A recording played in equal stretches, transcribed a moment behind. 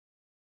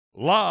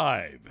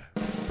Live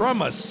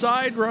from a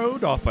side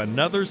road off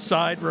another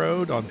side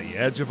road on the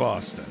edge of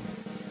Austin,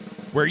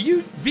 where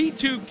you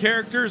VTube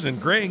characters and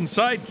graying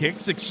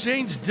sidekicks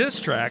exchange diss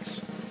tracks,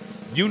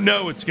 you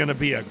know it's going to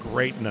be a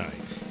great night.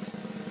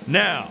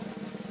 Now,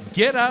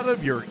 get out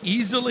of your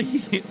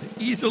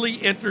easily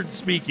entered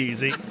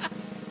speakeasy.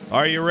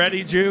 Are you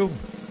ready, Jew?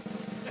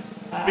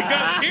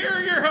 Because here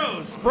are your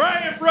hosts,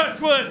 Brian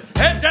Brushwood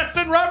and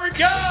Justin Robert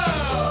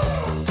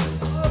Go!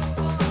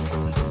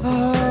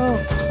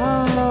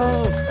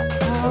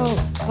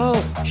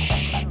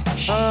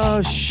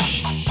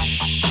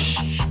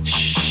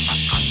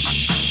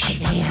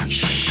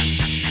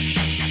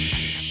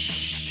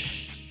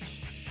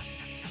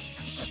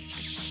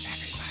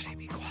 Everybody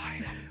be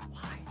quiet.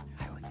 Why?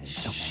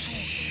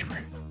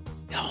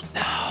 They'll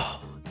know.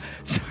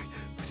 Sorry,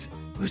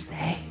 who's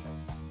they?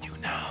 You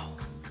know.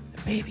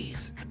 The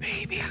babies.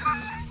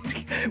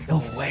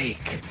 They'll wake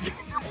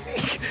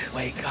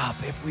up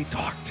if we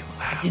talk too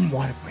loud. I didn't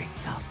want to break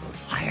it up, but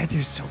why are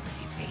there so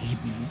many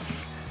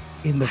babies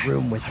in the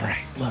room with All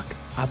us? right, look,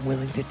 I'm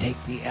willing to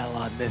take the L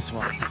on this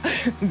one,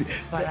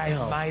 but I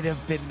might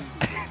have been,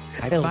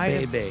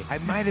 I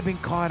might have been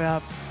caught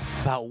up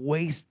about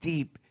waist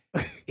deep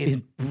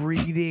in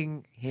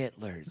breeding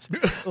Hitlers.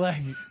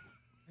 Like,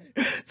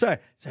 So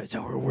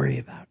we're worried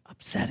about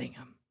upsetting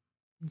them.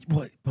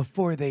 what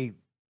before they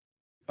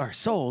are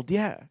sold?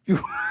 Yeah,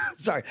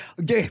 Sorry,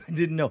 okay, I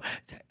didn't know.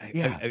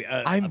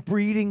 yeah. I'm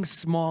breeding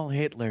small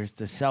Hitlers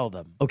to sell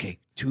them. Okay,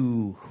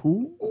 to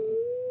who?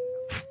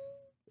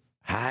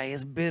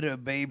 Highest bidder,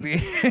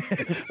 baby.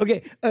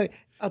 Okay,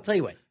 I'll tell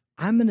you what.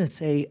 I'm gonna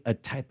say a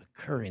type of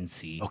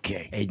currency.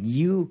 Okay. And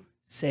you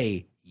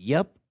say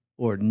yep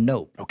or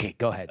nope. Okay,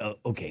 go ahead.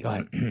 Okay. Go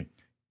ahead.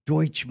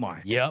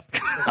 Deutschmarks. Yep.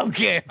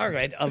 Okay. All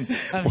right.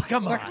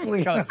 Come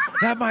on.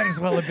 That might as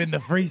well have been the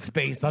free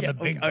space on the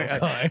bingo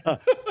card.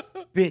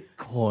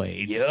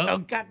 Bitcoin. Yep. Oh,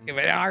 God damn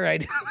it. All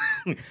right.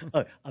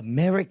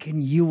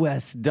 American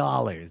U.S.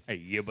 dollars.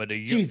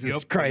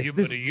 Jesus Christ.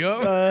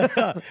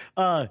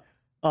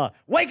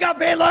 Wake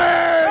up,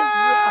 Hitler!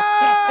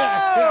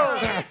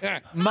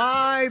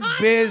 My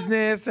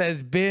business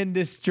has been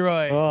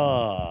destroyed.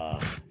 Oh,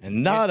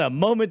 and not a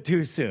moment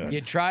too soon.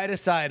 You try to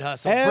side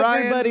hustle.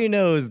 Everybody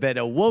knows that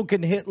a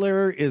woken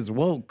Hitler is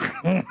woke.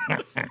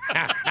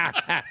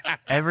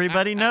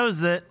 Everybody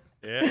knows it.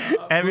 Yeah.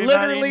 Everybody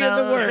Literally in the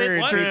knows words,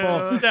 it's true.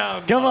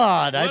 people. Come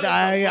on. What does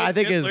I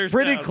think Hitler it's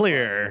pretty sound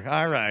clear.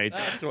 All right.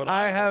 That's what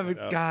I have, wanna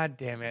know. God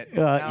damn it.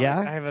 Yeah?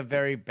 I have a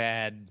very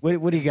bad What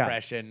do you got?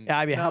 impression.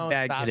 I mean, how No,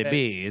 bad stop can it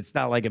be? It's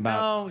not like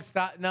about. No,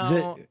 stop. No.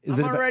 Is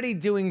I'm it about- already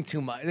doing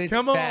too much. It's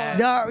Come on. bad.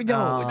 No.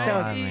 Oh, it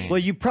sounds, man. well,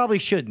 you probably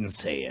shouldn't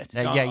say it.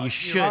 Yeah, you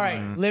shouldn't. All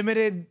right,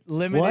 limited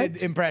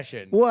What?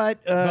 impression. What?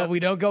 But we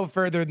don't go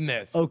further than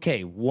this.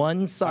 Okay,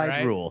 one side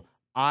right. rule.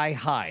 I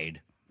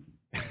hide.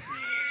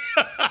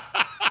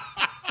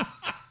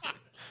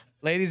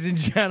 Ladies and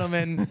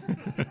gentlemen,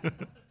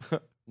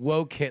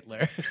 woke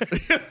Hitler.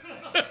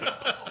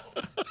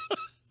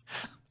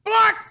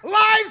 Black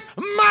Lives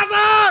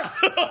Matter!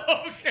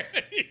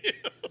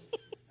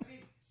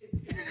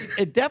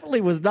 It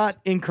definitely was not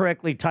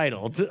incorrectly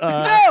titled.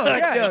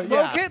 yeah, it's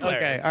woke Hitler.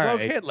 Okay, It's all woke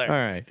right, Hitler. All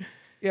right.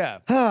 Yeah.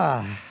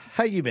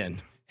 How you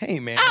been? Hey,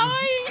 man.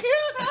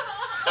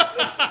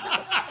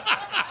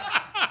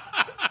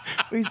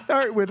 We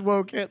start with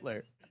woke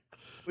Hitler.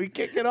 We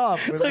kick it off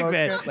with Look, woke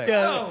man.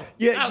 Hitler.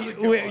 You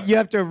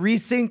have to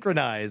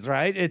resynchronize,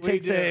 right? It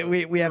takes do.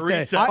 we have to.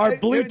 Reset. Our To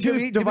be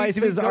Bluetooth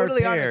devices are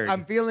totally honest, paired.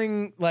 I'm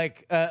feeling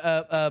like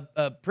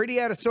pretty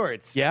out of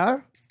sorts. Yeah.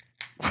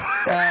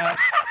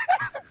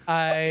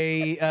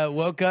 I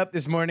woke up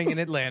this morning in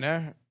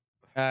Atlanta.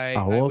 I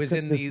woke was up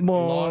in this the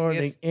morning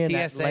longest in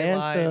TSA Atlanta.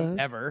 line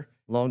ever.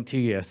 Long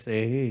TSA.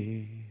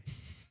 Do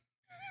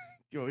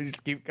you want me to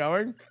just keep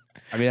going?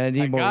 I mean, I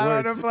need I more got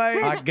words. on a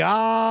plane. I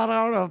got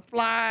on a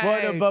flight.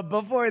 Well, no, but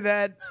before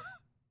that,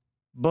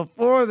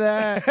 Before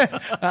that,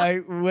 I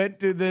went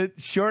to the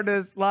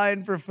shortest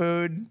line for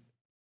food.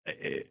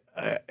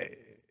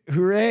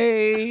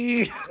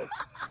 hooray!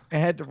 I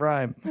had to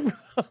rhyme.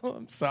 Oh,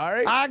 I'm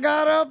sorry. I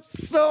got up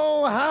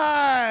so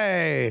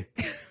high.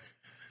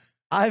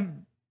 I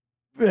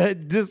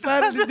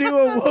decided to do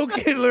a woke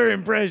Hitler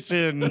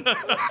impression.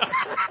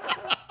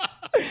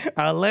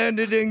 I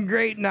landed in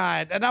Great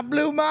Night and I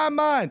blew my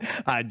mind.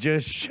 I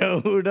just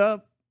showed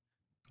up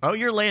Oh,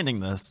 you're landing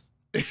this.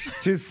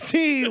 to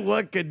see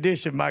what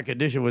condition my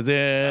condition was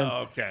in.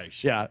 Okay.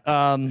 Yeah.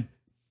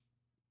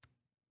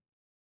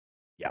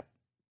 Yep.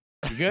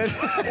 You good?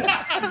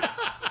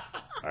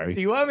 Sorry.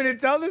 Do you want me to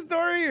tell the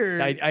story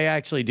or? I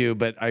actually do,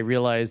 but I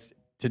realized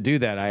to do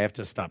that I have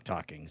to stop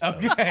talking. So.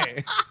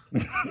 Okay.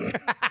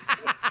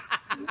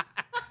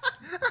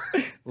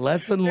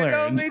 Lesson It learned.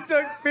 only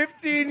took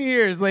 15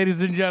 years,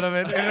 ladies and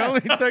gentlemen. It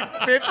only took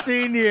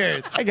 15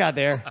 years. I got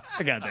there.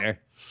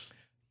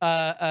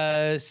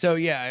 So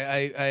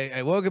yeah,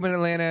 I woke up in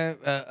Atlanta.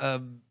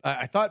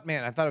 I thought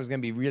it was gonna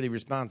be really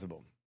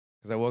responsible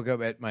because I woke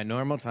up at my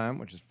normal time,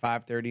 which is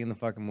 5:30 in the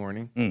fucking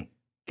morning. Mm.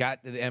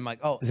 Got to the, and I'm like,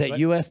 oh, Is that what?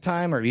 U.S.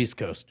 time or East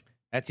Coast?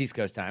 That's East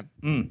Coast time.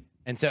 Mm.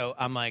 And so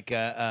I'm like,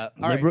 all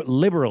right,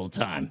 Liberal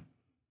time.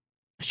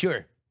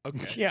 sure.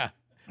 Okay. Yeah.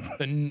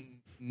 The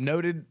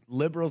noted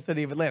liberal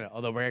city of Atlanta,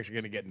 although we're actually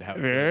going to get into how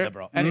it's Yeah.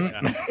 liberal. Anyway,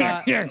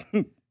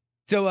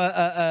 so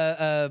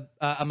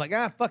I'm like,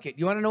 fuck it.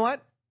 You want to know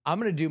what? I'm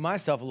going to do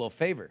myself a little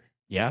favor.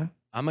 Yeah.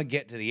 I'm going to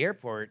get to the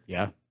airport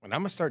Yeah. and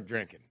I'm going to start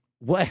drinking.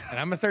 What? And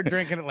I'm going to start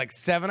drinking at like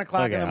 7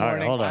 o'clock Okay, in the all right,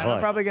 morning. hold on, hold I'm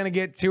on. probably going to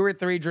get 2 or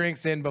 3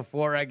 drinks in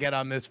before I get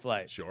on this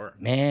flight. Sure.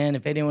 Man,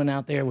 if anyone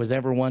out there was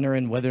ever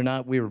wondering whether or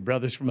not we were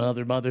brothers from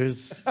other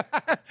mothers,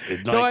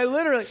 So I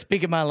literally,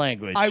 speaking my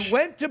language. I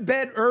went to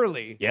bed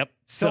early. Yep.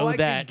 So I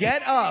that could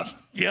get up,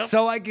 Yep.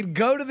 so I could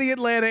go to the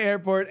Atlanta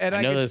airport and I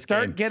I know could this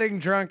start game. getting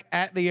drunk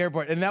at the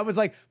airport. And that was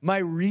like my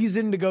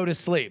reason to go to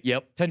sleep.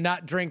 Yep. To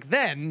not drink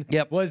then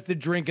Yep. was to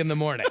drink in the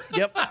morning.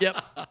 Yep. Yep.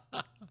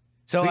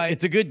 So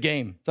It's a good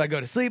game. so I go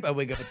to sleep. I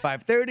wake up at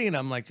 5:30 and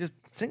I'm like, just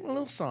sing a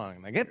little song.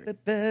 And I get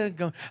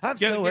going. I'm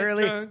Gotta so get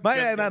early. drunk, My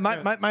gotta get my,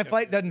 drunk, my, my gotta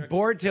flight get doesn't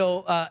board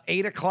till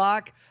 8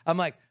 o'clock. I'm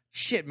like,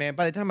 shit, man.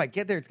 By the time I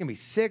get there, it's gonna be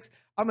 6.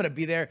 I'm gonna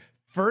be there.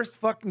 First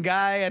fucking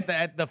guy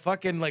at the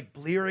fucking like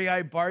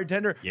bleary-eyed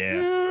bartender. Yeah.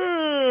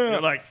 You're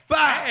like,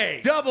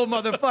 hey. Double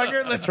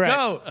motherfucker. Let's right.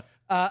 go.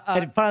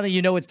 And finally,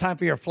 you know it's time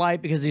for your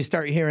flight because you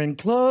start hearing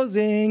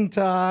closing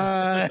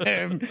time.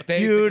 You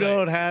Basically.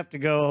 don't have to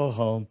go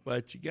home.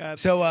 But you got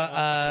So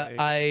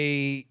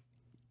I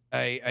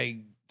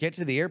get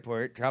to the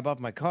airport, drop off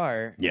my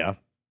car. Yeah.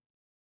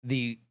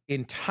 The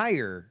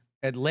entire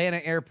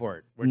Atlanta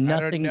airport, which I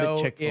Nothing don't know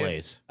but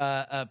Chick-fil-A's.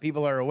 if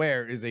people are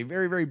aware, is a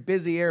very, very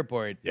busy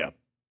airport. Yeah.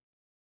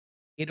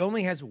 It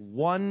only has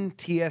one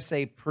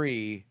TSA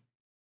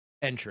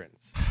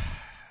pre-entrance.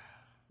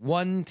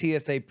 One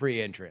TSA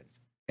pre-entrance.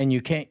 And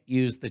you can't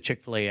use the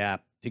Chick-fil-A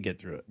app to get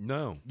through it.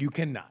 No. You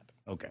cannot.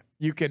 Okay.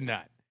 You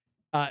cannot.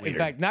 In Weird.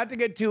 fact, not to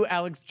get too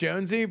Alex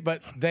Jonesy,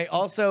 but they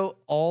also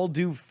all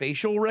do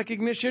facial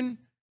recognition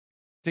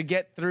to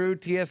get through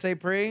TSA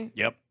pre.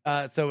 Yep.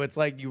 So it's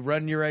like you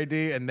run your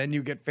ID and then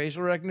you get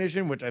facial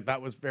recognition, which I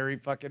thought was very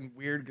fucking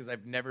weird because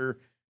I've never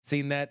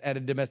seen that at a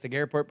domestic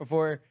airport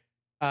before.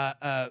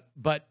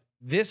 But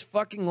this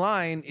fucking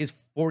line is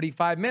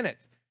 45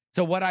 minutes.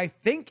 So what I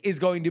think is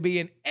going to be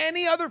in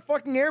any other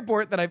fucking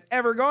airport that I've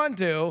ever gone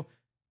to,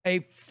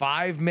 a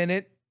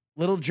 5-minute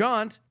little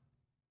jaunt.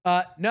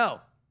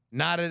 No,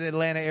 not at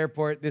Atlanta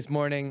airport this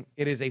morning.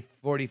 It is a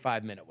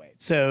 45-minute wait.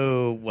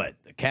 So what?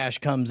 The cash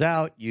comes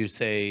out. You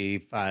say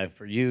 5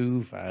 for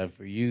you, 5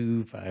 for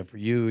you, 5 for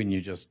you, and you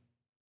just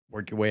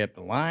work your way up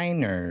the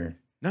line, or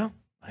No,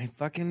 I'm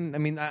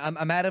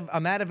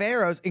out of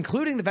arrows,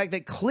 including the fact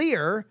that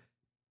Clear,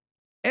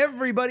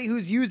 everybody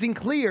who's using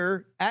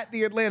Clear at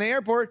the Atlanta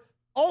airport,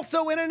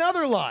 also in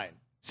another line.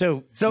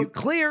 so So you,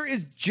 Clear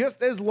is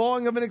just as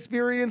long of an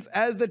experience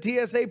as the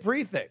TSA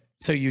pre-thing.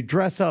 so you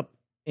dress up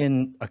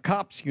in a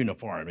cop's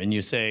uniform and you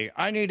say,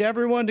 "I need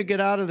everyone to get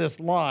out of this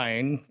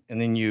line,"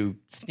 and then you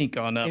sneak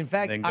on up In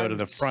fact, and then go to I'm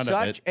the front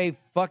of it. such a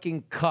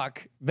fucking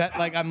cuck that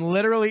like I'm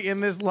literally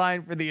in this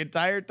line for the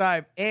entire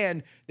time,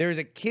 and there's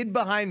a kid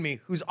behind me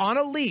who's on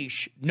a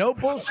leash. No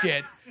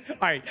bullshit. All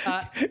right.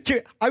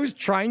 I was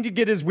trying to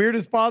get as weird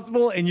as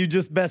possible, and you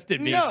just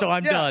bested me, No, so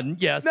I'm yeah. done.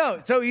 Yes. No,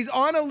 so he's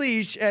on a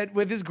leash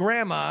with his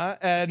grandma,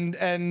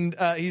 and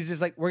he's just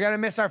like, "We're gonna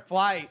miss our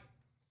flight.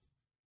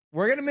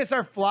 We're gonna miss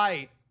our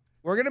flight.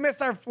 We're gonna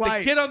miss our The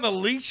flight." kid on the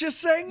leash is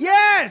saying?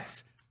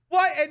 Yes.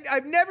 What? And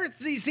I've never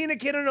seen a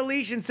kid on a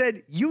leash and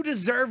said, "You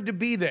deserve to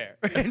be there."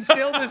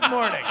 Until this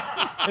morning.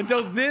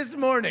 Until this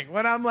morning,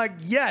 when I'm like,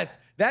 "Yes,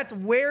 that's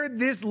where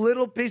this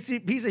little piece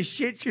of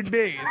shit should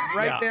be. It's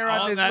right Yeah, there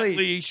on this that leash.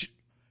 leash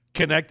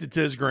connected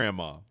to his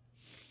grandma.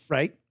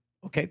 Right?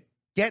 Okay.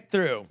 Get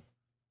through."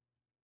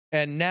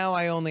 And now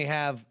I only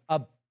have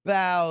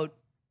about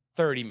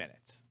 30 minutes.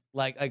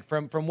 Like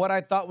from what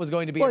I thought was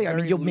going to be Well, a I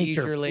very mean, you'll make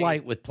your leisurely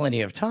flight with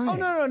plenty of time.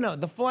 Oh no.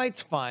 The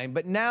flight's fine,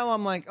 but now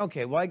I'm like,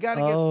 okay, well I got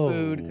to Oh. get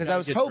food because I Gotta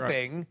was get drunk.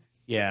 hoping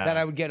Yeah. that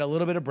I would get a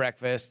little bit of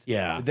breakfast.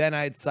 Yeah. Then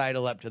I'd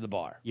sidle up to the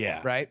bar.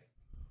 Yeah. Right.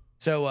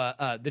 So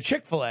the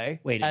Chick-fil-A,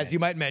 Wait a as minute. you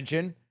might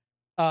mention,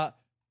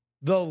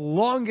 the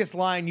longest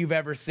line you've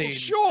ever seen.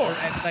 Sure.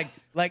 And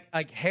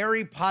like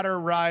Harry Potter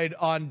ride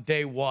on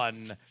day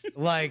one,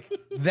 like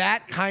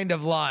that kind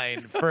of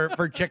line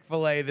for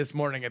Chick-fil-A this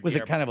morning at Was the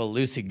it airport. kind of a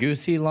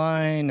loosey-goosey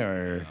line,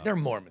 or They're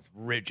Mormons,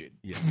 rigid,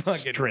 Yeah.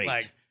 Fucking, Straight.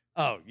 Like,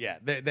 oh yeah,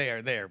 they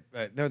are. They're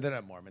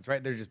not Mormons,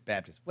 right? They're just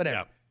Baptists, whatever.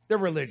 Yeah. They're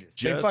religious.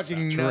 Just they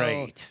fucking know.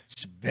 straight?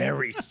 It's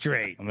very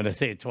straight. I'm going to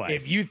say it twice.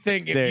 If you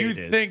think There it's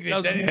it is. anything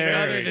Doesn't anything vary.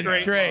 other than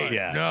Straight straight, line.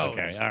 Yeah, no,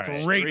 okay, all right. straight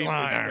Extremely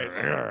line,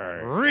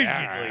 straight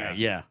rigidly,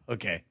 Yeah,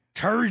 okay.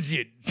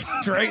 turgid,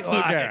 straight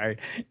line, Okay, all right.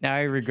 Now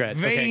I regret.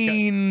 Okay,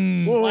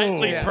 veins.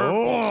 Slightly Yeah. purple.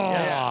 Oh.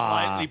 Yeah,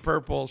 slightly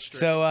purple. Straight.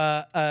 So,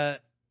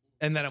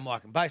 and then I'm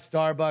walking by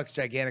Starbucks,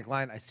 gigantic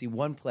line. I see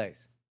one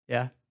place,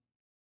 yeah.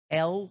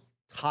 El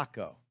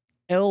Taco,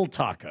 El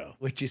Taco.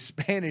 which is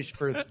Spanish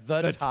for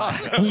the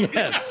taco.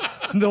 Yes.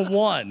 The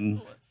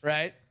one.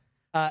 Right?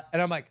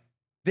 And I'm like,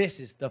 this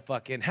is the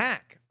fucking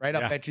hack, right?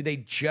 I'll Yeah. bet you they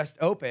just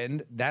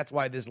opened. That's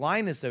why this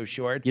line is so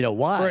short. You know For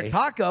why? a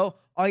taco,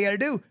 all you got to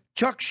do,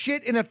 chuck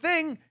shit in a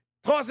thing,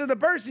 toss her the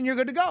purse, and you're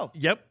good to go.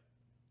 Yep.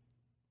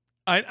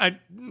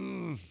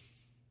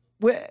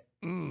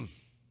 You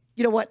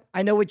know what?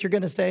 I know what you're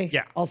going to say.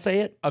 Yeah. I'll say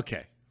it.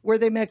 Okay. Were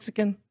they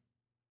Mexican?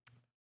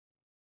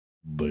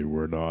 They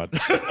were not.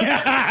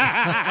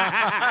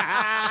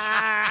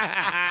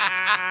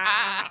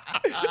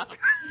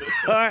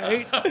 All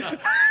right.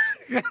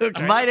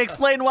 Might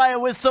explain why it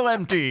was so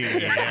empty.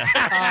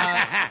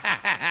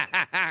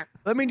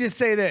 Let me just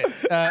say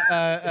this.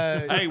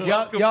 Hey,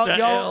 welcome to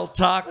El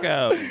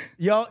Taco.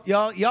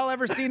 Y'all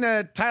ever seen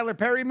a Tyler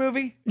Perry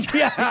movie?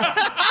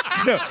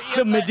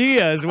 So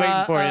Medea is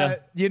waiting for you.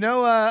 You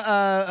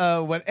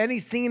know, when any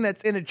scene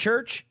that's in a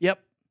church, Yep.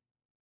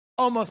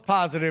 almost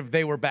positive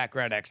they were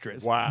background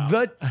extras. Wow.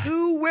 The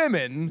two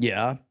women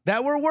Yeah.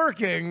 that were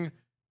working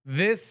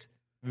this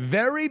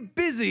very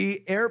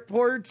busy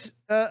airport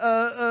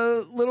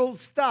little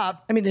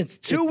stop. I mean, it's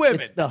Two it's- women.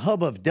 It's the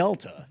hub of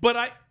Delta.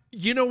 But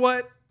you know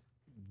what?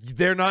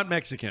 They're not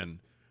Mexican,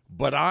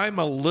 but I'm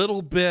a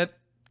little bit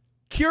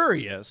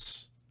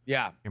curious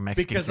Yeah. You're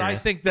Mexican because I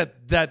curious. think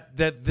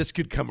that this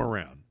could come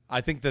around. I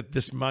think that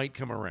this might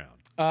come around.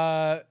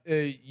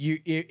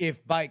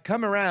 If by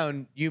come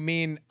around you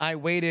mean I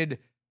waited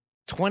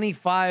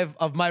 25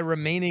 of my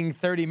remaining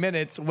 30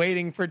 minutes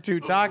waiting for two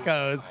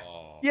tacos,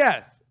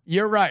 yes,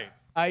 you're right.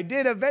 I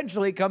did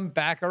eventually come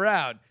back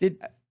around. Did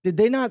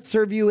they not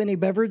serve you any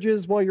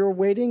beverages while you were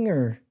waiting,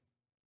 or?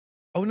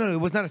 Oh no, it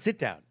was not a sit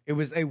down. It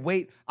was a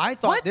wait. I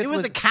thought What? this It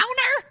was a counter?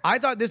 I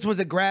thought this was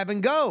a grab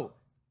and go.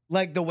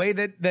 Like the way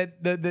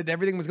that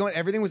everything was going,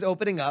 everything was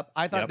opening up.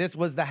 I thought Yep. this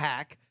was the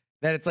hack.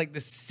 That it's like the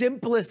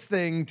simplest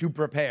thing to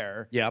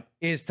prepare Yep.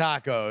 is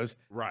tacos.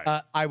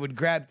 Right. I would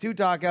grab two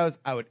tacos.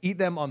 I would eat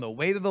them on the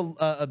way to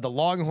the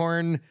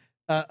Longhorn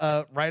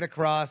right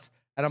across.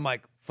 And I'm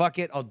like, fuck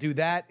it. I'll do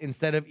that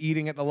instead of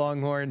eating at the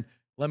Longhorn.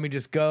 Let me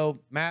just go.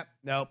 Map.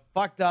 No.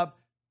 Fucked up.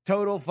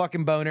 Total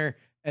fucking boner.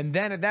 And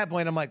then at that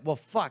point, I'm like, well,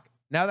 fuck.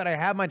 Now that I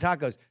have my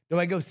tacos, do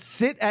I go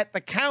sit at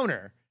the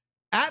counter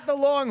at the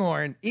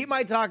Longhorn, eat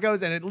my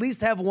tacos, and at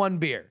least have one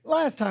beer?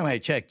 Last time I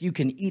checked, you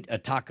can eat a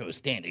taco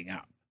standing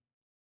up.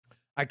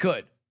 I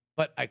could,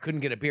 but I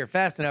couldn't get a beer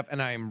fast enough,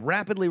 and I am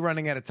rapidly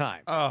running out of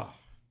time. Oh.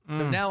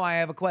 So now I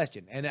have a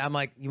question, and I'm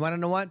like, you want to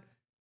know what?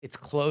 It's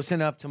close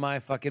enough to my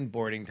fucking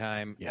boarding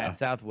time at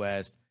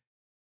Southwest.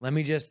 Let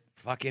me just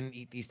fucking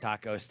eat these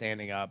tacos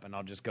standing up, and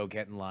I'll just go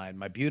get in line.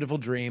 My beautiful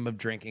dream of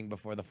drinking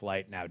before the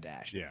flight now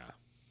dashed.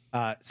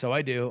 Yeah. So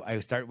I do. I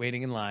start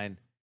waiting in line,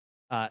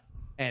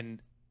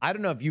 and I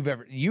don't know if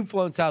you've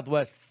flown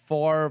Southwest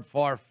far,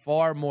 far,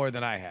 far more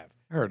than I have.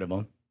 Heard of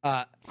them.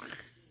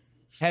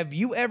 Have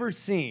you ever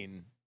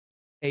seen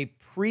a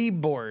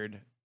pre-board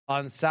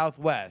on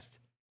Southwest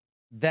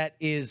that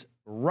is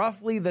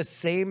roughly the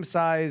same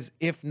size,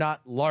 if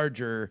not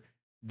larger,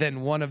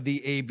 than one of the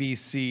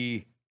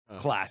ABC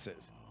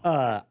classes?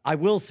 I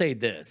will say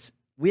this.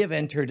 We have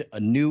entered a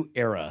new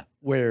era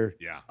where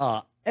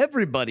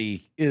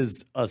everybody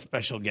is a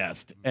special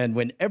guest. And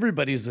when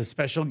everybody's a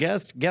special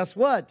guest, guess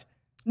what?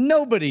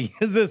 Nobody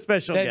is a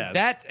special guest.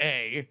 That's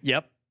A.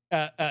 Yep.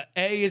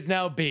 A is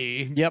now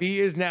B. Yep. B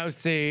is now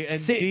C. And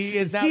C- D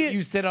is now C-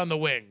 you sit on the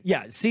wing.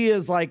 Yeah. C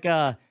is like,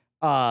 you've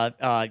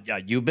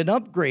been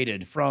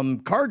upgraded from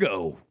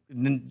cargo.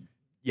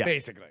 Yeah.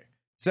 Basically.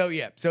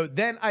 So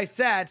then I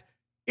sat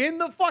in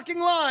the fucking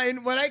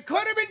line when I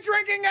could have been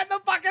drinking at the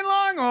fucking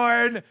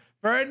Longhorn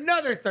for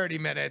another 30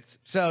 minutes.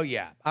 So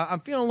yeah,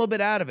 I'm feeling a little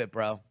bit out of it,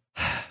 bro.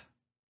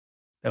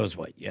 That was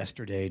what,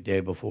 yesterday,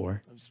 day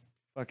before? It was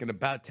fucking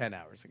about 10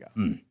 hours ago.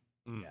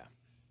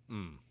 Yeah.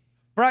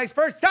 Bryce,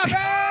 first topic!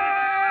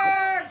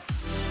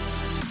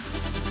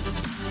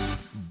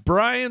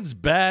 Brian's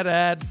bad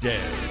ad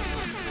day.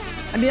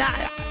 I mean,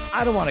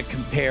 I don't want to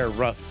compare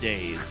rough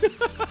days.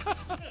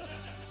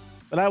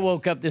 But I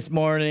woke up this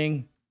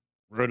morning,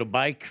 rode a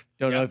bike.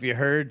 Don't know if you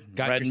heard.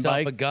 Got riding yourself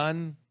a bikes.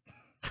 gun.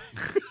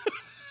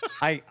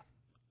 I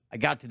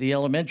got to the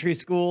elementary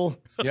school.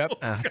 Yep.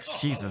 Oh,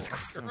 Jesus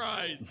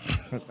Christ.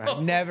 Christ.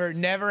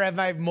 Never have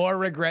I more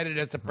regretted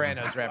a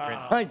Sopranos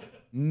reference. Like,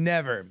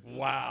 Never.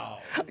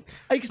 Wow.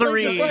 I explained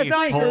Three, this last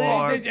night.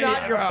 four. It's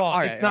not your fault. All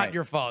right, It's not all right.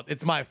 your fault.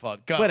 It's my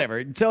fault. Go.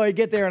 Whatever. So I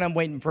get there and I'm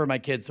waiting for my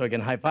kids so I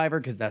can high five her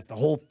because that's the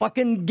whole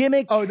fucking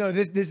gimmick. Oh no,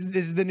 this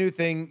is the new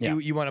thing. Yeah.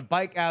 You want to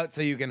bike out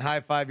so you can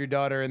high five your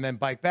daughter and then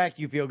bike back.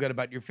 You feel good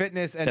about your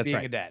fitness and That's being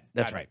right. a dad.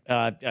 That's Got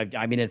right. it.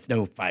 I mean, it's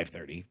no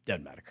 5:30.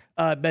 Doesn't matter.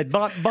 But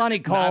Bonnie Not a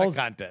calls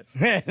contest.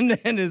 and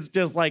is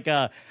just like,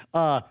 oh,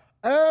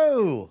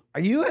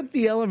 are you at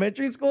the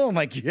elementary school? I'm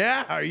like,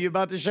 yeah. Are you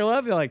about to show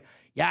up? You're like,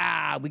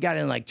 yeah, we got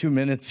in like 2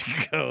 minutes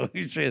ago.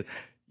 You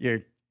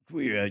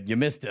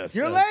missed us.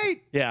 You're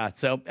late. Yeah.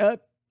 So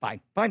fine.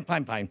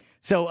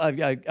 So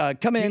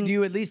come in. Do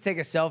you at least take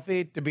a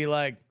selfie to be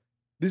like,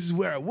 this is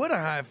where I would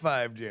have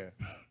high fived you?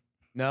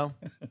 No.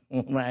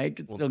 I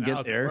could still now get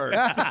it's there. worse.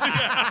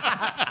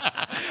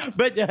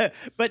 but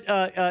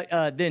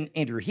then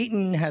Andrew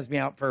Heaton has me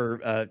out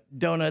for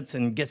donuts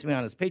and gets me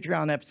on his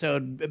Patreon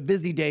episode. A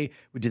busy day.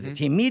 We did the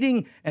team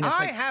meeting, and it's I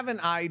like, have an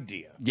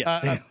idea.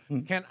 Yes.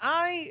 Can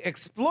I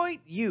exploit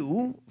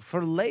you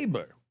for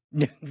labor?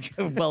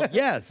 Well,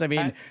 yes. I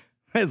mean,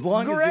 as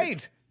long as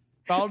Great.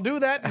 I'll do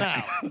that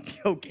now.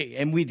 Okay,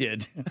 and we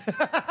did.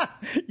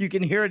 You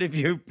can hear it if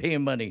you're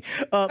paying money.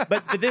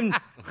 But then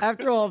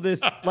after all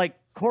this, like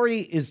Corey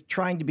is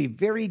trying to be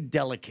very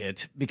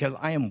delicate because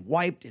I am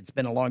wiped. It's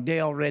been a long day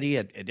already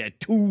at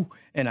 2,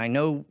 and I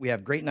know we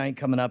have great night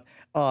coming up.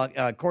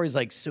 Corey's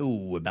like,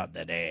 so about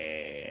that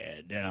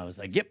ad. And I was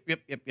like, yep.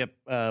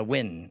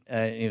 When?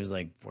 And he was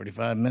like,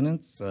 45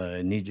 minutes.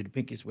 I need you to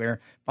pinky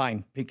swear.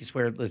 Fine, pinky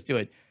swear. Let's do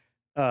it.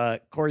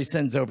 Corey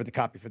sends over the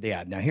copy for the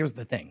ad. Now, here's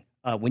the thing.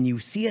 When you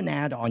see an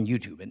ad on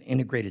YouTube, an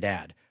integrated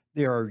ad,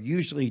 there are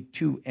usually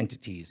 3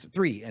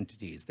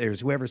 entities. There's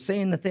whoever's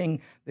saying the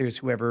thing, there's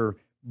whoever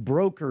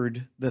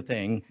brokered the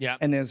thing,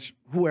 and there's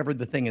whoever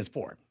the thing is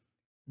for.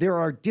 There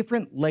are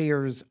different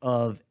layers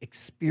of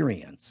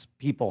experience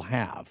people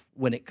have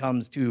when it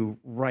comes to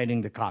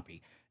writing the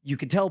copy. You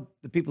can tell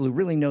the people who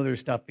really know their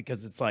stuff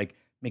because it's like,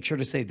 make sure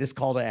to say this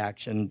call to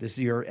action. This is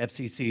your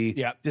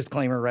FCC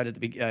disclaimer right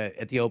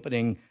at the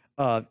opening.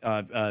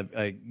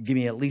 Give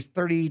me at least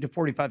 30 to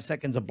 45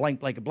 seconds of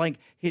blank,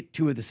 hit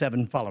 2 of the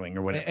 7 following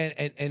or whatever.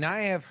 And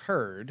I have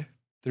heard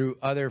through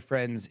other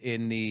friends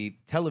in the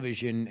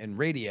television and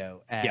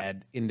radio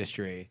ad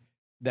industry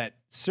that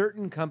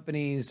certain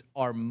companies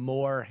are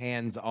more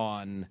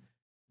hands-on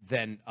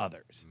than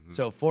others. Mm-hmm.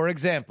 So, for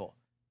example,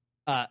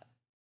 I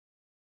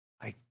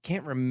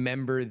can't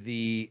remember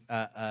the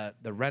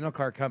rental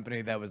car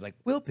company that was like,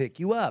 we'll pick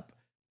you up.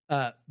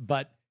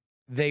 But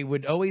they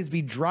would always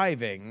be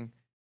driving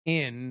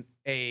in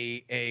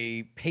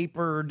a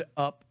papered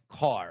up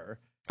car.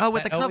 Oh,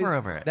 with the cover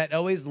over it. That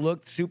always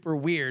looked super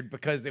weird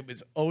because it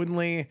was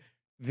only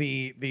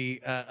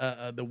the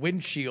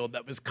windshield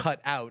that was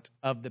cut out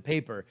of the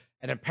paper.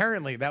 And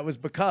apparently that was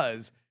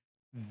because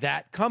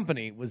that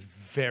company was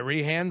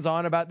very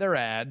hands-on about their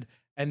ad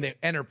and the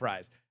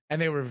enterprise.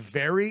 And they were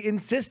very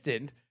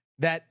insistent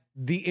that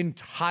the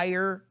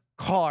entire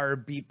car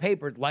be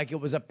papered like it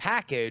was a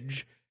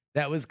package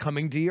that was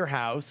coming to your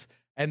house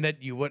and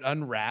that you would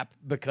unwrap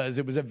because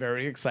it was a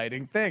very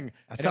exciting thing.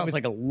 That sounds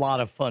like a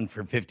lot of fun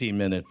for 15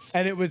 minutes.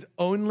 And it was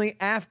only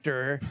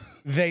after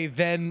they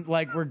then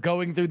were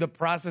going through the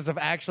process of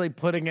actually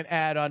putting an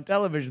ad on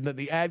television that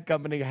the ad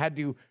company had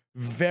to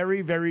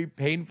very, very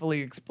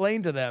painfully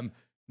explain to them,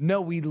 no,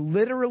 we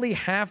literally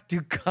have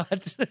to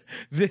cut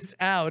this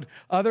out.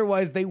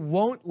 Otherwise, they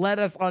won't let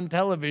us on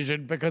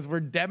television because we're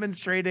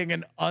demonstrating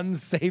an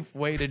unsafe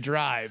way to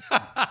drive.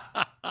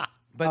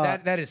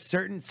 But that is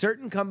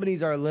certain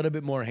companies are a little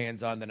bit more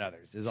hands-on than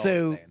others, is all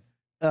I'm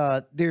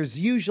saying. There's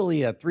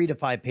usually a 3 to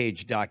 5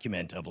 page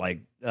document of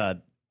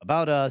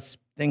about us,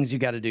 things you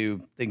got to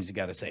do, things you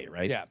got to say,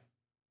 right?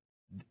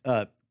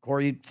 Yeah.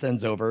 Corey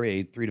sends over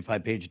a 3 to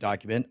 5 page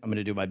document. I'm going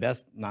to do my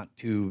best not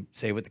to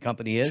say what the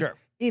company is. Sure.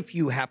 If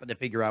you happen to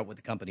figure out what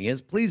the company is,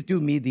 please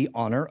do me the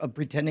honor of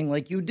pretending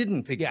like you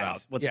didn't figure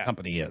out what the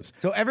company is.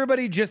 So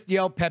everybody just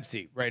yell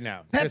Pepsi right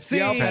now. Pepsi! Just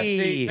yell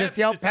Pepsi. Just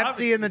yell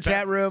Pepsi in the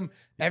chat room.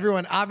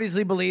 Everyone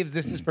obviously believes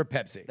this is for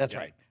Pepsi. That's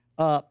right.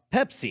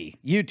 Pepsi,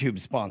 YouTube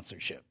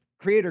sponsorship,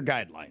 creator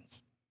guidelines.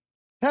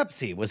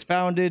 Pepsi was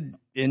founded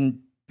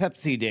in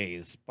Pepsi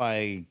days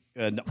by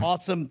an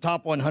awesome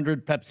top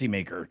 100 Pepsi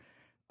maker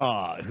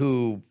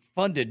who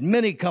funded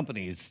many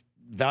companies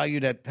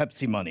valued at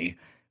Pepsi money.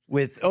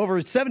 With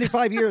over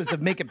 75 years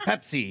of making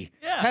Pepsi,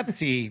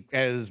 Pepsi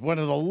is one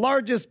of the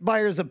largest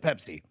buyers of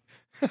Pepsi.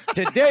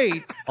 To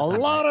date, a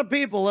lot of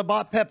people have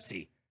bought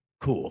Pepsi.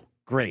 Cool.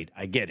 Great.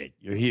 I get it.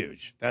 You're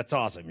huge. That's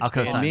awesome. I'll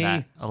co-sign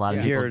that. A lot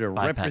of here people to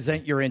buy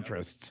represent Pepsi. your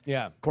interests.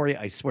 Yeah. Corey,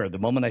 I swear, the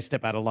moment I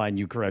step out of line,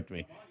 you correct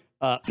me.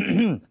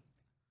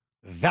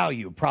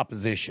 Value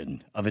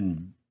proposition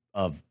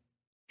of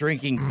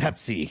drinking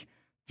Pepsi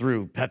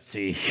through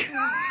Pepsi.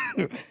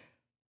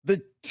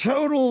 The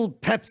total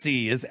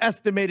Pepsi is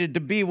estimated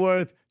to be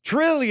worth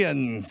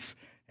trillions,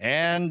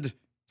 and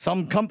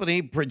some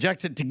company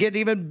projects it to get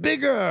even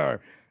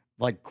bigger.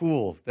 Like,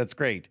 cool, that's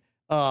great.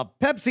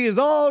 Pepsi is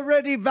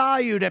already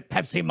valued at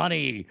Pepsi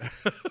money,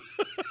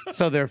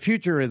 so their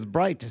future is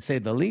bright, to say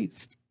the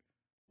least.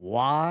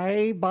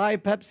 Why buy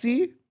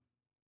Pepsi?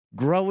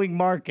 Growing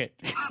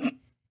market.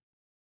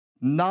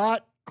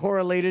 Not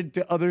correlated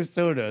to other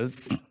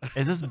sodas.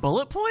 Is this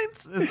bullet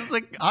points? Is this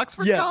like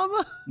Oxford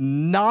comma?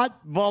 Not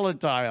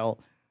volatile.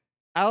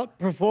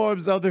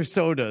 Outperforms other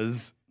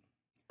sodas.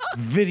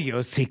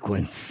 Video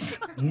sequence.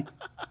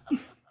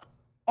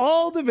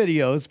 All the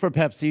videos for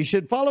Pepsi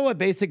should follow a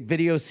basic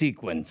video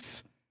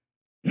sequence.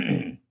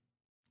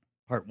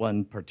 Part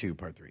 1, Part 2,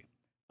 Part 3.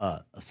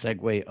 A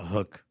segue, a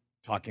hook,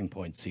 talking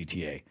points,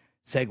 CTA.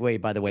 Segue,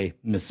 by the way,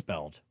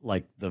 misspelled,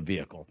 like the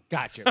vehicle.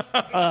 Gotcha.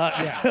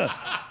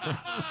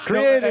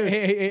 Creators. So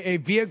a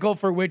vehicle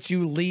for which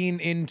you lean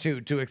into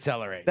to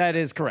accelerate. That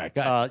is correct.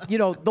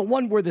 The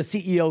one where the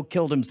CEO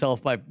killed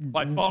himself by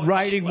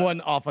riding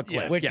one off a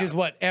cliff. Which is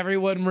what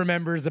everyone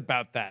remembers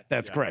about that.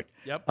 That's correct.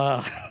 Yep.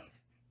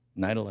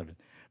 9/11.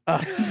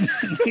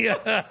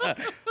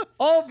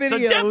 All videos. So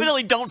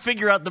definitely don't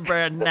figure out the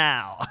brand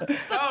now.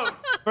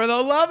 For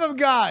the love of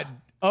God,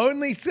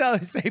 Only say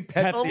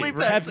Pepsi. Only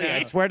Pepsi.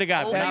 I swear to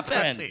God, Only Pepsi.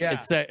 Pepsi. Yeah,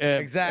 It's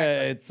exactly.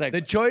 It's like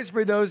The choice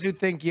for those who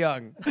think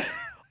young.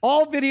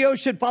 all videos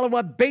should follow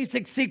a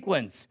basic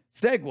sequence.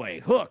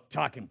 Segue, hook,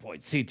 talking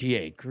points,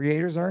 CTA.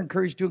 Creators are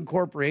encouraged to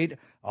incorporate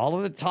all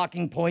of the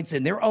talking points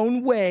in their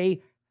own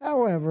way.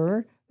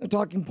 However, the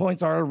talking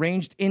points are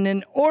arranged in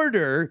an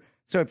order.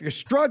 So if you're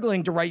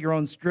struggling to write your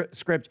own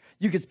script,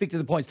 you can speak to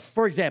the points.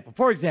 For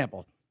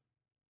example,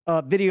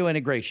 video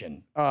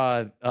integration,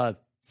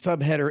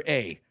 subheader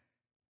A,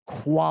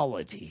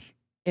 quality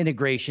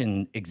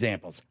integration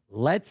examples.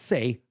 Let's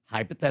say,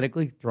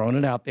 hypothetically, throwing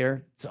it out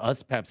there, it's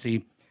us,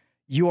 Pepsi.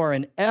 You are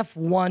an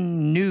F1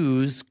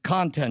 news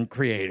content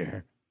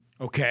creator.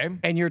 Okay.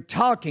 And you're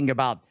talking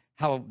about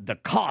how the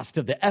cost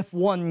of the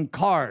F1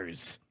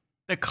 cars.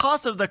 The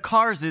cost of the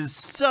cars is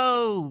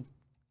so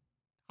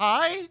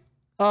high.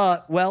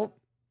 Well,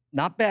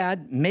 not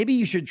bad. Maybe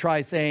you should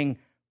try saying,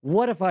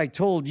 what if I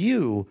told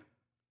you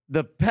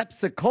the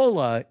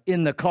Pepsi-Cola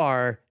in the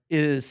car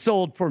is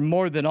sold for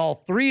more than all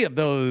three of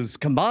those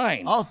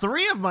combined? All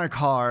three of my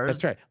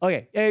cars. That's right.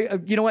 Okay.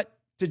 You know what?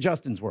 To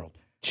Justin's world.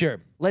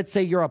 Sure. Let's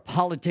say you're a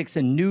politics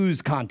and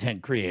news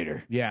content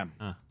creator. Yeah.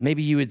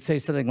 Maybe you would say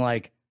something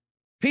like,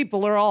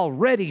 people are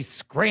already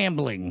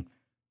scrambling.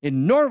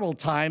 In normal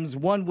times,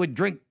 one would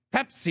drink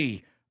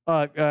Pepsi.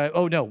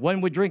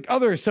 One would drink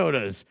other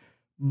sodas.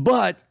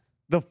 But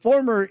the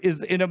former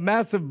is in a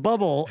massive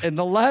bubble and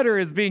the latter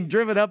is being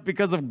driven up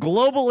because of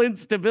global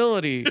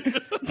instability.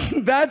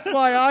 That's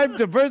why I'm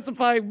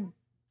diversifying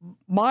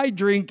my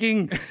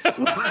drinking.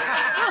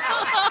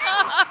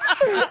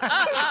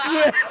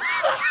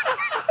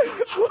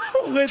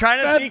 with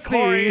Trying to Pepsi. be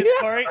Corey.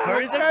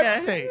 Corey's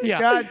okay. Yeah.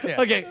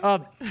 Gotcha. Okay.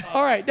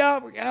 All right.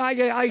 Now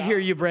I hear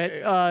you,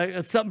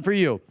 Brett. Something for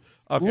you.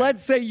 Okay.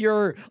 Let's say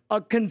you're a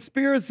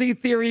conspiracy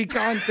theory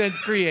content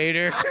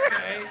creator.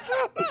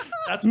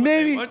 That's what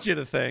they want you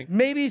to think.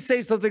 Maybe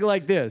say something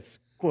like this.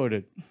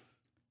 Quoted.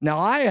 Now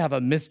I have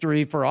a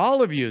mystery for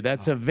all of you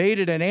that's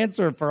evaded an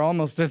answer for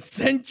almost a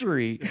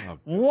century.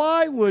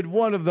 Why would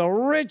one of the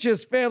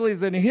richest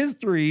families in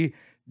history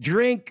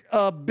drink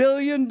 $1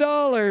 billion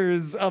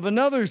of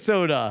another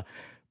soda?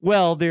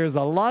 Well, there's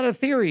a lot of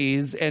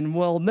theories, and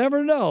we'll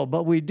never know,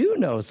 but we do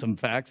know some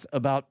facts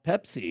about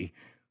Pepsi.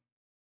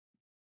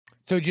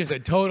 So just a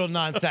total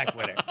non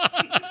sequitur.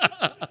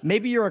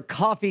 Maybe you're a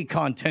coffee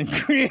content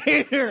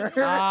creator.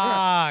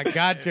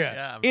 Gotcha.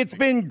 Yeah. It's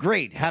been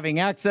great having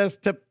access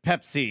to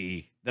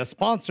Pepsi, the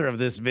sponsor of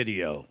this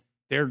video.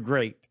 They're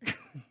great.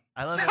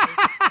 I love it.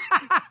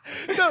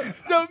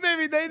 So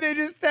maybe they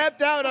just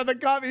tapped out on the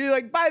coffee. You're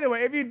like, by the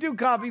way, if you do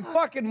coffee,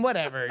 fucking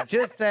whatever.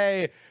 Just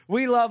say,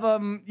 we love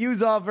them.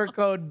 Use offer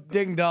code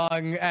ding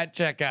dong at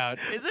checkout.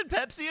 Isn't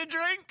Pepsi a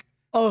drink?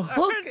 A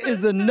hook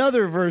is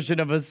another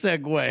version of a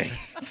segue.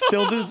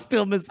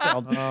 Still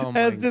misspelled, Oh my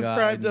as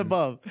described God.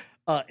 above.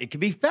 It can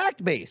be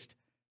fact-based.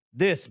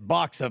 This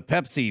box of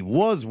Pepsi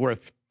was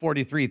worth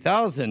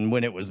 $43,000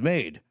 when it was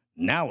made.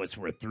 Now it's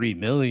worth $3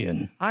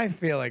 million. I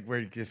feel like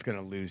we're just going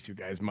to lose you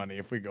guys money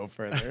if we go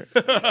further.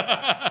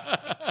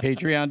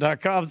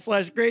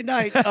 Patreon.com/great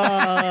night.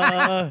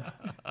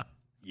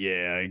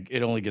 Yeah,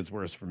 it only gets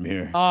worse from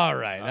here. All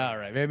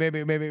right.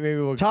 Maybe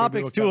we'll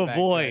Topics maybe to we'll come back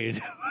avoid.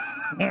 to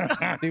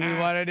it. Do we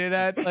want to do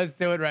that? Let's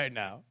do it right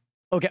now.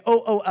 Okay.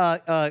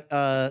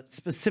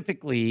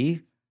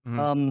 Specifically,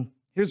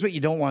 here's what you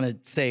don't want to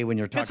say when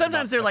you're talking. Because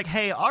sometimes about they're like,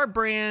 hey, our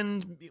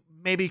brand,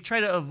 maybe try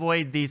to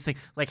avoid these things.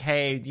 Like,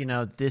 hey,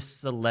 this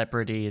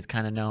celebrity is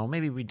kind of known.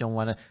 Maybe we don't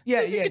want to.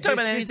 Yeah. You can talk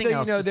about anything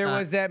else. You know, just there not-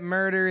 was that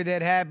murder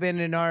that happened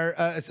in our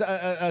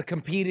a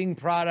competing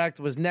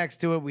product was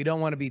next to it. We don't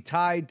want to be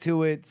tied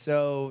to it,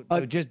 so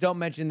just don't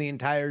mention the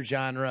entire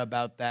genre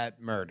about that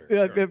murder.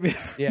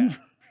 Yeah.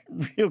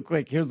 Real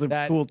quick, here's a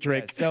cool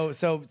trick. Yeah.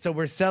 So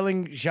we're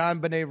selling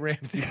Jean-Benet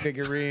Ramsey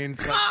figurines.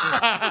 But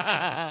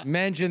just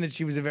mention that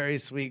she was a very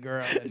sweet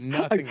girl and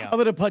nothing I'm else.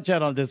 going to punch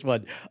out on this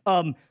one.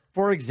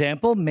 For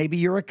example, maybe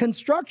you're a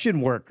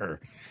construction worker.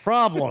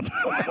 Problem.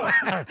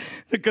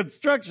 The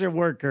construction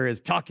worker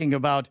is talking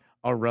about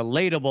a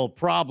relatable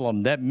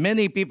problem that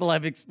many people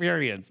have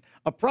experienced,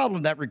 a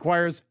problem that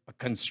requires a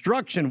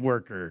construction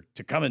worker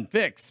to come and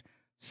fix.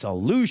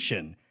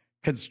 Solution.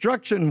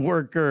 Construction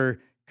worker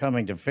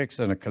coming to fix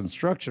a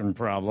construction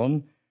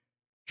problem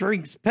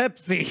drinks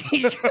Pepsi.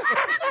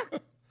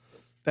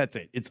 That's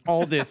it. It's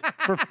all this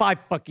for 5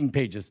 fucking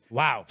pages.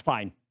 Wow. It's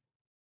fine.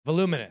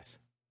 Voluminous.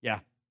 Yeah.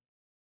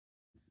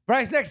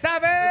 Bryce, next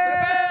topic.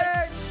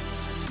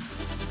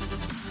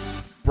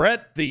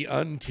 Brett the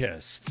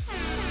Unkissed.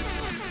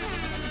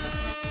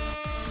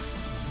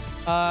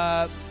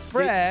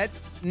 Brett.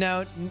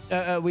 Now,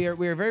 we are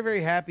very,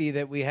 very happy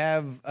that we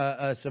have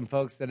some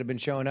folks that have been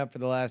showing up for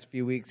the last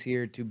few weeks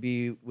here to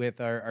be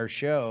with our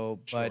show.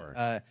 Sure.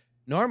 But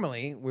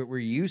normally, we're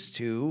used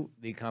to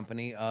the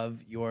company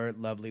of your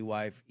lovely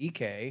wife,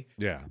 EK.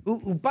 Yeah.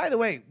 Who, by the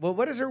way,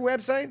 what is her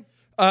website?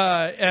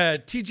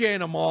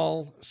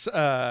 TJNMall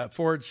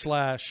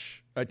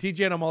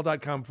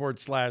 /TJNMall.com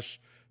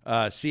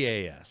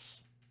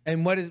 /CAS.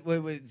 And what is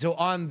so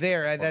on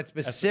there at that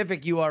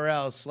specific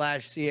URL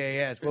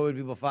 /CAS? What would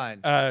people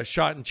find?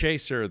 Shot and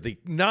Chaser,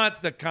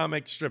 not the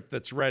comic strip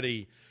that's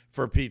ready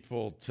for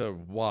people to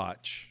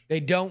watch. They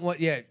don't want.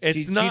 Yeah,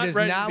 It's she not does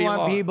ready to not be want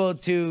launched. people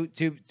to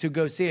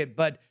go see it.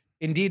 But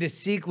indeed, a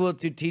sequel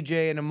to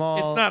TJ and Amal.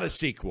 It's not a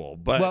sequel,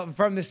 but Well,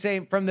 from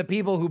the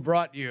people who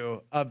brought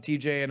you of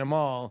TJ and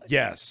Amal.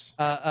 yes.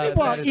 That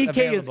Well, is EK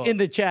available. is in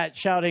the chat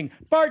shouting,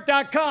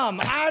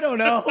 fart.com. I don't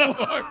know.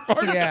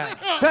 Yeah,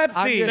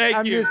 Pepsi.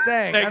 I'm just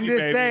saying. Thank I'm you,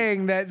 just baby.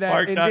 saying that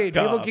Fart.com. indeed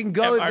people can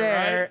go Am I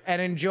there right?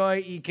 and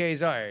enjoy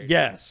EK's art.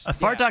 Yes.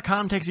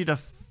 Fart.com takes you to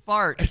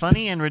fart,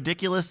 funny and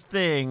ridiculous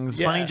things,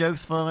 Yeah. funny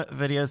jokes,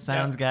 videos,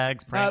 sounds,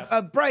 gags, pranks.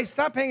 Bryce,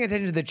 stop paying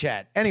attention to the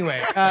chat. Anyway,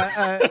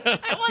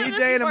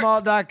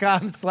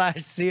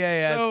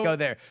 TJandAmal.com/CAS. So- Go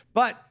there.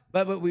 But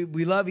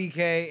we love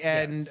EK,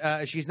 and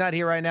she's not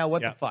here right now.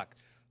 What Yeah. the fuck?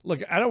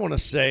 Look, I don't want to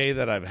say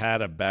that I've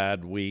had a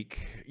bad week.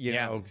 You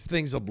Yeah. know,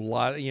 things have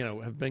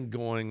been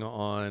going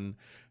on.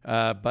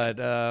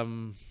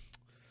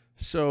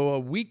 So a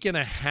week and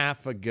a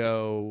half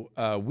ago,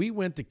 we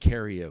went to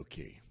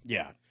karaoke.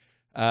 Yeah.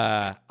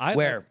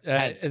 Where?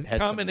 Had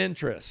Common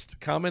interest.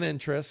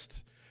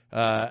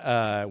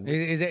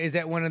 Is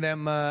that one of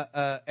them?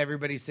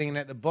 Everybody singing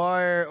at the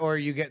bar, or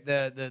you get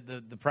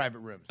the private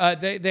rooms?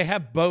 They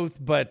have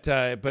both, but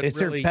They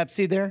serve really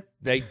Pepsi there?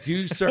 they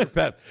do serve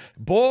Pepsi.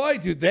 Boy,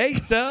 do they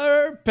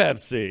serve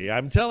Pepsi!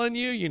 I'm telling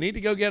you, you need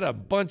to go get a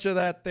bunch of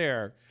that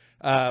there.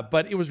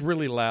 But it was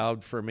really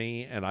loud for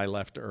me, and I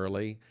left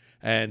early.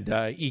 And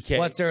EK,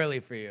 What's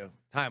early for you,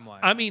 time wise?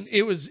 I mean,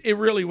 it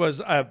really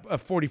was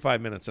 45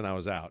 minutes, and I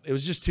was out. It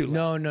was just too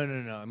loud. No.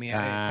 I mean,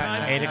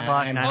 8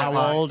 o'clock, 9 How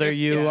o'clock. old are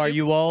you? Yeah. Are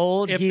you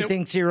old? If He it-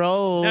 thinks you're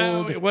old.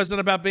 No, it wasn't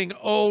about being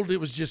old. It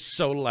was just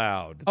so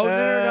loud. Oh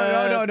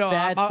no!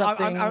 That's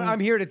something- I'm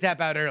here to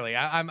tap out early.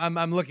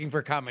 I'm looking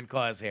for common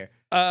cause here.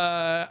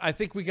 I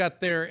think we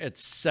got there at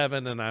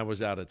 7, and I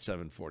was out at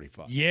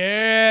 7:45.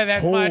 Yeah,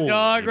 that's my Holy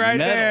dog right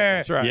metal. there.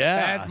 That's right.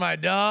 Yeah. That's my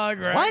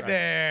dog right What?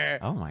 there.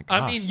 Oh my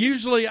god! I mean,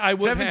 usually I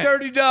would have.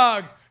 7:30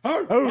 dogs.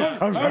 Usually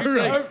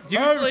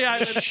I.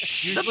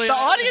 the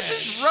audience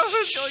is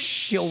going.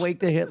 She'll wake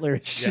the Hitler.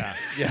 Yeah.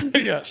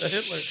 Hitler.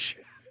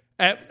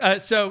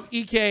 So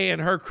EK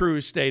and her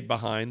crew stayed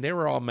behind. They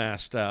were all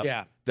masked up.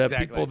 Yeah, the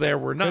exactly. people there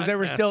were not. Because there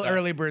were masked still up.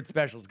 early bird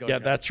specials going Yeah,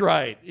 on. that's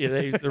right. Yeah,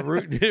 the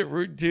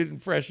root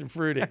and fresh and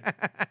fruity.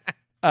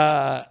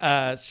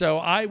 So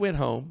I went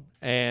home,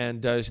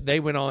 and they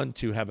went on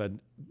to have a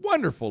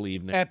wonderful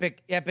evening.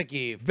 Epic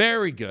Eve.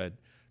 Very good.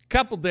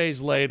 Couple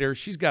days later,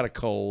 she's got a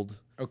cold.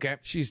 Okay.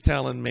 She's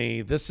telling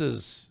me this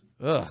is,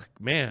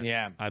 man.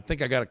 Yeah. I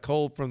think I got a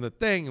cold from the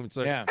thing. And it's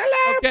like, Yeah.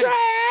 Hello, Okay.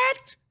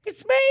 Brett.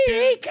 It's me,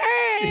 EK.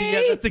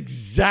 yeah, that's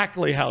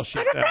exactly how she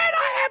sounds. I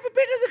have a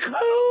bit of the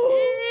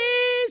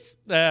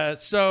cold.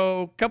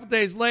 So a couple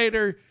days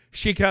later,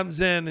 she comes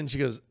in and she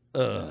goes,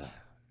 ugh.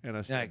 And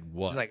I said, Like,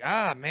 what? It's like,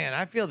 man,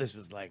 I feel this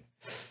was like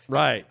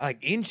right.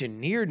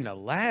 engineered in a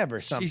lab or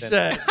something. She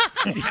said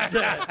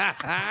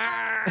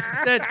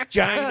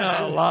Gina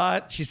a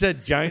lot. She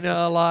said Gina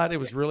a lot. It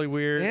was really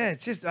weird. Yeah,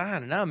 it's just, I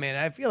don't know, man.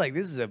 I feel like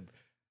this is a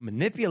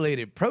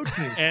manipulated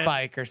protein And-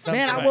 spike or something.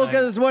 Man, I woke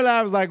up this morning,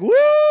 I was like, woo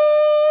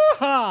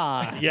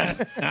ha. Yeah.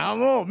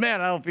 Oh,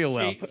 man, I don't feel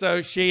well.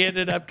 So she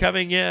ended up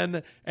coming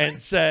in and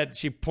said,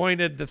 she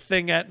pointed the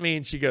thing at me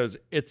and she goes,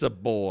 it's a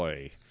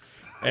boy.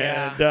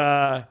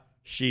 And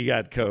she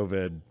got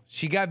COVID.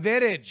 She got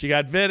vitted. She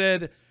got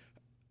vitted.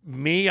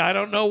 Me, I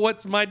don't know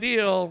what's my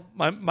deal.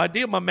 My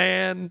deal, my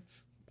man.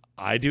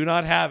 I do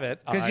not have it.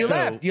 Because you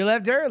left. You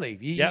left early.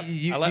 Yep,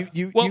 You I left.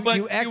 you Well, but you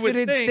you would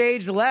exited think-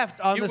 stage left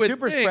on You the would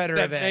super think spreader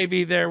that event.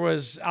 maybe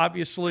there's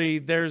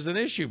an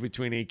issue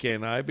between EK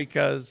and I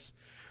because,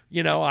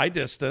 I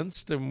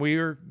distanced and we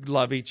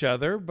love each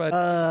other, but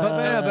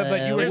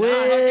but you were There's no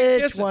hugging,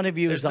 Which kissing. one of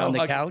you There's is on no the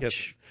hugging, couch?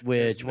 kissing.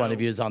 Which one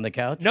of you is on the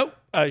couch? nope.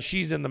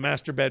 She's in the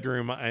master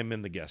bedroom. I'm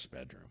in the guest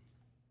bedroom.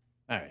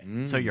 All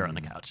right. So you're on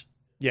the couch.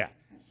 Yeah.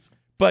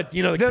 But,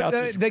 the couch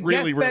is the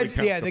really, guest really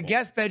bed, yeah, the comfortable.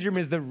 guest bedroom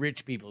is the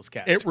rich people's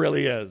couch. It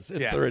really is.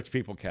 It's Yeah. the rich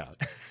people couch.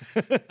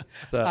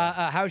 So,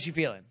 how's she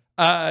feeling?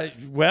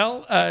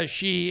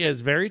 she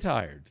is very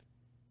tired.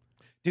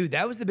 Dude,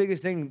 that was the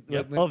biggest thing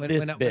Yep. Of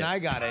this when bit. I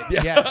got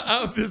it. Yeah.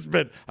 Of this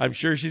bit. I'm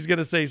sure she's going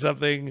to say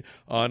something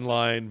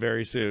online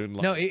very soon.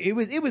 No, it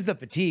was the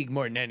fatigue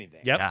more than anything.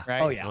 Yep. Yeah.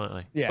 Right? Oh, yeah.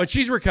 Absolutely. Yeah. But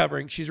she's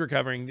recovering. She's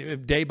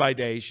recovering day by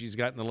day. She's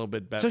gotten a little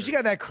bit better. So she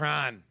got that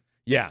cron.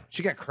 yeah.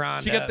 She got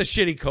cron. She got the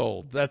shitty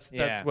cold. That's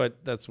Yeah.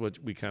 what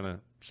we kind of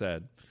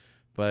said.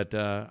 But Did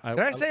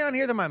I say on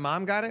here that my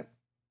mom got it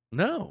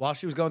no? while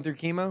she was going through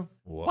chemo?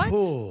 What?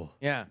 Ooh.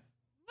 Yeah.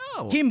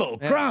 No. Chemo,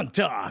 Yeah. Cron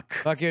Talk.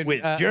 Fucking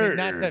with I mean, Gerbs.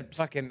 not that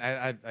fucking.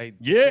 I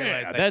Yeah,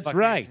 realized I that's fucking-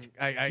 right.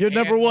 I Your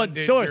number one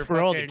ad-funded source your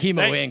for all the fucking- chemo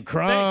Thanks. and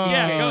Cron Thanks.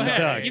 Yeah, go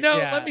ahead. Talk.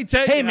 Yeah. Let me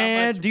tell you. Hey how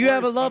man, much do you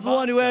have a worse my loved mom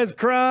one who got has it.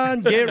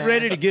 Cron? Get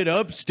ready to get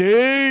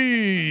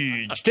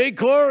upstage. Hey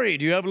Corey,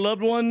 do you have a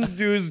loved one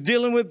who's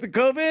dealing with the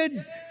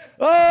COVID?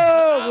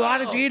 Oh, why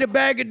don't you eat a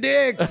bag of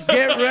dicks?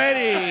 Get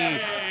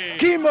ready.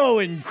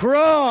 Chemo and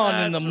Cron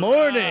in the That's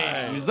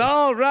mornings.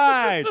 All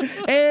right.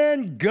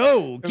 And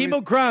go.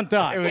 Chemo Cron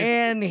talk.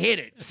 And hit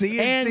it.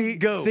 And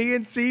go.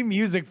 CNC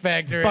Music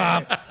Factory.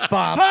 Bum, bum,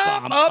 Pump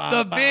bum, up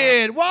the bum,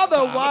 vid while the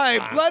bum, white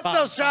bum, blood bum,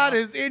 cell shot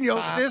is in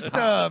your system.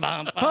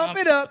 Pump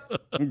it up.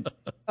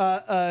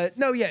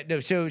 No.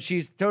 So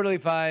she's totally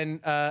fine.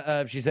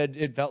 She said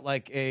it felt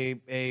like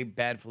a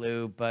bad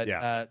flu,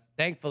 but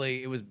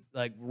thankfully it was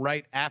like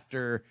right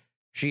after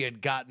she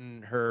had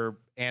gotten her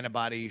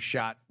antibody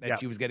shot that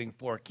she was getting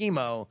for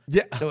chemo.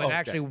 Yeah. So it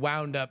actually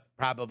wound up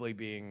probably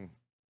being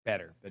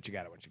better that she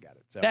got it when she got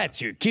it. So That's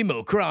your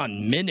Chemo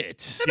Cron minute.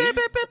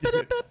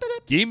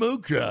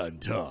 Chemocron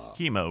talk.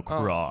 Chemo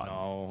Cron.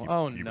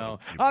 Oh no.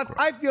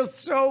 I feel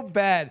so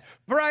bad.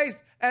 Bryce,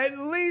 at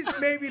least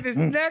maybe this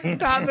next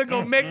topic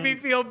will make me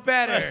feel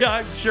better.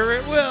 I'm sure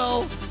it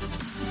will.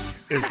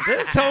 Is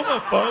this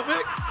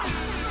homophobic?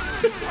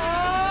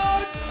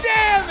 Oh,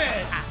 damn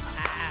it!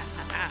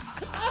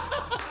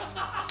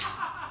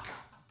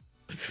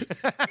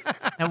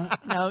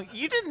 Now,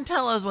 you didn't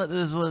tell us what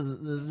this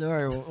was. The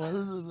story. What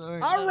is the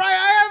story? All right,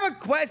 I have a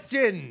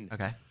question.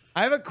 Okay.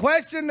 I have a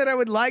question that I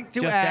would like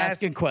to Just ask.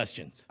 asking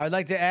questions. I'd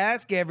like to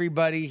ask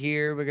everybody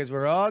here because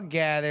we're all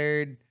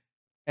gathered,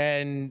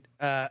 and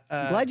I'm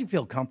glad you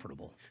feel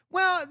comfortable.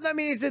 well, I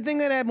mean, it's a thing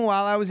that happened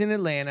while I was in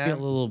Atlanta. Feel a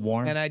little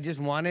warm. And I just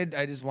wanted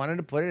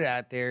to put it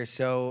out there.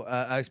 So,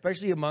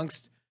 especially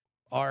amongst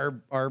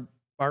our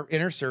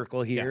inner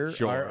circle here,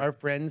 sure. our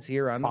friends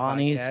here on the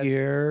Bonnie's podcast.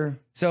 here.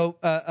 So,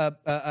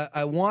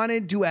 I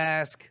wanted to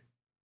ask: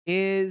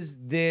 is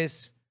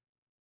this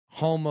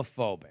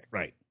homophobic?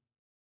 Right.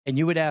 And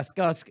you would ask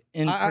us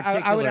in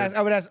particular.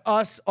 I would ask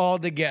us all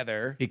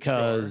together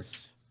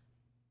because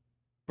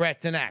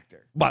Brett's an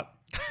actor. But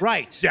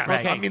right. Yeah,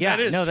 Okay. I mean, yeah.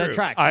 that is no, that true.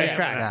 tracks. I- That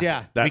tracks.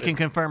 Yeah. that We is- can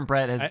confirm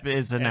Brett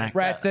is an actor.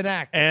 Brett's an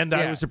actor. and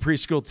I Yeah. was a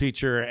preschool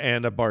teacher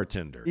and a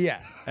bartender.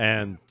 Yeah.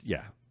 And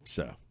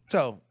so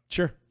So,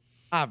 sure.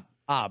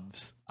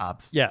 obs.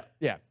 Ops. Yeah.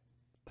 Yeah.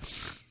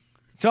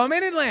 So I'm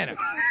in Atlanta.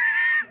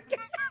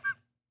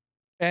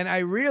 And I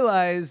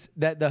realize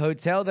that the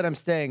hotel that I'm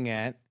staying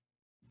at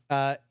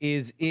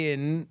is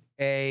in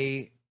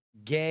a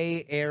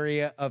gay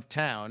area of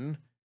town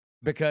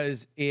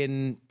because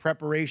in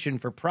preparation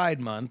for Pride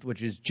Month,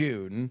 which is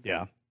June,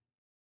 Yeah.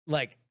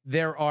 like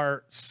there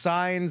are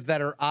signs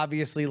that are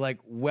obviously like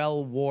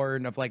well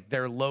worn of like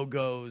their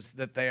logos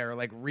that they are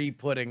like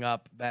re-putting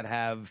up that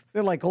have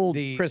They're like old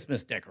The-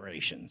 Christmas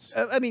decorations.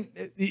 I mean,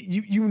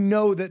 you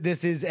know that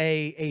this is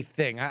a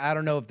thing. I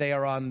don't know if they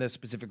are on the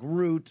specific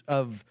route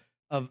of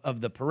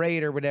the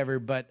parade or whatever,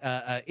 but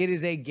it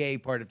is a gay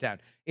part of town.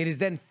 It is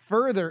then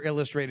further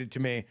illustrated to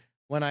me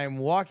when I'm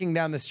walking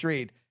down the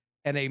street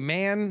and a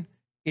man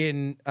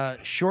in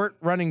short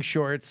running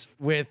shorts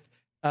with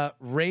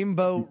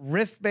rainbow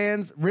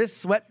wristbands,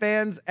 wrist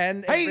sweatbands,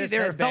 and a Hey wrist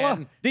there, fella.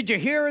 headband. Did you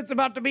hear it's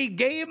about to be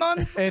gay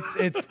month?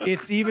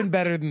 It's even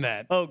better than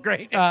that. Oh,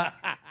 great.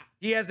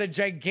 He has a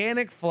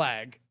gigantic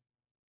flag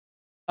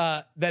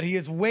that he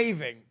is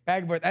waving back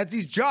and forth as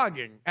he's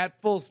jogging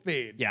at full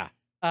speed. yeah.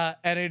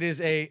 And it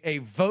is a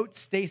Vote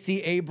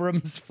Stacey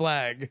Abrams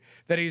flag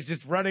that he's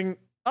just running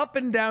up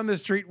and down the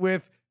street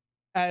with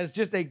as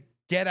just a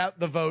get out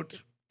the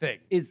vote thing.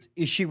 Is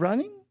she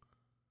running?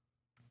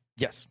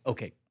 Yes.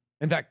 Okay.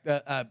 In fact,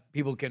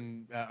 people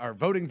are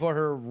voting for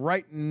her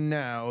right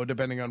now,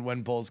 depending on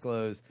when polls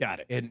close.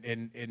 Got it.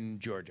 in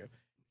Georgia.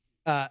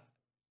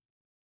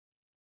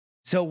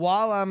 So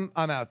while I'm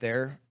out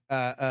there,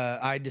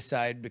 I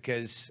decide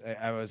because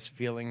I was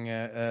feeling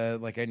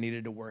like I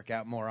needed to work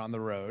out more on the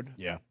road.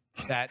 Yeah.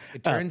 That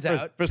it turns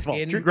out. first of all,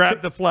 in-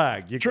 Grab the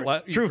flag. You True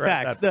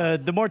grab facts.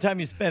 that- The more time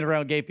you spend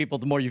around gay people,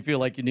 the more you feel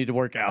like you need to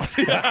work out.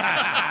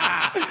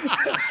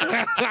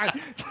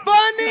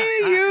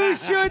 Funny you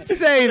should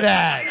say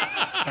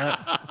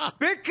that.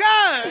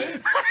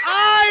 Because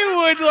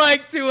I would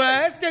like to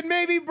ask, and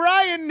maybe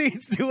Brian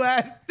needs to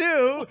ask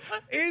too,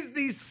 is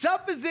the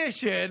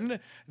supposition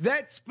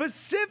that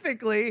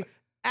specifically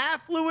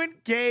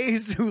affluent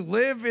gays who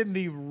live in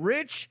the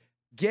rich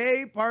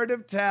gay part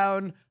of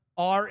town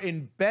are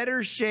in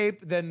better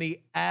shape than the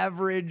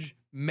average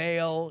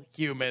male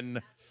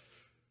human?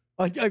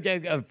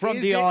 Okay, from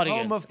Is the it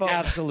audience, homophobic?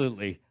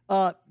 absolutely.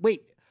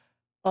 Wait,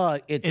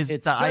 Is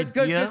it's the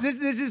idea?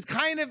 This is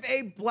kind of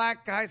a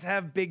black guys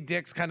have big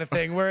dicks kind of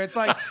thing where it's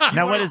like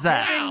Now, you what are is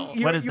that?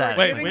 giving- What is you are that?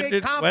 Wait, giving when a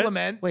did-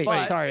 compliment. wait.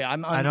 but Sorry,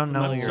 I'm I don't know.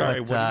 unfamiliar. Sorry,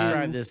 what, what do you-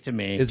 Describe this to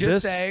me. Is Just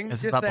this- saying. This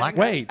is just about saying.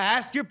 black guys?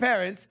 Ask your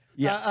parents.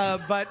 Yeah.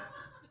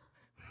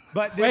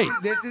 But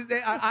this is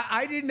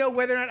I didn't know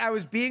whether or not I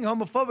was being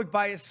homophobic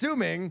by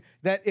assuming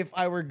that if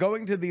I were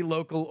going to the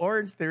local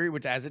Orange Theory,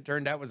 which as it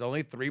turned out was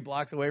only 3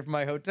 blocks away from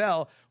my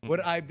hotel, would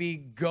I be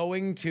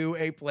going to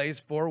a place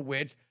for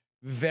which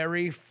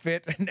very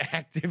fit and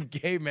active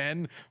gay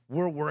men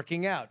were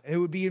working out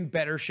who would be in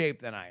better shape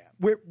than I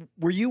am?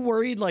 Were you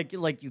worried like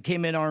you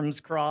came in arms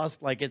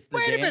crossed like it's the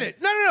Wait a dance? minute.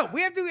 No.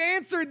 We have to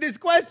answer this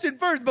question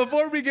first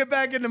before we get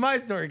back into my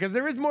story because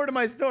there is more to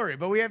my story,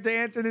 but we have to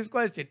answer this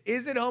question.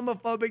 Is it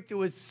homophobic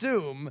to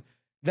assume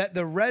that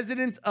the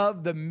residents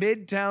of the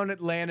Midtown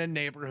Atlanta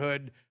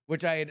neighborhood,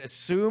 which I had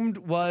assumed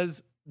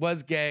was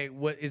gay,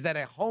 is that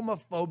a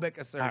homophobic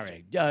assertion? All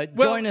right.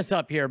 Join us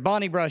up here.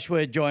 Bonnie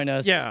Brushwood, join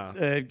us.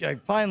 Yeah.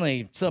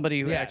 Finally,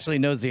 somebody who actually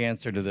knows the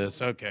answer to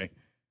this. Okay.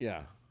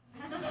 Yeah.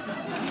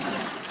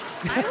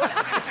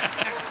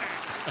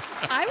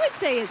 I would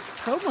say it's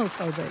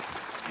promophobic.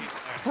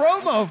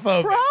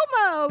 Promophobic.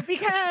 Promo,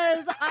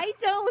 because I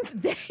don't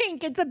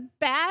think it's a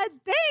bad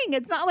thing.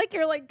 It's not like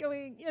you're like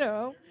going,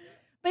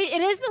 but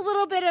it is a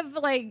little bit of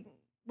like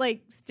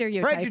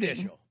stereotyping.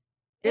 Prejudicial.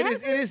 It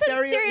is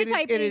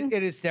stereotyping.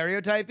 It is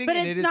stereotyping, but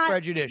and it's it is not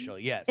prejudicial.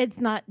 Yes. It's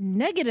not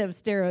negative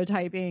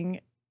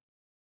stereotyping.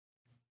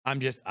 I'm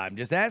just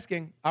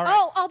asking. All right.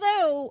 Oh,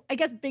 although I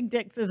guess big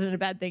dicks isn't a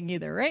bad thing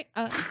either, right?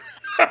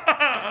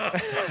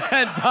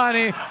 And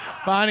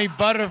Bonnie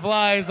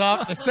butterflies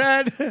off the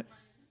set.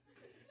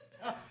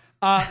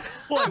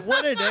 Boy,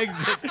 what an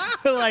exit.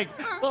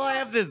 I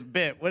have this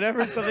bit.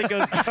 Whenever something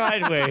goes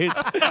sideways,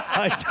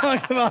 I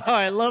talk about how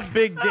I love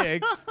big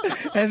dicks.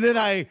 And then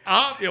I...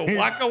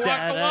 waka,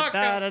 waka,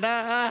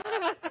 waka.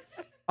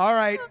 All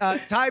right.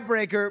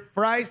 Tiebreaker.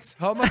 Bryce,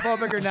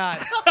 homophobic or not?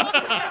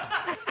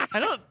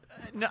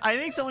 I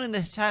think someone in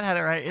the chat had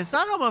it right. It's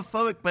not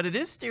homophobic, but it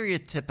is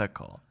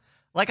stereotypical.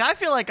 Like I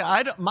feel like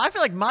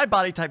my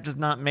body type does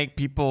not make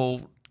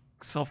people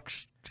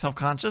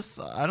self-conscious.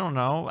 I don't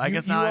know. I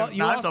guess not.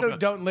 You also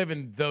don't live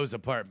in those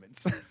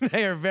apartments.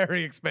 They are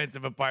very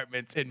expensive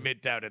apartments in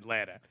Midtown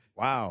Atlanta.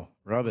 Wow.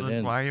 Rub it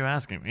in. Why are you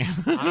asking me?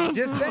 I'm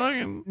just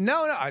saying.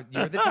 No,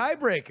 you're the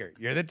tiebreaker.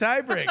 You're the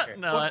tiebreaker.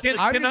 No, I'm just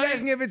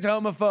asking if it's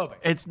homophobic.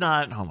 It's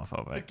not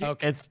homophobic.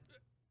 Okay. It's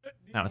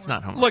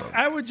not homophobic. Look,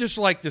 I would just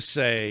like to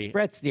say,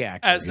 Brett's the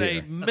actor as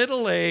here. a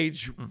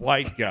middle-aged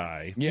white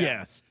guy,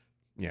 Yes.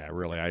 yeah,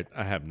 really, I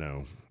have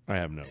no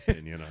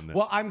opinion on this.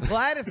 Well, I'm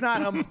glad it's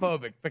not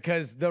homophobic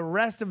because the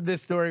rest of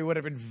this story would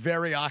have been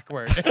very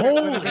awkward.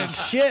 Holy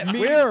shit.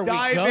 Where are we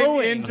diving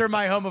going? into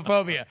my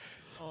homophobia.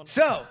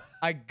 So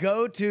I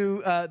go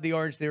to the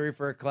Orange Theory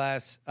for a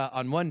class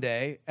on one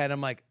day, and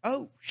I'm like,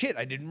 oh, shit,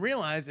 I didn't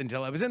realize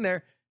until I was in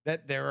there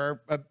that there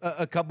are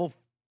a couple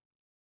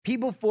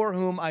people for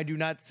whom I do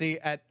not see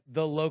at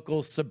the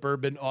local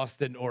suburban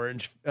Austin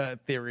Orange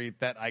Theory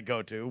that I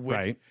go to,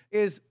 which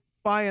is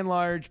by and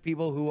large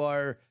people who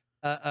are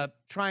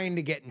trying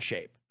to get in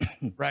shape,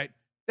 right?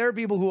 There are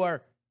people who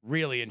are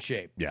really in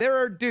shape. Yeah. There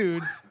are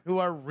dudes who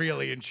are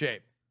really in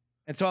shape.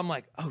 And so I'm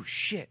like, oh,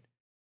 shit.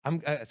 I'm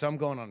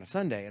going on a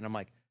Sunday, and I'm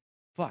like,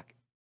 fuck,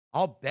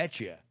 I'll bet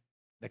you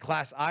the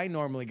class I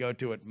normally go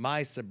to at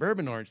my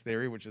suburban Orange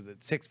Theory, which is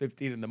at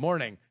 6:15 in the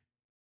morning,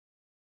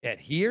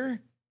 at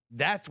here,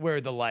 that's where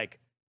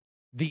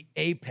the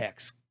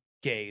apex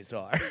gays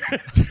are.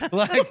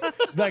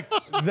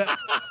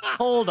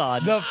 Hold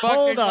on. The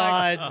fucking, Hold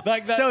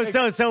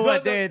on. So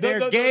what? They're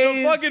the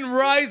gays. fucking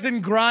rise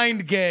and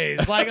grind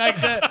gays.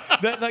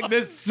 Like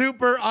this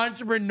super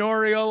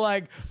entrepreneurial,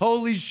 like,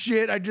 holy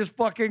shit, I just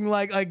fucking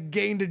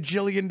gained $1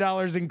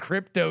 jillion in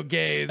crypto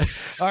gays.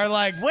 Are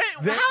like, Wait,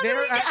 how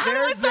do I sign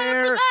up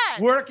for that?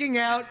 working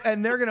out,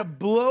 and they're gonna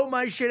blow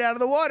my shit out of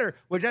the water.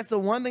 Which that's the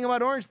one thing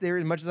about Orange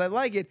Theory, as much as I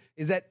like it,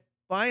 is that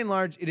by and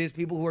large, it is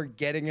people who are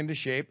getting into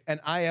shape, and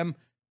I am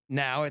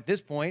now at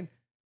this point,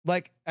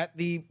 like at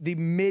the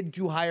mid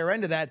to higher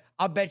end of that.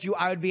 I'll bet you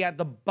I would be at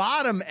the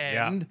bottom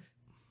end.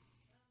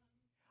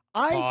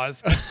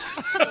 Pause.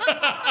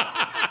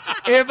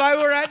 If I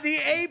were at the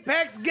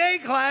Apex Gay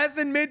class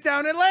in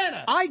Midtown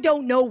Atlanta. I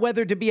don't know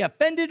whether to be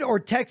offended or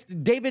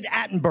text David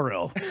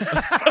Attenborough.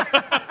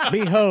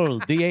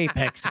 Behold, the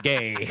apex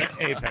gay.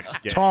 apex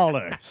gay.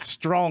 Taller,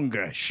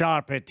 stronger,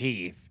 sharper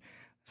teeth,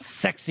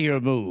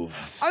 sexier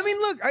moves. I mean,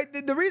 look,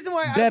 the reason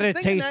why better I was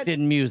thinking taste that,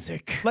 in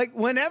music. like,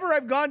 whenever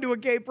I've gone to a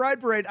gay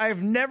pride parade, I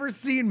have never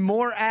seen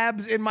more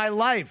abs in my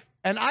life.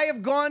 And I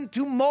have gone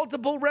to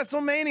multiple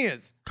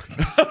WrestleManias.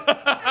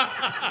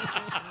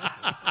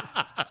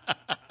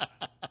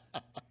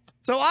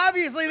 So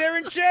obviously they're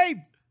in shape.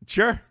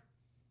 Sure.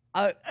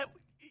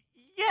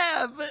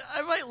 Yeah, but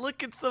I might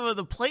look at some of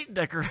the plate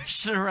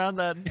decoration around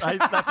that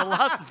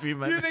philosophy.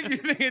 Man. You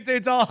think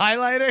it's all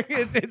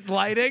highlighting? It's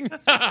lighting?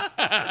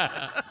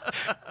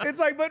 It's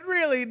like, but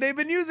really, they've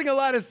been using a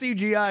lot of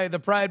CGI at the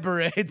Pride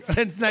Parade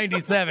since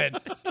 97.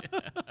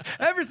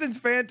 Ever since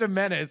Phantom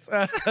Menace,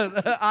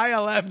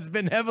 ILM's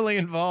been heavily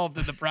involved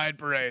in the Pride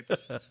Parade.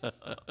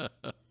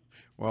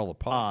 Well, the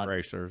pod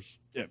racers.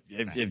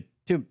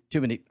 Too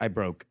many. I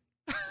broke.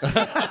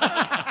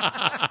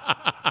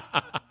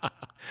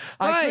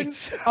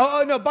 Nice.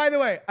 Oh, no, by the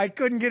way, I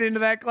couldn't get into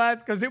that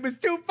class because it was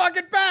too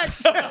fucking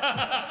packed.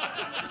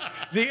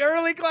 The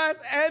early class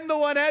and the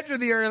one after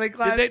the early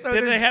class. Did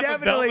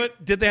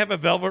they have a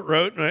velvet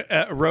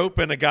rope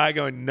and a guy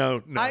going,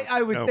 no,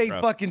 they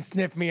fucking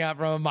sniffed me out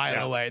from a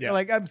mile away. They're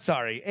like, I'm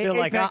sorry. They're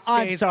like,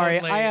 I'm sorry.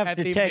 I have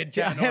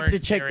to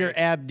check your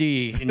abd.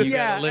 And you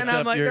gotta lift and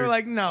I'm up like, your... they're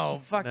like,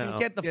 no, fucking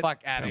get the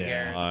fuck out of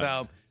here.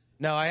 So.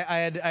 No, I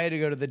had to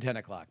go to the 10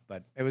 o'clock,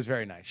 but it was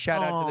very nice.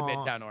 Shout out to the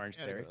Midtown Orange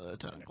Theory.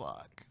 10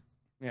 o'clock.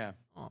 Yeah.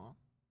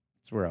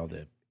 That's where all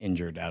the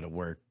injured out of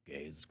work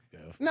gays go.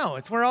 No,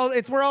 it's where all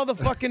the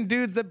fucking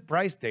dudes that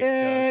Bryce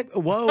dates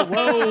goes.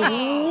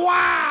 Whoa.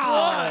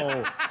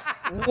 Wow.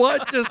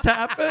 What just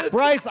happened?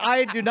 Bryce,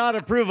 I do not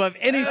approve of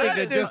anything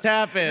that just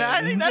happened.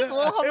 I think that's a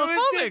little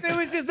homophobic. It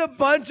was just a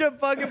bunch of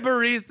fucking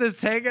baristas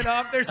taking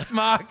off their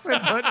smocks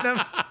and putting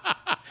them.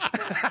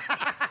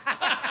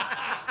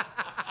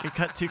 You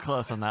cut too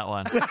close on that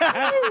one.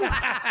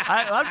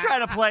 I'm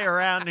trying to play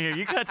around here.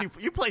 You play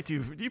too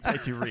real. You play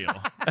too real.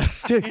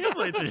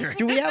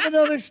 Do we have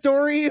another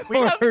story? We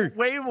have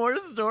way more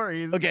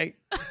stories. Okay.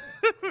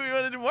 We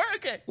want to do more?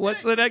 Okay.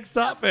 What's the next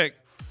topic?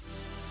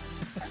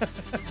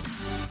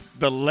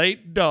 The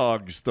late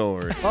dog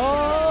story.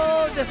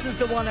 Oh, this is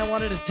the one I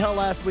wanted to tell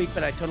last week,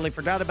 but I totally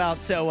forgot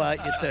about. So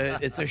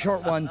it's a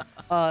short one.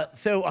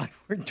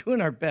 We're doing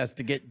our best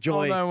to get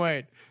Joy. Hold on,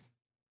 wait.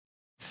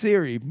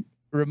 Siri,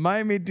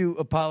 remind me to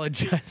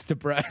apologize to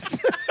Bryce.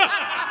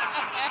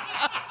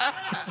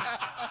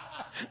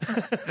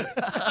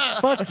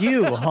 Fuck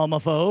you,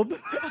 homophobe.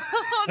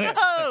 Oh,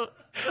 no.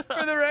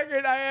 For the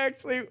record, I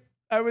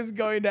was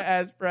going to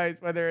ask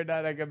Bryce whether or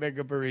not I could make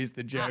a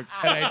barista joke,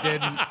 and I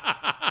didn't.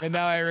 And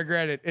now I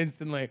regret it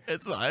instantly.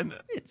 It's fine.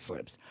 It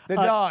slips. The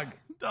dog.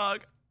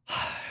 Dog.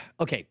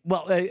 Okay,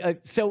 well,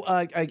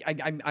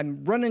 I'm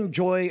running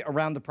Joy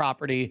around the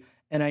property,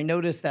 and I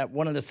noticed that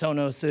one of the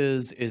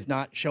Sonoses is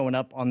not showing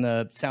up on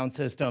the sound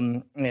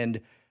system,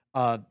 and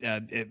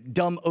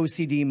dumb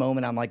OCD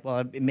moment. I'm like,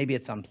 well, maybe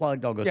it's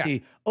unplugged. I'll go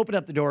see. Open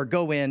up the door,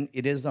 go in.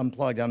 It is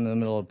unplugged. I'm in the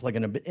middle of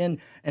plugging it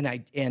in, and I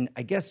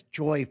guess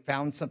Joy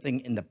found something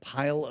in the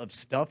pile of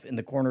stuff in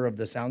the corner of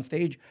the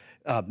soundstage,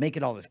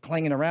 making all this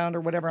clanging around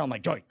or whatever. I'm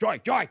like, Joy, Joy,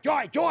 Joy,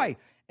 Joy, Joy,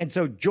 and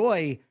so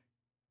Joy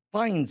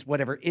finds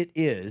whatever it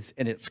is,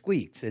 and it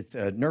squeaks. It's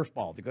a Nerf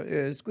ball. They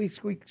go, squeak,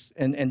 squeaks,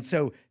 and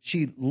so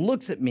she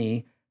looks at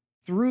me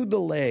through the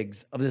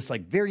legs of this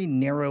like very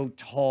narrow,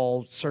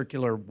 tall,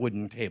 circular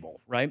wooden table,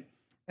 right?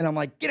 And I'm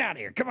like, get out of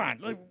here. Come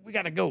on. We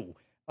got to go.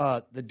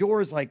 The door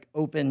is like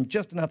open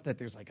just enough that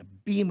there's like a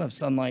beam of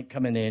sunlight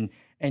coming in.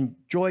 And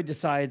Joy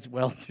decides,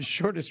 well, the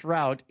shortest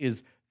route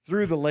is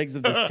through the legs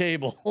of this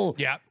table.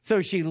 Yeah.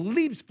 So she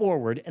leaps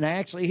forward, and I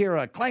actually hear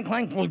a clank,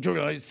 clank,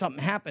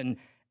 something happen.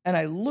 And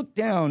I look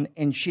down,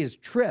 and she is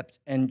tripped,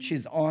 and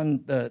she's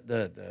on the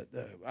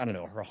I don't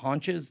know, her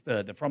haunches,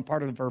 the front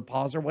part of her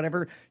paws or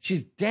whatever.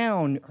 She's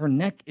down, her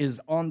neck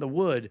is on the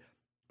wood,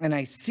 and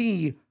I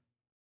see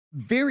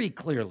very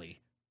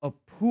clearly a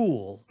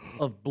pool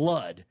of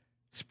blood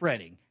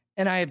spreading.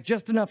 And I have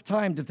just enough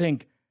time to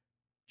think,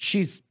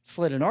 she's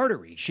slit an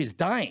artery. She's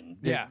dying.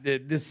 Yeah.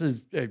 This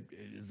is a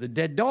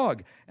dead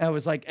dog. And I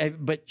was like,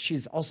 but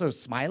she's also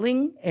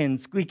smiling and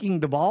squeaking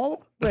the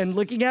ball and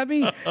looking at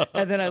me.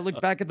 And then I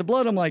look back at the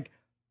blood. I'm like,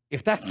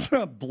 if that's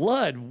not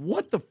blood,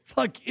 what the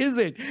fuck is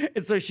it?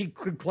 And so she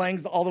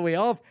clangs all the way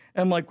off.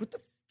 And I'm like, what the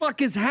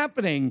fuck is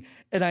happening?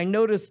 And I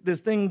noticed this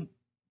thing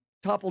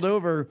toppled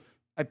over.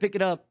 I pick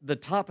it up. The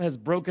top has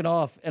broken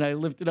off. And I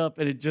lift it up,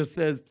 and it just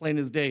says, plain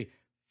as day,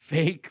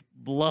 fake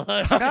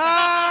blood.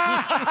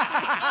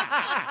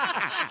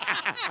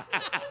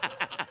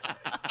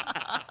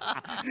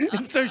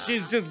 And so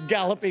she's just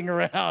galloping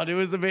around. It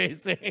was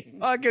amazing.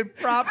 Fucking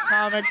prop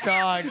comic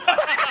dog.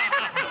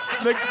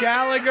 The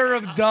Gallagher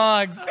of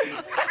dogs.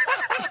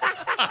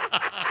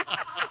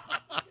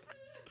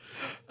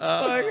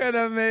 Fucking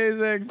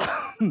amazing.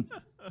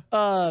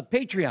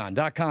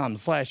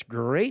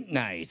 Patreon.com/great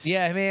night.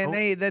 Yeah, man.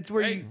 Hey, that's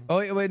where you.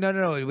 Oh, wait,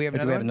 no. Do we have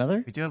Do another? we have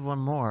another? We do have one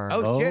more.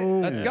 Oh, shit. Oh,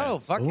 Let's go.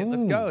 yes. Fuck it.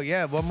 Let's Ooh. go.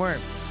 Yeah, one more.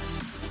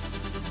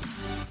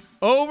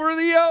 Over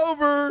the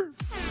over.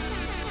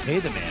 Hey,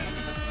 the man.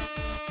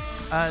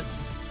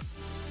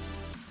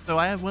 So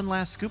I have one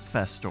last Scoop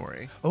Fest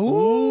story.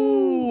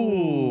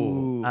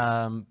 Ooh.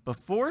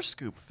 Before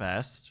Scoop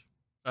Fest,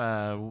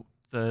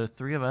 the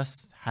three of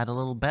us had a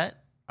little bet.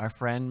 Our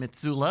friend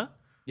Mitsula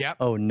Yep.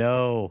 Oh,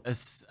 no.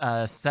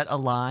 set a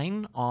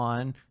line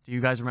on. Do you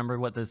guys remember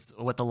what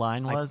the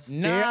line was?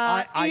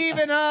 Not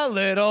even a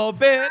little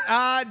bit.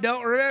 I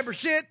don't remember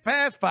shit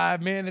past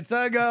 5 minutes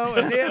ago.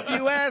 And if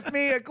you asked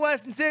me a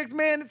question 6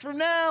 minutes from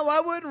now,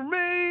 I wouldn't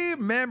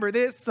remember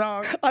this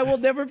song. I will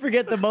never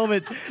forget the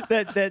moment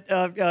that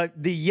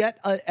the yet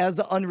as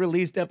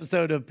unreleased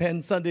episode of Penn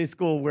Sunday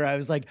School where I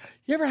was like,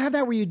 you ever have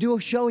that where you do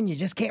a show and you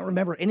just can't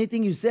remember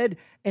anything you said?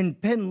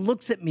 And Penn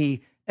looks at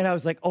me and I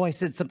was like, oh, I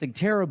said something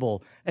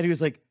terrible. And he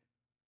was like,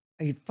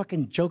 are you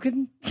fucking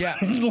joking? Yeah.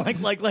 like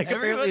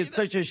apparently it's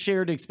such a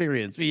shared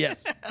experience. But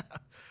yes.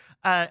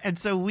 And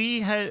so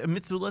we had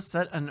Mitsula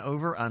set an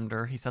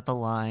over-under. He set the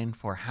line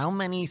for how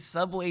many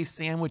Subway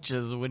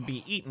sandwiches would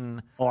be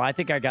eaten Oh, I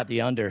think I got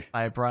the under.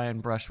 by Brian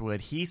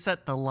Brushwood. He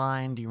set the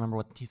line. Do you remember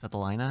what he set the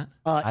line at?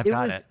 I've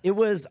got it. It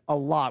was a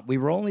lot. We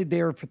were only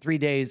there for 3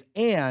 days,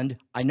 and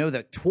I know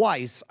that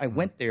twice I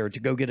went there to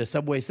go get a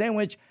Subway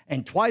sandwich,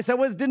 and twice I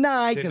was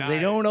denied because they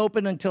don't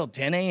open until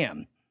 10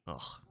 a.m. Ugh.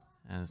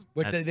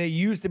 Which they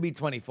used to be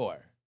 24.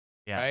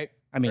 Yeah. Right?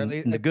 I mean, Or at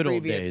least in the good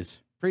old previous- days.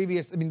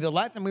 Previous, I mean, the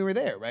last time we were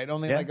there, right?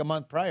 Only Yeah. like a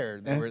month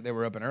prior, they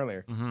were open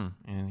earlier. Mm-hmm.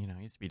 And it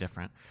used to be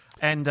different.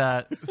 And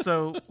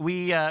so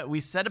we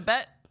set a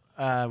bet.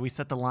 we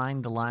set the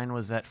line. The line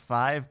was at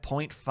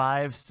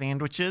 5.5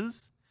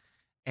 sandwiches,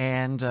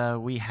 and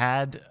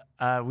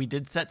we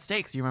did set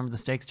stakes. You remember the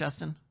stakes,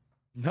 Justin?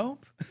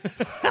 Nope.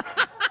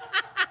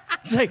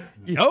 It's like,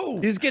 No.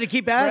 you're just going to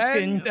keep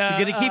asking. Friend,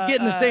 you're going to keep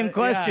getting the same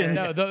question.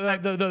 No,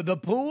 the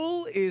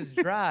pool is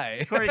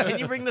dry. Corey, can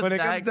you bring this when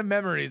bag? it comes to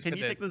memories? Can for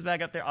you this. take this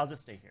bag up there? I'll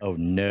just stay here. Oh,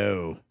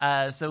 no.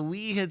 So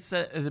we had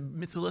set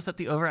Mitsula set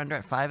the over under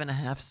at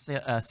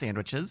 5.5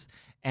 sandwiches,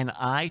 and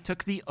I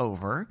took the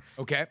over.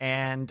 Okay.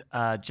 And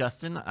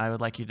Justin, I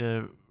would like you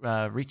to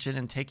reach in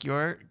and take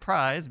your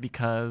prize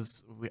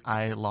because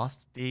I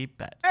lost the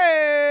bet.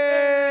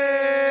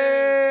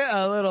 Hey,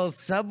 a little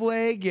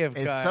Subway gift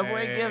A card.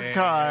 Subway gift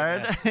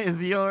card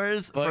is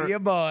yours for your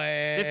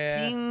boy.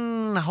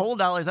 $15 whole.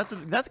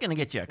 That's gonna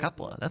get you a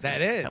couple of. That's That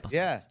gonna get you a is, couple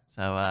yeah. cents.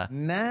 So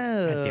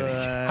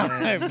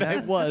No, I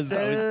was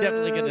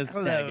definitely going to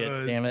snag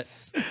it. Damn it.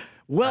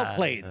 Well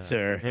played,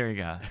 sir. there you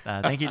go.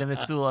 Thank you to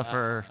Mitsula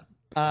for.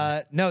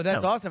 No,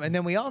 that's No. awesome. And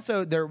then we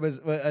also there was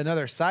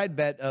another side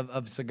bet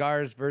of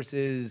cigars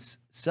versus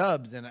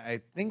subs, and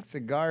I think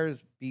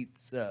cigars beat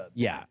subs.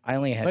 Yeah, I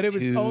only had But it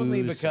was two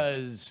only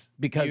subs.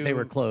 because they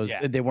were closed.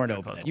 yeah. They weren't They're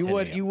open. closed. at You 10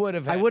 would a.m. you would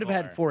have I had would have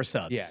had more. 4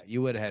 subs. Yeah,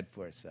 you would have had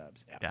 4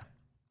 subs. Yeah.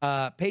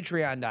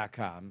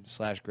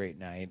 Patreon.com/great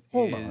night.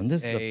 Hold on.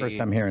 This is the first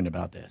time hearing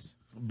about this.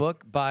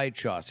 Book by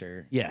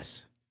Chaucer,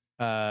 Yes,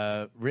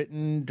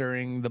 written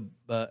during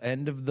the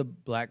end of the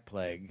Black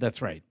Plague,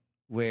 that's right.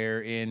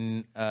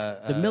 wherein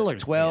The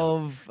Miller's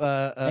 12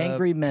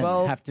 Angry men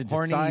 12 have to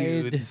horny decide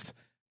youths,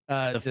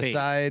 the fate.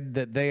 decide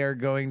that they are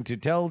going to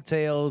tell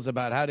tales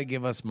about how to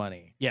give us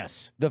money.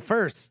 Yes. The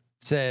first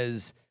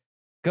says,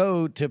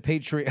 go to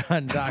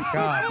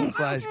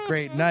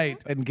patreon.com/great night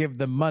and give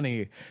them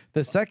money.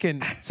 The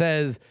second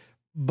says,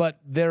 but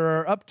there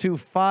are up to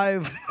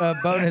 5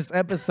 bonus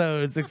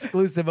episodes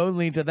exclusive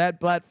only to that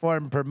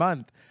platform per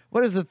month.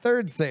 What does the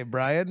third say,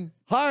 Brian?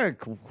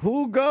 Hark,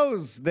 who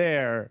goes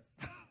there?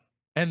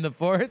 And the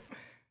fourth?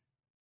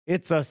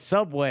 It's a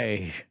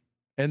Subway.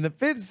 And the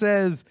fifth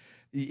says,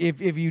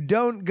 if you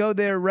don't go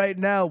there right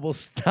now, we'll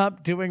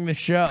stop doing the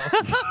show.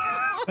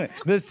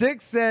 The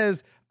sixth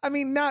says, I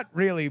mean, not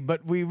really,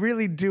 but we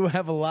really do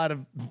have a lot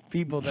of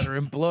people that are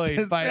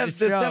employed by the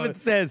show. The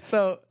seventh says,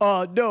 So,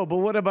 no, but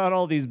what about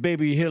all these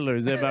baby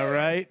Hitlers? Am I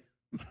right?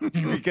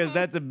 Because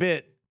that's a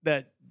bit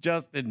that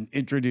Justin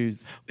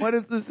introduced. what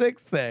does the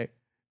sixth say?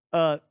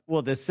 Well,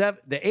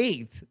 the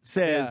eighth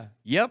says,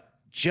 yep,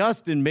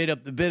 Justin made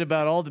up the bit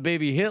about all the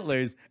baby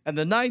Hitlers. And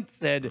the ninth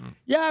said,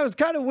 yeah, it was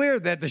kind of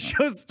weird that the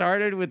show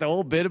started with the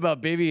whole bit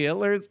about baby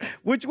Hitlers.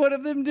 Which one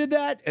of them did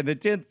that? And the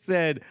 10th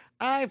said,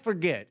 I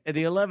forget. And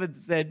the 11th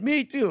said,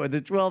 me too. And the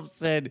 12th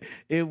said,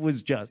 it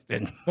was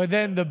Justin. But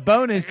then the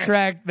bonus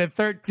track, the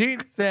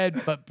 13th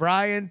said, but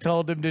Brian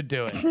told him to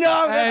do it.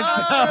 No,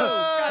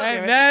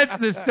 And that's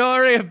the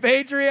story of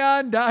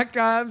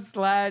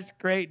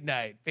patreon.com/great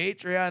night.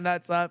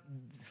 Patreon.com.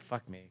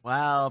 Fuck me.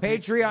 Wow.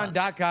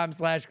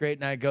 Patreon.com/great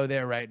night. Go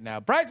there right now.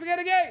 Bryce, we got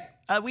a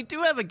game. We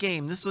do have a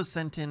game. This was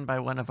sent in by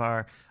one of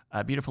our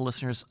beautiful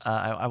listeners.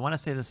 I want to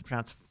say this is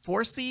pronounced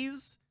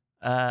Forces,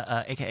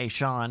 aka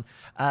Sean.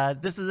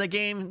 This is a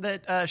game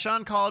that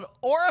Sean called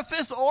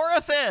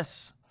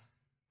Orifice.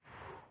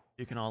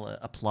 You can all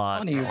applaud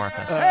Funny. for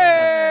Orifice.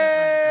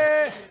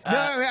 Hey! No,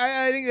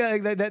 I think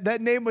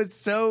that name was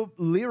so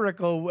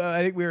lyrical.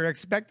 I think we were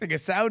expecting a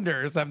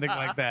sounder or something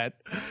like that.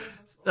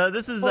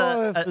 This is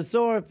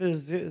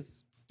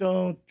Orifice.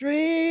 Don't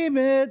dream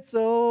it's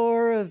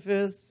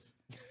orifice.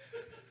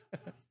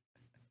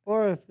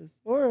 Orifice.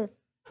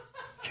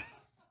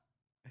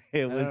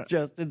 It was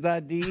Justin's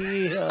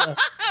idea so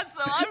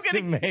I'm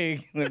to gonna.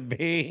 make the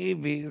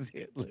babies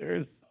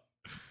Hitlers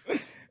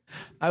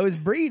I was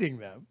breeding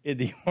them. in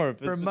the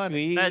orifice. For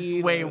money. That's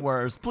way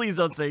worse. Please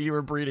don't say you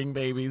were breeding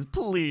babies.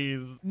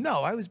 Please.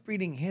 No, I was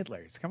breeding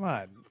Hitlers. Come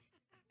on.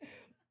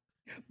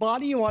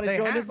 Bonnie, you want to They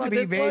join have us to on be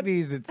this one?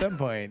 babies at some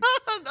point.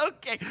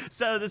 Okay,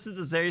 so this is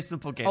a very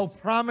simple game. Oh,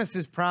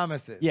 promises.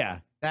 Yeah,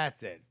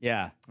 That's it.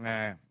 yeah.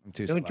 I'm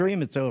too Don't slow.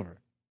 dream it's over.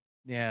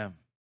 Yeah.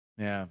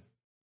 Yeah.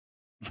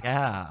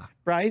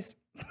 Bryce?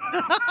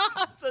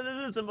 So this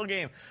is a simple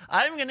game.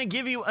 I'm going to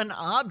give you an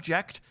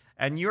object,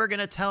 and you're going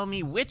to tell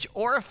me which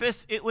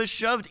orifice it was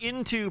shoved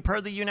into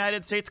per the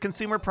United States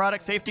Consumer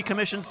Product Safety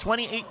Commission's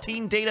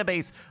 2018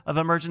 database of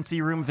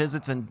emergency room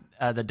visits. And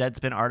the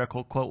Deadspin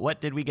article, quote, what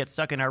did we get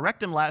stuck in our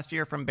rectum last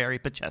year, from Barry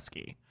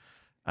Pacheski.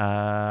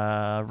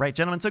 Right,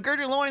 gentlemen. So gird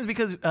your loins,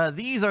 because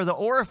these are the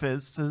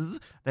orifices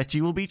that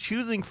you will be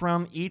choosing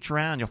from each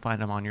round. You'll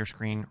find them on your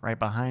screen right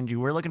behind you.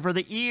 We're looking for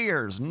the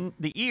ears,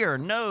 the ear,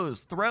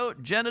 nose,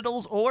 throat,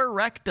 genitals, or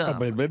rectum.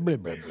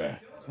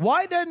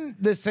 Why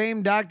doesn't the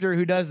same doctor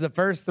who does the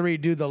first 3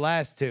 do the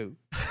last 2?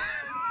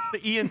 The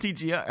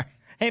ENTGR.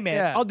 Hey, man,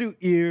 Yeah. I'll do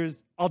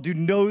ears. I'll do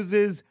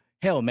noses.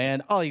 Hell,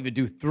 man, I'll even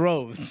do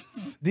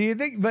throats. Do you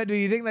think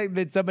like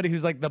that somebody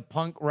who's like the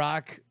punk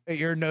rock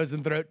ear, nose,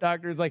 and throat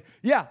doctor is like,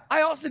 yeah,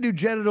 I also do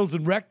genitals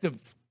and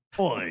rectums.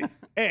 Boy,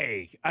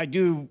 hey, I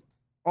do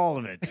all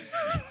of it.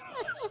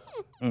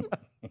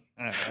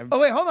 Oh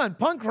wait, hold on.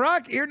 Punk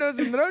rock, ear, nose,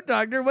 and throat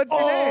doctor. What's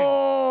your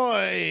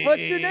name?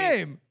 What's your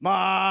name?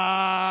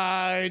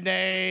 My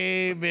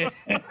name is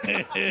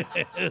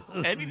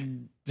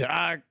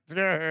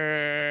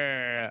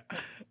Dr.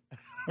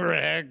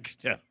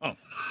 Rectum.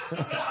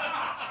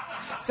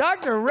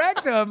 Dr.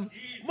 Rectum.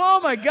 Oh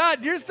my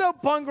God, you're so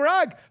punk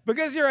rock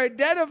because you're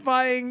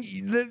identifying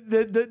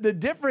the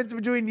difference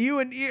between you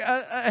and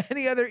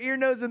any other ear,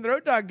 nose, and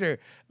throat doctor.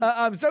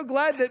 I'm so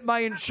glad that my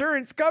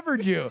insurance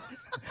covered you.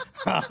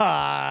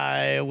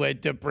 I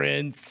went to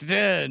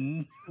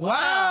Princeton.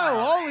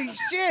 Wow, holy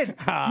shit.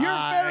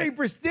 You're very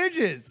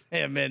prestigious.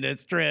 I'm in a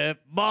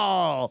strip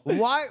mall.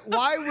 Why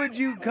would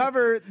you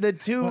cover the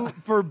two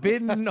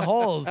forbidden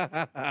holes?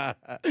 Because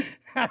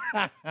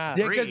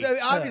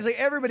obviously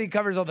everybody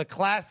covers all the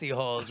classy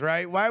holes,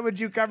 right? Why would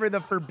you cover the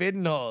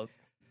forbidden holes?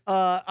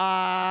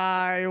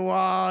 I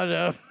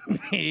wanna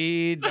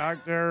be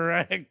Dr.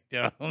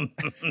 Rectum.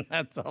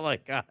 That's all I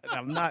got.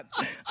 I'm not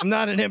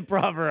an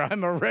improver.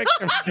 I'm a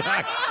rectum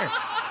doctor.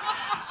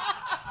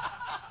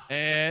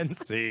 And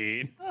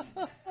scene.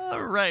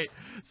 All right.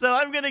 So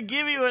I'm going to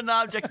give you an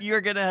object.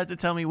 You're going to have to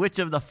tell me which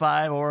of the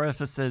 5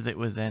 orifices it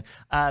was in.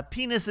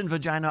 Penis and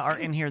vagina are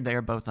in here.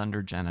 They're both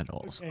under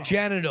genitals. Okay.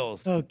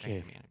 Genitals.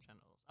 Okay.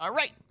 All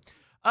right.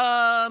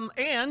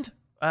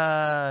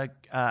 I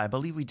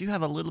believe we do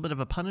have a little bit of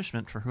a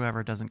punishment for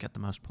whoever doesn't get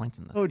the most points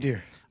in this. Oh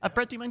dear.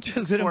 Brett, do you mind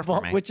keeping Does it score for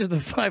involve me? which of the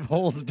 5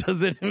 holes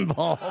does it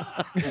involve?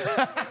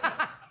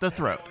 The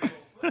throat.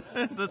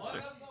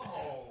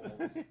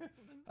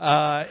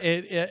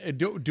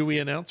 Do we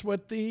announce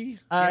what the?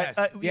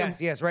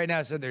 Yes. Right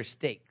now, so there's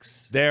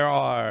stakes. There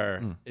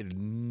are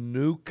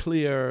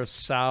nuclear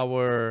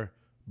sour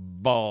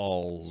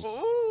balls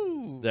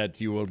that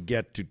you will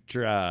get to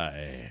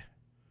try.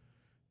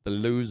 The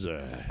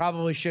loser.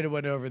 Probably should have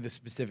went over the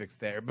specifics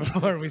there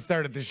before we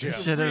started the show.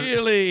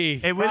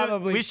 Really?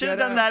 We should have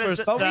done that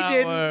as But we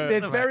didn't.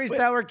 It's very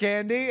sour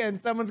candy,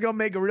 and someone's gonna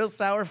make a real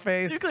sour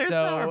face. Nuclear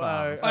sour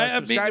balls. I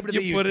mean, subscribe to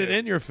you the put it YouTube.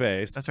 in your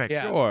face. That's right.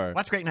 Yeah. Sure.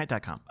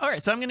 WatchGreatNight.com. All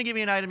right, so I'm going to give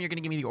you an item. You're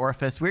going to give me the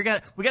orifice. We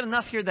got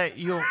enough here that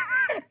you'll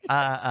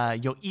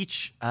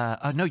each.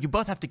 No, you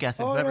both have to guess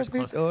it. Whoever's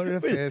close.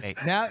 Orifice. Wait.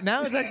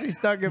 Now it's actually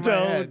stuck in my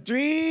Don't head.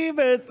 dream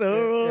it's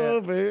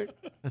over.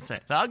 That's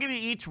right. So I'll give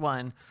you each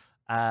one.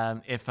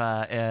 If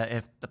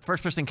the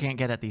first person can't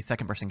get it, the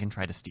second person can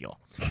try to steal.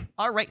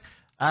 All right.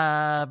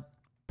 Brian,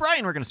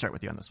 we're going to start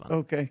with you on this one.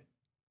 Okay.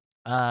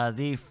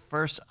 The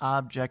first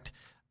object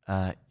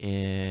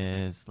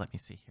is, let me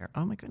see here.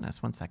 Oh my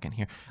goodness, 1 second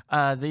here.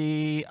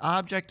 The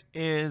object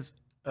is,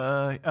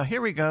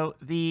 here we go.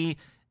 The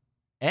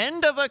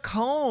end of a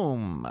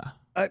comb.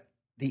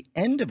 The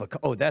end of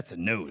that's a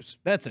nose.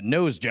 That's a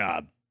nose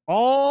job.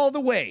 All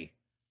the way.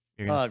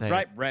 You're gonna say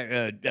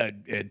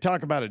Right.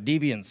 Talk about a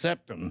deviant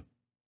septum.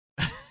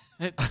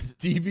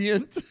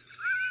 Deviant?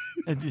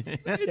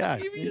 Yeah.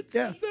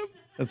 Yeah.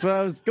 That's what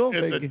I was going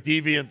It's a thinking.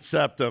 deviant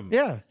septum.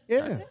 Yeah.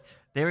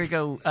 There we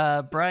go.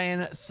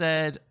 Brian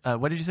said,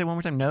 what did you say one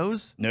more time?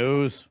 Nose?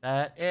 Nose.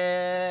 That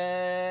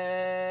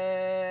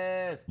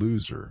is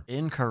Loser.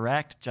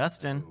 incorrect.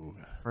 Justin,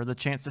 for the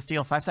chance to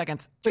steal, 5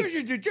 seconds.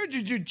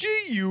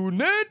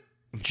 G-unit.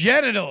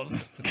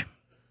 Genitals.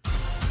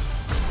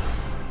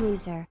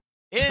 Loser.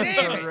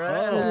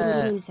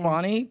 Incorrect. Loser.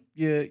 Bonnie,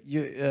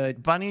 you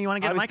Bunny, you want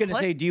to get I a was mic going and to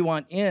play? say, do you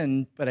want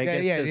in? But I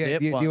guess does it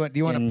Do you want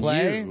to in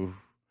play? you?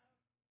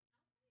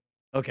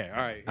 Okay,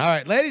 all right. All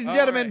right, ladies and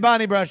gentlemen, right.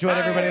 Bonnie Brushwood,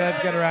 everybody,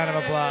 let's get a round of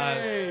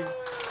applause.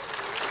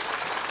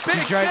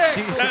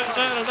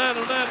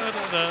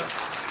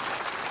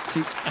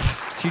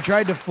 She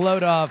tried to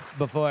float off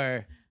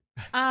before.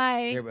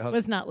 I Here, hold-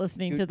 was not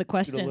listening to the Scoot a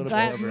questions. little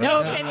I bit have over.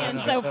 no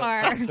opinion so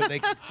far. So they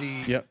could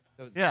see. Yep.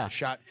 Yeah.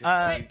 Shot.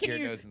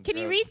 Can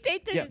you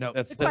restate the No,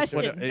 That's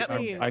question, what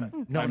please?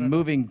 I'm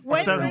moving.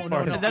 When- So- very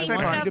far. that's right,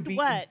 One Brian. of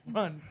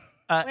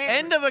what?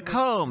 End of a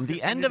comb.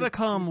 The end of a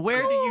comb.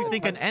 Where do you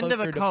think an end of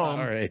a All comb?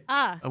 right.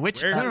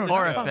 Which Where-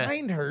 orifice?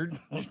 Behind her.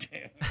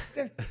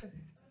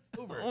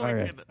 Oh All my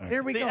right. goodness. All right.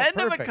 There we The go. end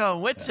of a Perfect.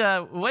 comb. Which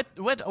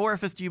what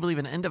orifice do you believe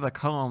an end of a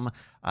comb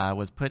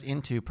was put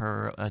into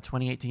per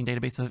 2018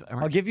 database of?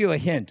 I'll give you a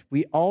hint.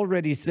 We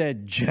already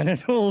said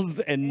genitals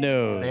and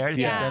nose. They already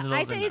said Yeah, genitals I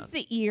and say nose. it's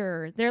the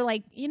ear. They're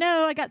like,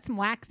 I got some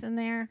wax in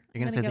there. You're I'm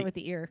gonna gonna say go the- with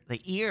the ear.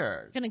 the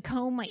ear. I'm gonna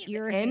comb my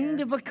ear End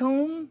hair. of a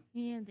comb?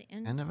 Yeah, the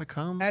end. End of a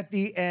comb. At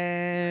the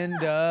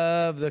end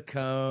of the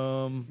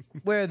comb,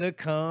 where the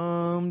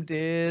comb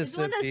It's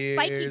one of those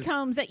spiky disappears,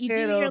 combs that you do.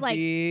 it'll You're like,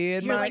 be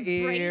in you're my like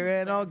braids ear,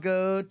 and them. I'll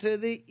go to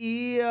the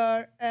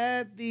ER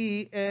at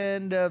the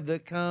end of the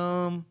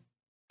comb.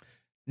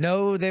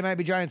 No, they might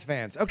be Giants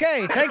fans.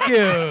 Okay, thank you.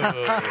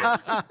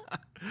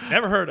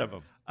 Never heard of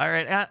him. All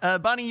right,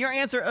 Bonnie, your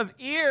answer of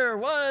ear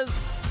was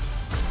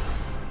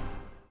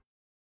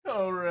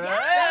correct.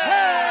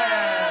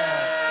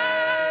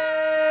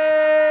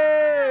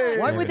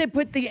 Why would they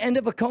put the end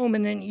of a comb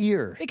in an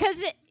ear?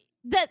 because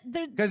there's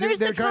they're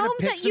the trying to combs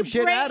pick that you some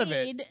shit out of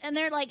it. braid, and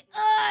they're like,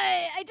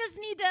 I just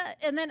need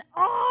to, and then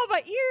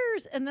my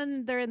ears, and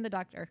then they're in the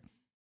doctor.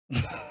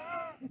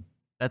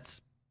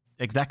 That's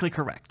exactly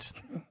correct.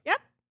 Yep.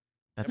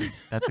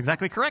 That's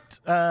exactly correct.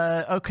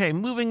 Okay,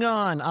 moving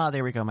on.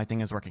 There we go. My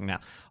thing is working now.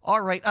 All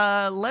right,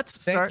 let's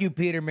start. Thank you,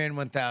 Peterman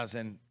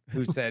 1000,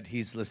 who said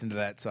he's listened to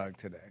that song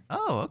today.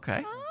 Oh,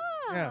 okay.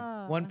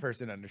 Yeah, one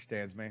person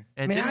understands me.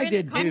 It I mean, I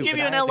did too. didn't give but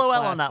you I an had the LOL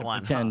class on that to one.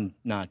 Pretend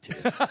not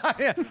to.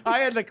 Yeah, I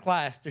had the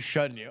class to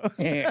shun you.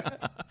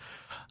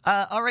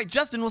 All right,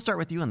 Justin, we'll start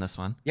with you on this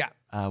one. Yeah.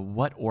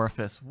 What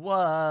orifice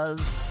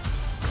was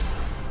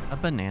a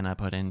banana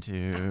put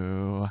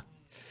into?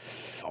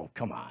 Oh,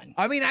 come on.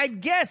 I mean,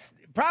 I'd guess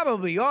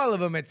probably all of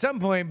them at some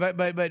point, but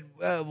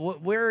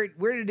where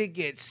did it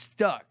get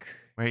stuck?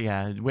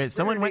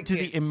 Someone did went it to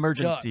the get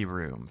emergency stuck?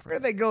 room. Where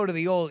they go to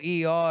the old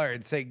ER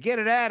and say, "Get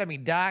it out of me,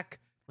 doc."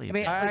 Please. I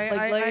mean, I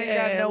ain't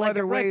got no like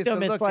other a ways to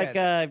rectum, look it's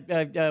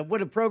like what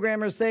do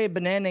programmers say?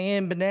 Banana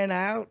in, banana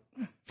out.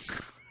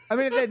 I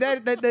mean,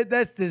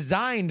 that's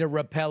designed to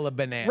repel a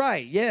banana,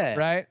 Right? Yeah.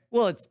 Right?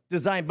 Well, it's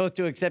designed both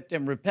to accept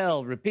and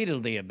repel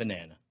repeatedly a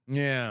banana.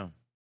 Yeah.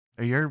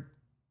 You're.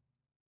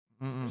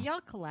 Are y'all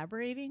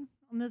collaborating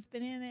on this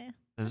banana?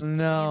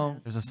 No.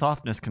 There's a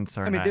softness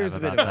concern. I mean, there's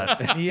have a bit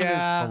about of that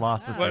Yeah.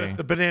 philosophy. What if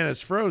the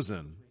banana's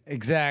frozen?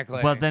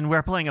 Exactly. Well, then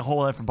we're playing a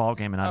whole different ball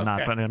game, and I'm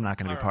not Okay. going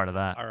to be part of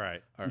that. All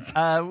right.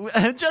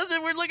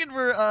 Justin, we're looking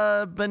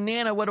for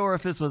banana. What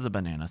orifice was a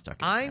banana stuck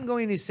in? I'm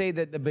going to say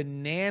that the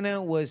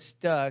banana was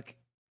stuck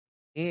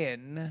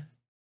in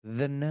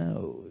the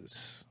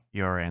nose.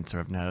 Your answer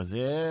of nose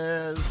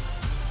is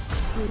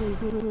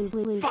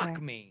Fuck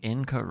me.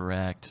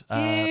 incorrect.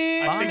 I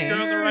think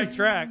you're on the right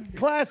track.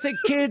 Classic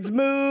kids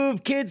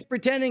move. Kids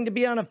pretending to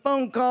be on a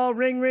phone call.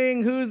 Ring,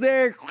 ring. Who's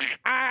there?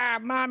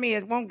 Mommy,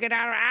 it won't get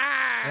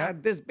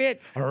out. This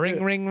bit.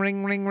 Ring, ring,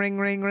 ring, ring, ring,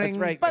 ring, ring. That's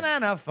right.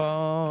 Banana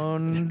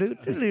phone. Do,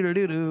 do, do,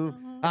 do, do.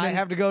 I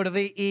have to go to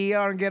the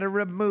ER and get it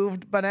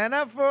removed.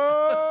 Banana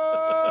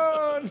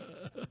phone.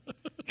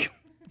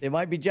 They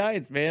might be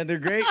giants, man. They're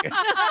great.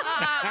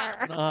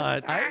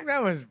 Not, I think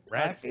that was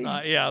that's rapping.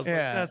 not. Yeah, I was like,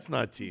 Yeah. that's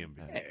not TMB.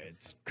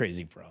 It's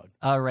Crazy Frog.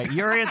 All right,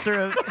 your answer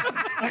of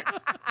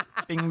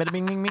bing, bada,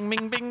 bing, bing, bing,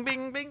 bing, bing,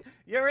 bing, bing.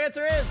 Your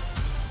answer is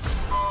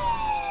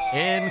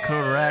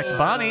incorrect.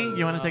 Bonnie,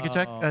 you want to take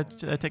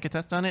a take a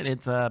test on it?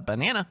 It's a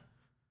banana.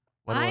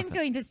 What I'm orifice?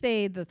 going to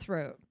say the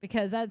throat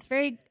because that's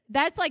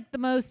like the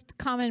most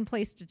common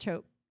place to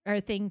choke or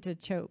thing to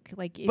choke.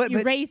 Like if But- you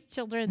but- raise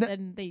children,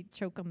 then they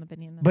choke on the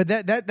banana. But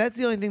that's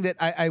the only thing that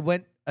I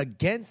went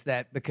against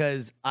that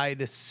because I'd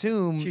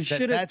assume She that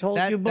should have that's, told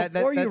that, you that,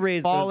 before you that's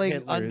raised those falling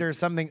Hitlers. under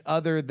something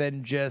other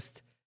than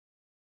just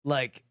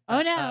like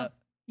oh no.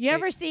 You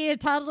ever see a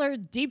toddler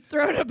deep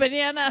throat a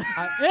banana?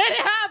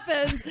 It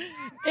happens.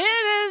 It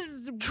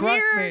is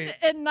Trust weird me.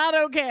 and not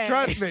okay.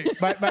 Trust me.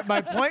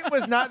 My point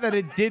was not that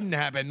it didn't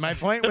happen. My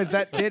point was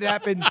that it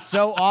happens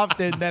so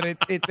often that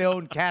it's its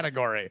own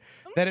category.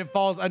 That it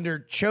falls under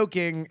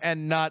choking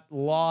and not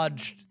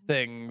lodged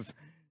things.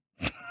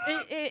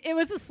 It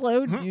was a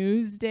slow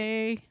news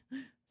day.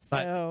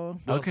 So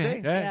We'll Okay.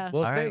 see. Yeah.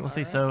 We'll All see. right, we'll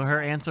see. So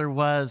her answer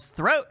was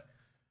throat.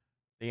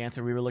 The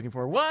answer we were looking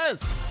for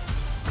was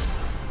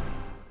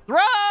throat.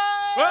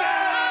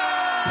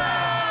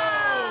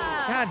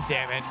 God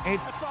damn it.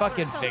 It's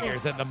fucking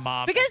fingers that the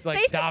mom Because is like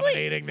basically-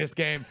 dominating this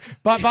game.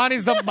 But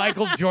Bonnie's the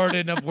Michael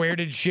Jordan of where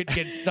did shit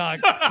get stuck.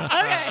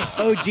 okay.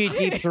 OG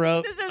deep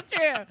throat. This is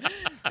true.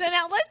 So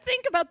now let's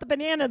think about the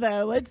banana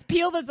though. Let's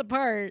peel this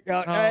apart.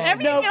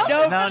 Everything Nope, else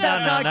nope, is No, no,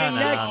 banana. no, no, talking.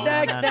 no, Next, no,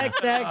 next, no,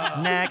 next, no. next.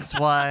 Next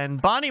one,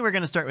 Bonnie. We're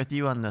going to start with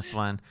you on this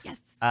one.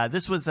 Yes.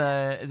 This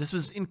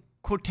was in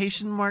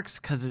quotation marks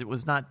because it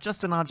was not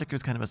just an object; it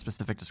was kind of a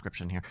specific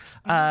description here.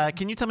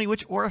 Can you tell me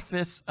which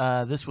orifice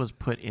this was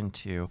put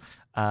into?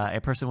 A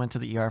person went to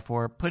the ER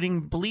for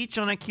putting bleach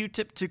on a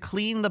Q-tip to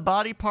clean the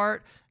body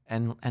part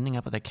and ending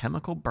up with a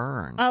chemical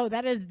burn. Oh,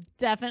 that is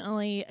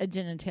definitely a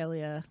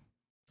genitalia.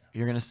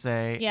 You're gonna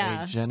say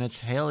Yeah. a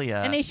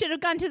genitalia. And they should have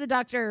gone to the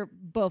doctor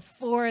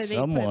before they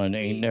Someone put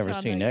ain't bleach never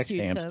on seen a X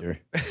Q-tip. Hamster.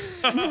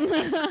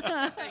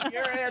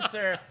 Your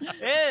answer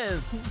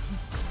is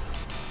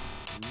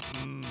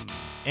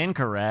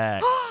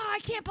incorrect. Oh, I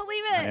can't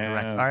believe it.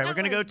 Correct. All right, we're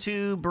gonna go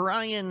to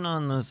Brian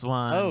on this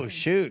one. Oh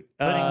shoot!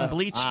 Putting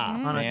bleach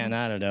on a- man,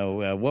 I don't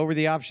know. What were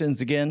the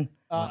options again?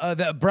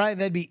 Brian,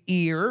 that'd be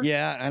ear,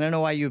 Yeah, I don't know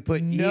why you would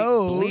put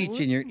Nose. bleach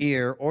in your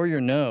ear or your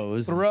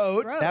nose.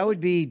 throat. That would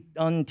be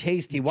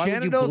untasty. Why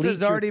Genitals would you bleach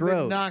has already your throat?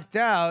 been knocked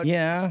out,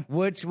 Yeah.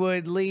 which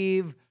would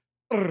leave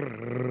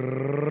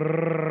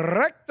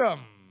rectum.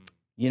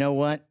 You know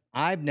what?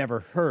 I've never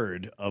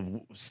heard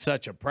of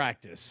such a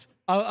practice.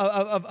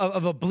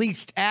 Of a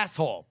bleached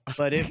asshole.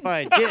 But if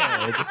I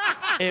did,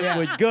 it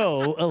would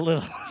go a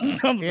little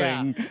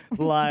something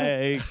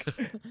like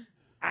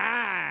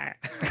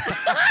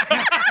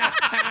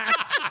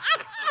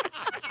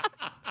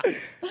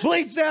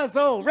bleached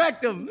asshole,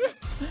 rectum.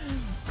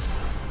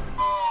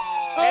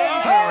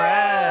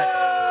 Incorrect.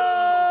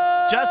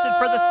 Justin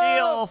for the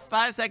steal.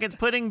 5 seconds.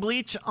 Putting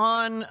bleach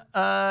on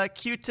a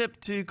Q-tip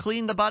to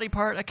clean the body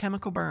part, a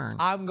chemical burn.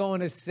 I'm going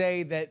to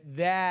say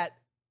that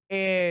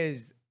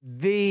is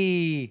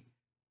the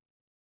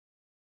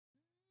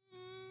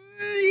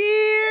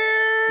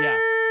ear. Yeah.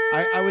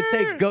 I would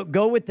say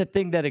go with the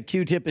thing that a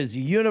Q-tip is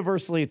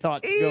universally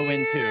thought to go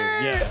into.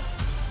 Yeah.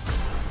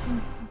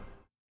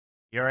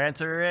 Your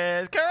answer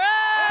is correct.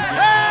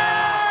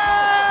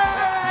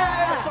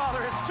 That's all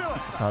there is to it.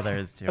 That's all there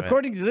is to it.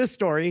 According to this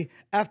story,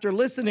 after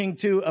listening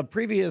to a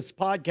previous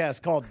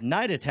podcast called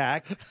Night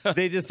Attack,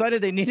 they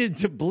decided they needed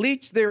to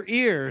bleach their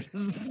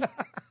ears.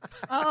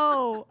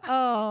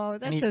 Oh,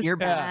 that's need so ear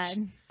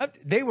sad.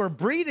 They were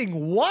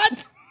breeding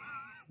what?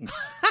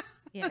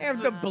 Yeah. I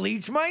have to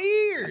bleach my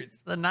ears.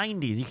 The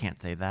 90s. You can't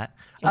say that.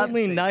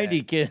 Only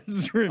 90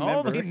 kids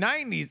remember. Only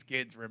 90s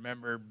kids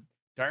remember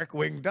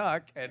Darkwing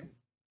Duck and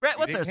Brett,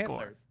 what's our eating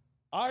score? Hitlers.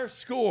 Our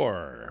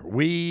score.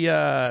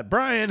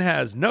 Brian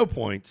has no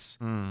points.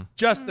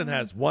 Justin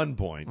has 1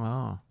 point.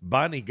 Wow.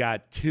 Bonnie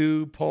got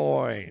 2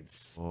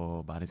 points.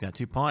 Oh, Bonnie's got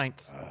 2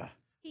 points.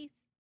 Peace.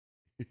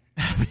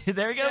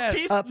 There we go. Yes.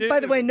 Peace.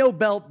 By the way, no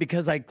belt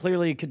because I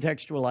clearly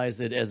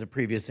contextualized it as a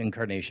previous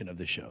incarnation of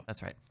the show.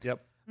 That's right. Yep.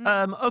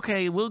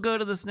 Okay, we'll go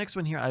to this next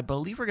one here. I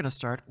believe we're going to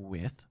start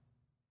with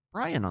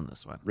Brian on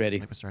this one. Ready. I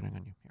think we're starting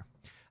on you here.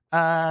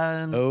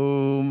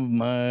 Oh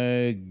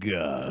my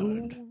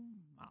God.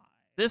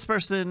 This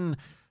person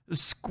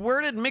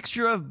squirted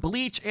mixture of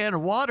bleach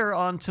and water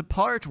onto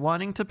part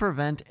wanting to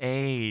prevent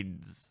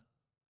AIDS.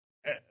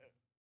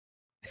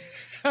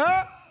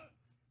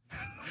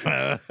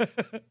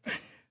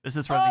 This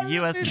is from the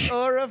U.S.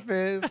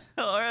 Orifice.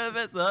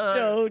 Orifice.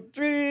 Don't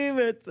dream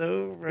it's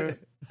over.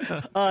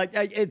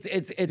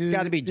 It's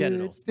got to be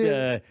genitals.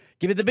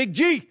 Give it the big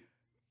G.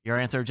 Your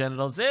answer of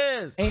genitals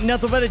is Ain't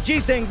nothing but a G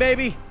thing,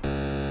 baby.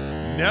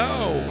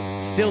 No.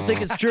 Still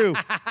think it's true.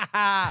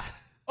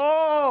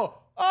 Oh,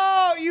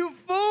 you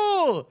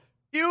fool!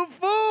 You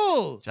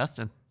fool!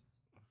 Justin.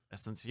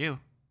 This one's you.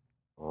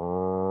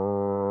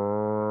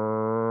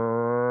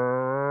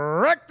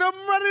 Rectum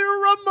ready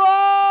to rumble!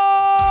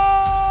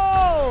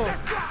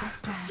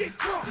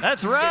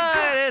 That's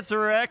right. It's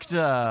rectum.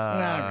 All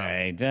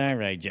right,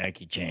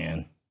 Jackie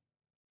Chan.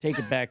 Take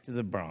it back to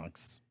the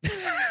Bronx.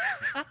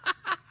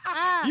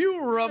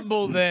 You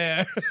rumble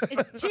there.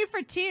 It's 2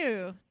 for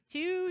 2.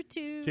 2,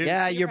 2.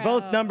 Yeah, you're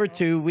both number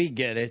 2. We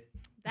get it.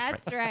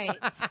 That's right.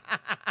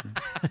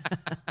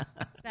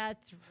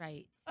 That's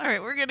right. All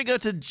right, we're going to go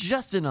to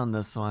Justin on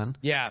this one.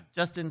 Yeah.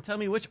 Justin, tell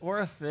me which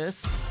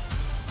orifice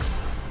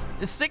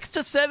 6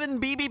 to 7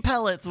 BB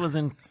pellets was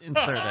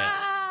inserted.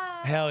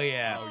 Hell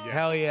yeah.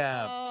 Hell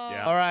yeah.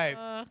 Yeah. All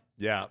right.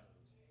 Yeah.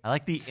 I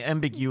like the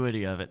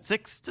ambiguity of it.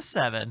 6 to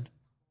 7.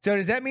 So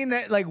does that mean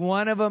that like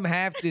one of them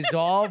half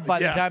dissolved by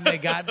the Yeah. time they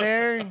got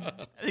there?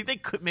 I think they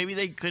could. Maybe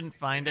they couldn't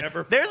find it.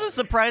 Never There's a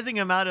surprising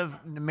amount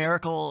of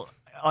numerical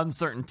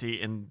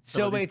uncertainty in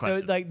some So of these wait, so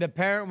questions. like the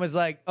parent was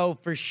like, "Oh,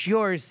 for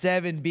sure,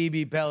 7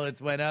 BB pellets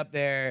went up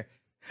there,"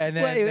 and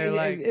then Well, they're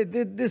like,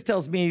 this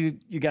tells me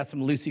you got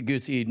some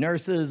loosey-goosey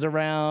nurses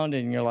around,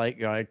 and you're like,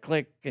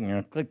 click, and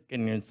you're click,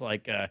 and it's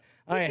like, all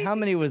right, how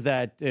many was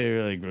that?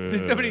 Like,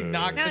 "Did somebody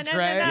knock No, the no,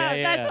 tray?" no, no.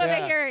 Yeah, That's what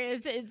yeah. I hear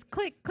is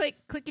click, click,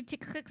 click,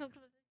 click, click, click.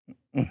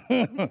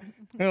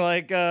 You're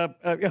like,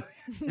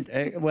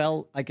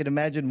 well, I can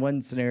imagine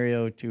one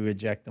scenario to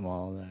eject them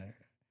all.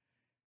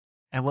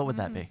 and what would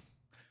that be?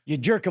 You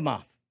jerk them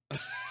off.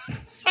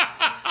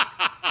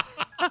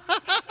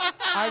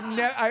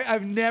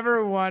 I've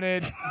never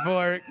wanted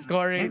for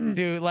Corey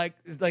to like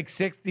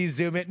 60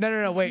 zoom in.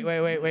 No. Wait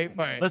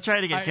for it. Let's try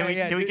it again. Can we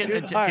get the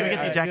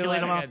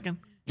ejaculate off again?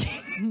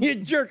 You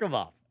jerk them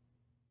off.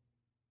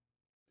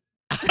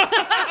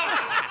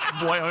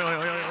 Boy, oy, oy,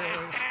 oy, oy,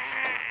 oy.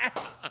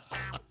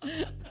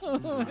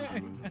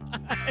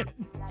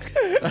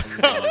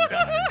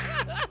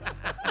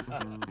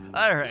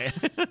 All right.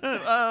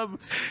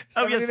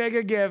 Somebody yes. make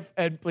a gif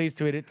and please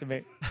tweet it to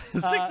me.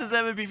 6 to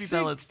 7 BB 6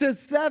 pellets. to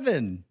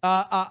 7.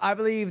 I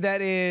believe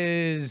that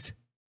is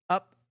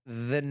up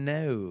the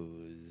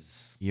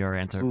nose. Your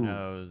answer Ooh,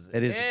 knows.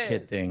 That is a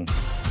kid thing.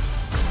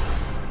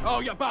 Oh,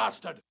 you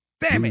bastard.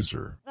 Damn it!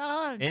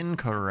 Oh,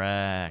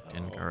 Incorrect.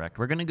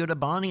 We're going to go to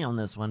Bonnie on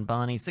this one.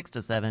 Bonnie, 6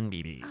 to 7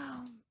 BB.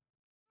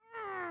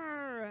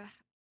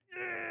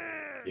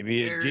 Give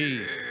me a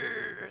G.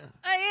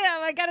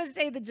 I gotta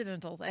say the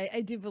genitals.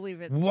 I do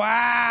believe it.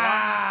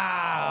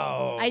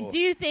 Wow! I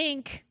do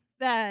think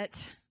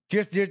that.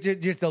 Just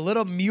a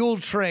little mule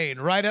train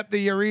right up the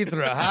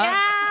urethra, huh?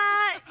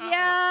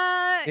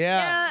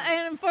 Yeah.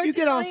 And unfortunately, You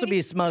could also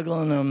be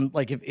smuggling them,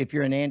 like if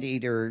you're an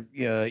anteater,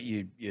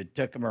 you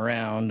took them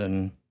around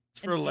and. It's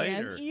for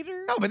later.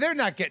 Eater? No, but they're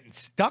not getting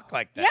stuck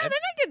like that. Yeah, they're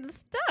not getting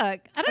stuck.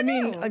 I don't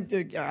know. I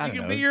You don't can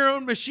know. be your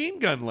own machine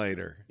gun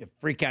later. You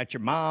freak out your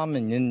mom,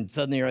 and then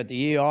suddenly you're at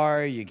the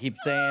ER. You keep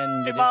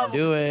saying you didn't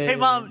do it. Hey,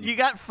 Mom, you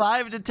got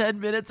 5 to 10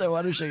 minutes. I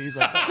want to show you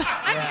something.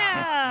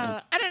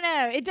 I don't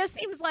know. It just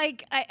seems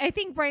like I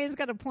think Brian's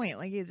got a point.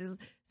 Like he's just,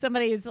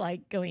 somebody is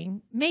like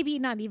going, maybe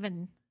not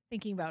even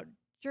thinking about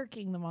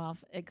jerking them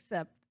off,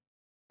 except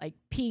like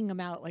peeing them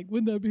out. Like,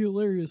 wouldn't that be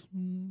hilarious?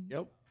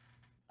 Yep.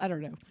 I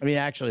don't know. I mean,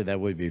 actually, that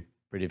would be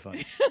pretty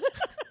funny.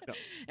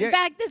 In Yeah.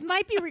 fact, this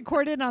might be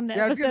recorded on the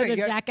Yeah, I was gonna episode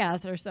say, of yeah.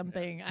 Jackass or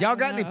something. I Y'all don't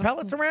got any know.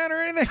 pellets around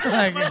or anything?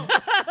 Like,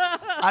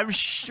 I'm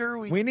sure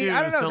we need. do.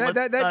 I don't know. so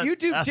that let's,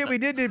 YouTube shit we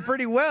did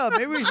pretty well.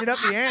 Maybe we should up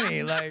the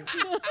ante. Like,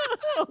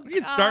 We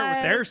can start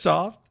with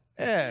airsoft.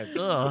 yeah.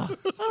 Ugh.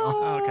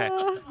 Okay.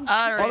 All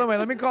right. Hold on, wait.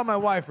 Let me call my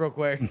wife real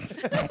quick.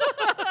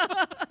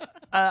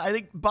 I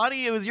think,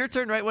 Bonnie, it was your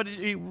turn, right? What did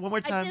you, one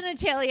more time?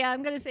 Genitalia.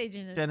 I'm going to say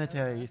genitalia.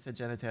 Genitalia. You said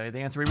genitalia. The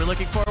answer we were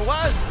looking for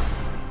was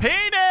penis.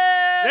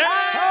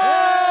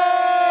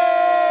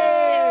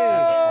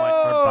 Point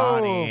for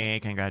Bonnie.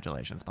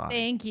 Congratulations, Bonnie.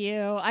 Thank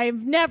you.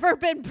 I've never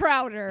been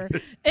prouder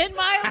in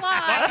my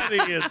life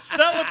Bonnie is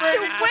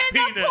celebrating to the win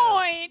a penis.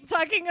 point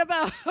talking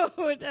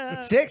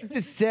about 6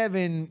 to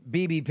 7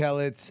 BB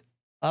pellets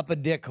up a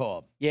dick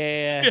hole.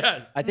 Yeah.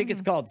 Yes. I think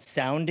it's called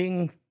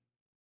sounding.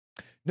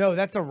 No,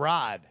 that's a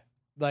rod.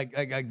 Like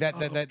that.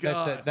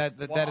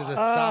 That is a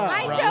solid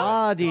I rod. know.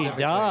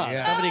 La-di-da.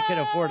 Yeah. Somebody could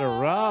afford a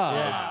rod.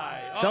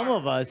 Yeah. Some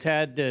of us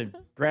had to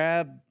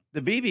grab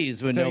the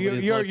BBs when So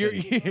nobody's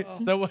looking.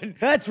 so when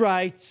That's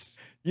right.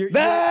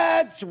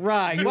 That's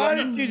right. Why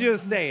didn't you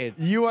just say it?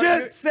 you are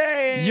Just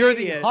say it. you're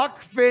the idiot. Huck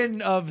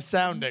Finn of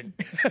sounding,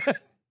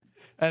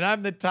 and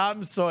I'm the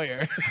Tom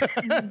Sawyer.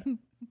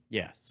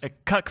 Yes.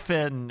 Cuck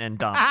Finn and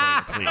Dom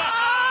Sawyer, please.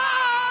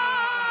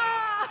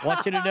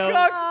 Want you to know,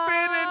 Huck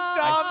Finn and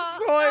Tom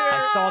Sawyer.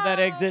 I saw that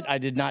exit. I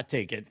did not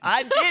take it.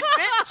 I did,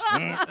 bitch.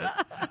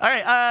 All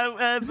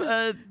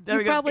right. There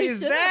we go. Probably Is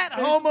should've. that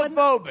There's one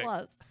homophobic?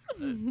 plus.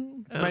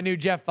 It's my new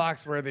Jeff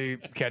Foxworthy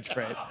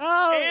catchphrase.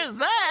 Oh, Is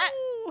that?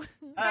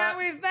 How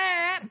is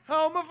that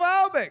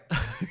homophobic?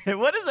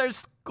 What is our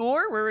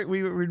score?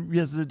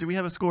 Yes, do we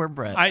have a score,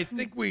 Brett? I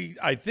think we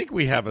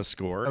have a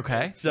score.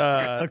 Okay. It's,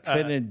 Huck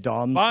Finn and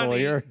Dom Bonnie,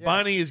 Sawyer.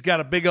 Bonnie's got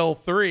a big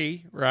old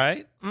 3,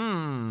 right?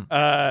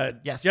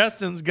 Yes.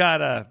 Justin's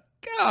got a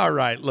all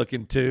right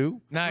looking 2.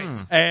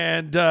 Nice.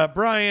 And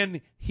Brian,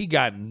 he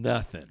got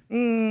nothing.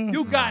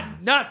 You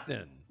got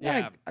nothing.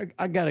 Yeah,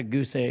 I got a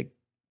goose egg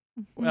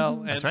Well,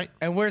 That's and right.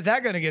 And where's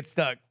that going to get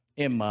stuck?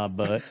 in my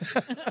butt.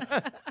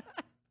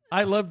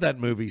 I love that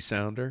movie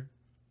Sounder.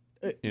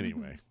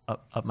 Anyway.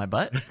 Up my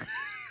butt.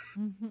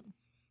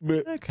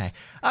 Okay.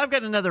 I've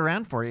got another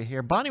round for you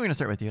here. Bonnie, we're going to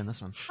start with you in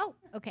this one. oh,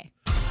 okay.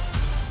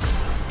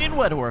 In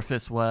what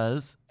orifice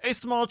was a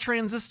small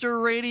transistor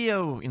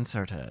radio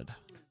inserted?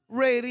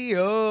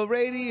 Radio.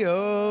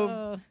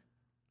 Oh.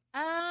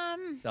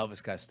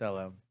 Elvis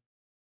Costello.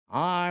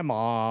 I'm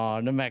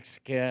on the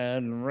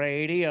Mexican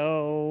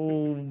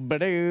radio.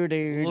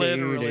 Ba-doo-doo-doo-doo.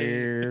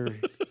 Literally.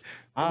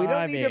 We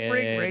don't need to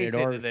bring race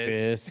into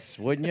this. orifice,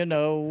 wouldn't you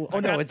know? Oh,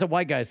 no, it's a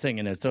white guy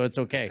singing it, so it's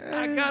okay.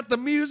 I got the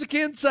music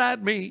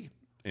inside me.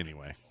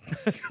 Anyway.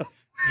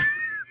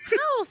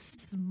 How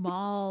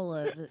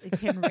small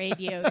can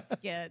radios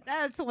get?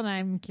 That's what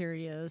I'm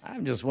curious.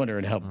 I'm just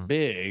wondering how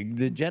big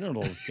the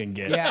genitals can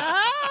get. Yeah.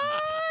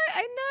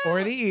 I know.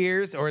 Or the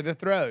ears or the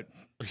throat.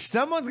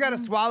 Someone's got to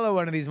swallow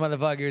one of these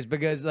motherfuckers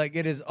because, like,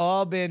 it has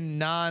all been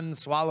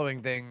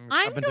non-swallowing things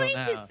I'm up until going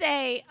now.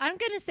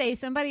 to say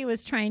somebody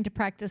was trying to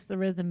practice the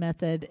rhythm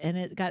method and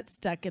it got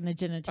stuck in the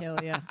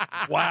genitalia.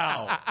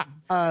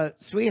 Wow.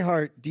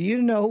 Sweetheart, do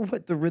you know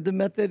what the rhythm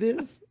method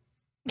is?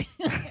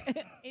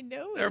 I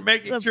know. They're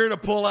making sure to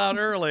pull out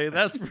early.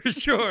 That's for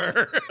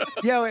sure.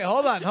 Yeah, wait,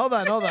 hold on.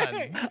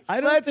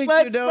 I don't think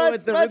you know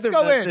what the let's rhythm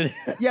go method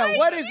in. Yeah,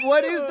 what is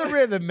the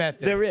rhythm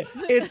method?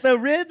 It's the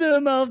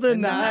rhythm of the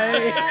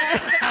night.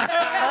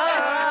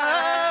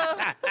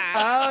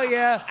 Oh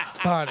yeah,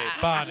 Bonnie.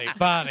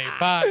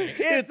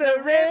 It's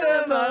the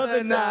rhythm of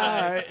the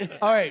night.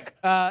 All right,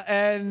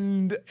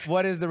 and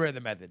what is the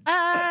rhythm method?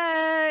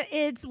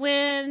 It's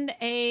when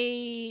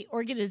a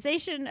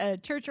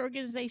church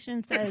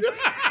organization says, no,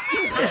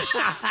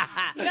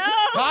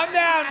 Calm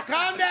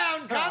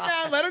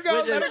down. Let her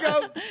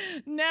go.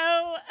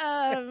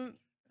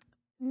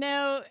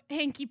 no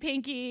hanky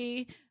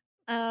panky,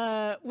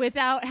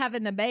 without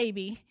having the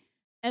baby,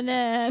 and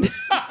then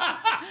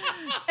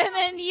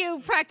you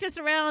practice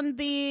around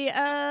the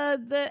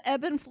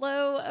ebb and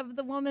flow of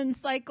the woman's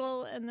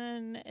cycle, and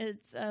then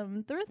it's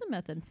the rhythm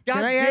method.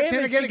 Can I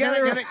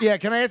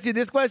ask you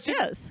this question?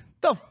 Yes.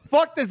 The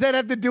fuck does that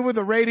have to do with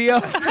the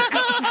radio?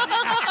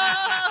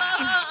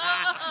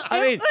 I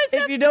mean, was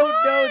if a you don't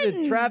know the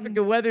pun. traffic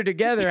and weather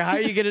together, how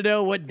are you going to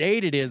know what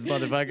date it is,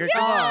 motherfucker?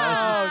 Come on.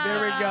 Oh,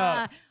 there we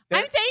go.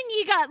 I'm saying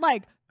you got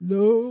like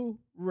low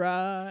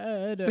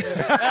rider. You know, and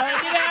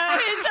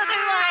so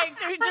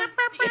they're just.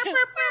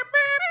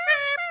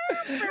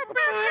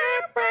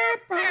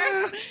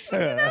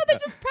 They're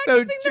just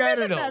practicing the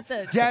rhythm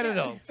method.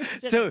 Genitals.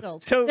 So the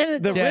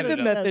Genitals.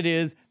 rhythm method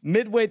is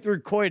midway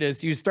through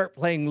coitus, you start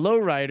playing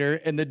lowrider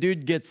and the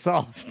dude gets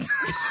soft.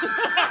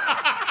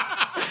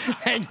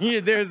 And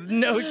there's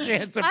no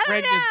chance of I don't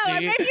pregnancy. know.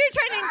 Maybe you're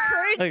trying to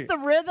encourage Like- the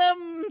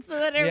rhythm so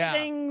that Yeah.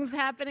 everything's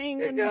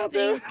happening in got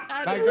sync.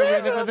 Like the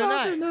rhythm of the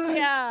night.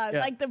 Yeah, Yeah.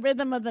 like the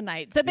rhythm of the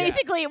night. So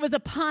basically, it was a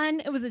pun.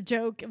 It was a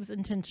joke. It was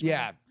intentional.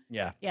 Yeah.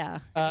 Yeah. Yeah.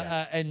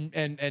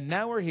 And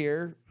now we're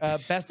here.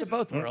 Best of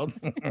both worlds.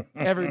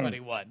 Everybody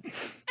won.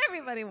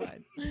 Everybody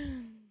won.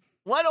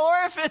 What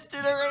orifice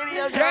did a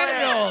radio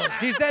Genitals.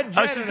 She said Oh,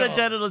 genitals. she said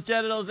genitals.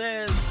 Genitals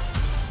is incorrect.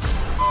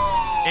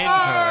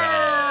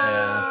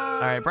 Yeah. All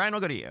right, Brian, we'll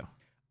go to you.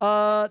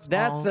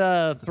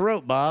 That's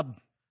throat, Bob.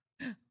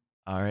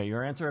 All right,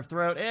 your answer of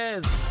throat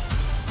is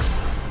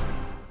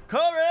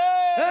correct.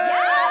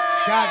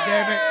 God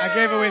damn it. I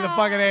gave away the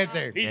fucking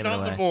answer. He's Give it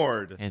on the away.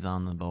 board. He's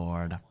on the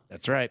board.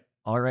 That's right.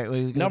 All right,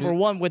 we Number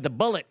one with the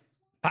bullet.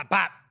 Pop,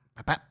 pop.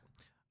 Pop.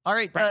 All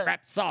right, Rap,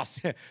 rap, sauce.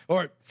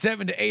 Or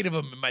 7 to 8 of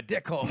them in my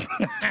dick hole.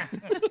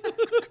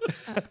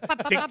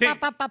 Tick, tick.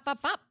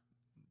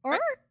 Or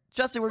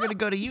Justin, we're going to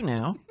go to you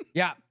now.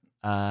 Yeah.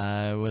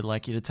 I would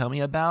like you to tell me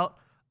about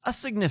a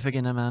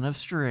significant amount of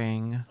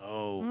string.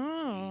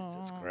 Oh,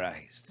 Jesus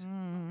Christ.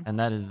 And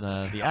that is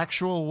the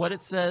actual, what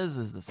it says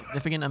is the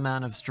significant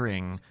amount of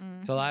string.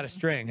 It's a lot of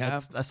string, huh?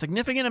 It's a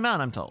significant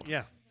amount, I'm told.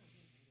 Yeah.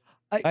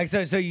 Like,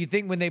 so you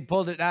think when they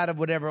pulled it out of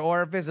whatever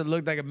orifice, it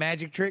looked like a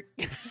magic trick?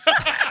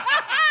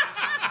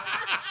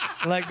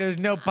 Like there's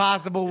no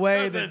possible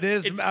way that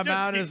this It just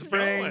amount of keeps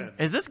spring. going.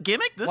 Is this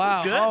gimmick? This Wow.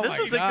 is good. Oh this my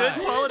is a God.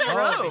 good quality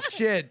Holy row.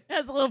 shit.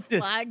 has a little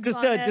flag.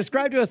 Just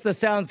describe to us the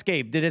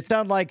soundscape. Did it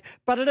sound like?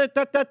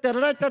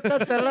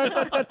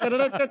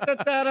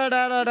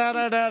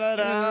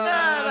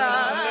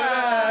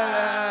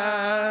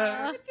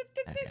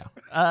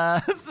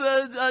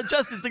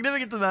 Justin,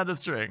 significant amount of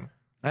string.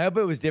 I hope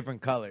it was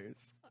different colors.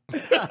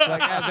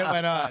 Like as it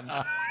went on.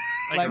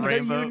 Like so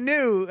rainbow. you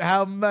knew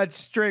how much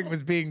string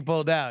was being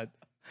pulled out.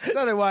 'Cause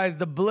otherwise,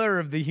 the blur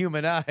of the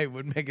human eye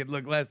would make it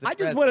look less I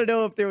just want to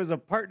know if there was a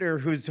partner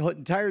whose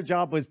entire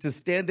job was to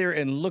stand there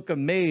and look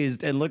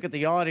amazed and look at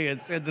the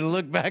audience and then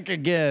look back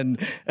again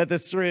at the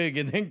string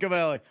and then come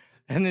out like,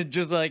 and then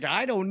just like,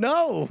 I don't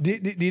know. Do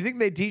you think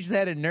they teach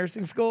that in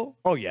nursing school?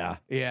 Oh, yeah.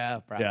 Yeah,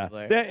 Yeah.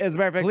 probably. As a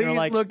matter of fact, Please they're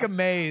like, look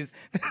amazed.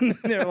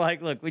 they're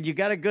like, look, when you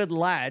got a good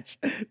latch,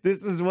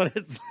 this is what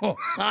it's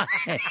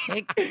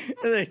like. And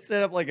they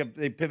set up like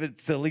they pivot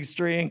silly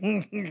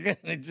string and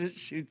it just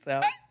shoots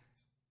out.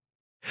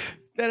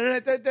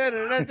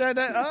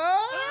 Oh!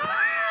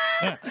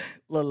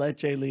 La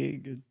Leche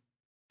League.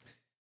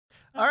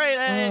 All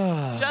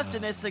right,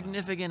 Justin, a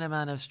significant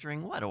amount of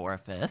string. What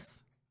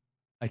orifice?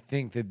 I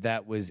think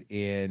that was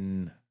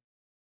in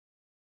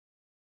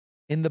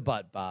the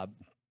butt, Bob.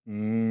 He's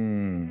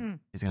going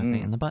to say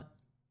in the butt.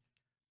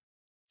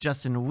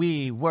 Justin,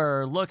 we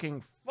were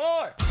looking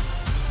for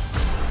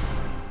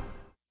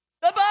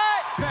the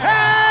butt.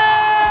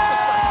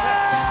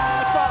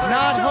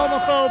 Not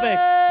homophobic.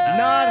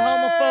 Not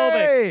homophobic.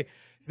 Hey,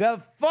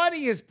 the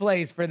funniest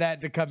place for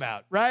that to come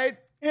out, right?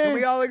 Can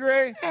we all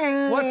agree?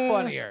 What's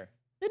funnier?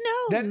 The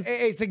Than nose.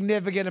 a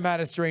significant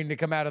amount of string to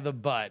come out of the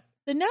butt.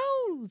 The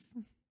nose.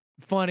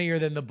 Funnier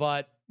than the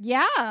butt.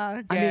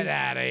 Yeah. Get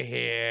out of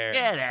here.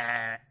 Get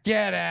it.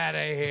 Get out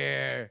of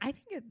here. I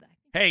think it.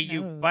 Hey,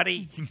 you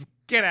buddy.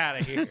 Get out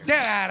of here.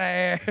 Get out of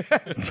here.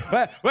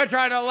 We're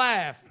trying to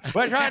laugh.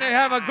 We're trying to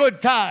have a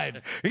good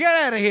time. Get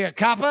out of here,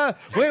 copper.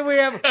 We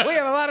have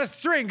a lot of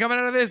string coming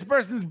out of this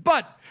person's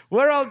butt.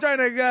 We're all trying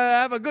to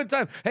have a good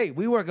time. Hey,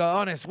 we work an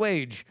honest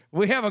wage.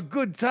 We have a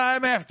good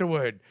time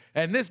afterward.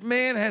 And this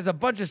man has a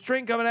bunch of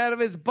string coming out of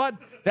his butt.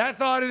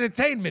 That's our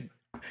entertainment.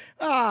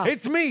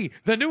 It's me,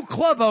 the new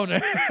club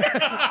owner.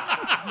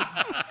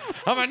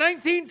 I'm a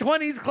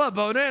 1920s club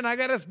owner, and I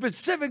got a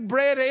specific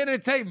brand of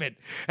entertainment.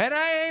 And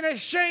I ain't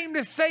ashamed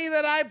to say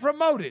that I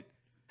promote it.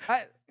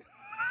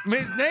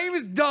 His name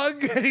is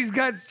Doug, and he's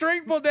got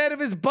string pulled out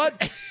of his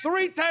butt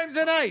 3 times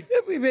a night.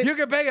 You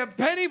can pay a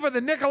penny for the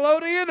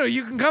Nickelodeon, or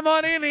you can come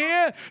on in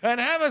here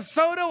and have a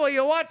soda while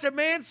you watch a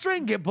man's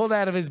string get pulled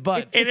out of his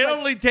butt. And it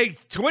only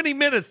takes 20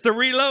 minutes to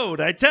reload.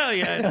 I tell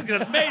you, it's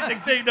an amazing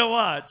thing to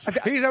watch.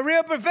 He's a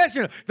real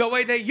professional, the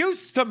way they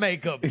used to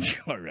make them.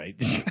 All right.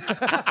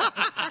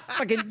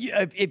 Fucking,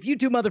 if you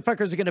two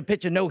motherfuckers are going to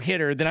pitch a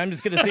no-hitter, then I'm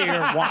just going to sit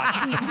here and watch.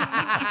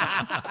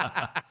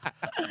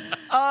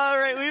 All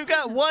right, we've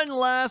got one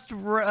last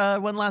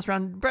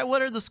round. Brett,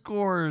 what are the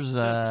scores?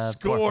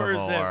 Scores,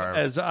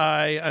 as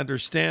I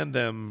understand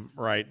them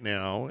right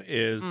now,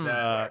 is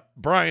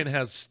Brian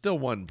has still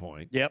 1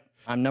 point. Yep.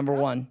 I'm number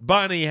one.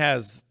 Bonnie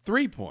has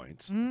 3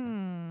 points.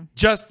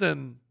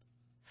 Justin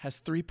has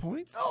 3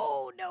 points.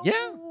 Oh no.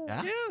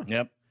 Yeah.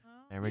 Yep.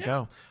 There we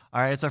go.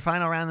 All right, it's our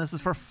final round. This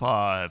is for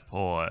 5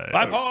 points.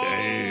 5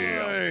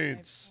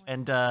 points.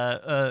 And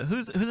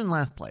who's in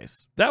last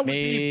place? That would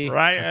Me. be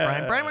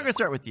Brian. Brian, we're going to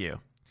start with you.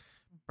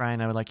 Brian,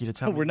 I would like you to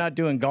tell me. We're not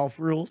doing golf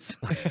rules.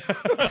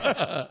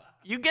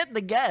 You get the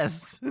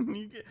guess.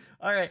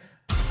 All right.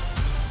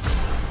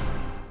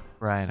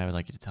 Brian, I would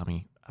like you to tell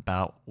me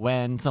about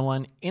when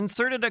someone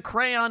inserted a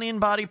crayon in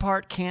body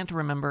part, can't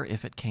remember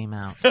if it came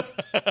out.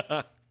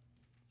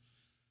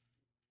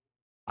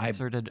 I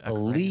Inserted a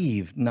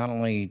believe not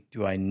only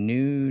do I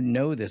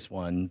know this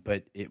one,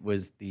 but it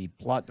was the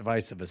plot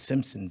device of a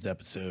Simpsons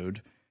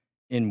episode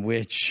in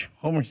which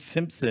Homer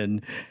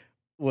Simpson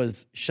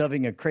was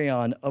shoving a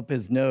crayon up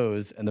his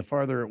nose, and the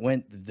farther it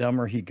went, the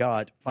dumber he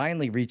got,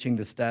 finally reaching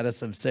the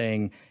status of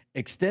saying,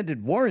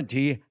 "Extended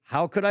warranty,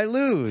 how could I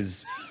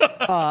lose?"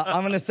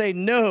 I'm going to say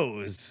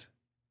nose.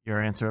 Your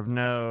answer of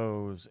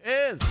nose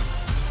is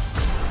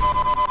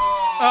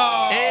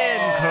Oh,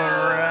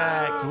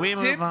 incorrect. We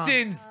move on.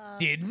 Simpsons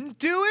didn't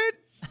do it?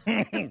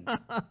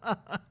 All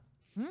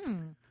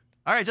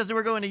right, Justin,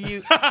 we're going to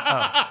you.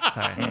 Oh,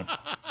 sorry.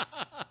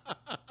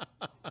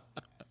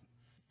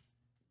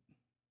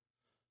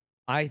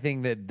 I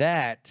think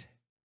that,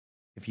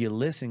 if you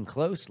listen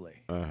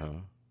closely,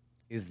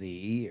 is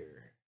the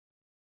ear.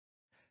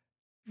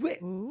 Wait,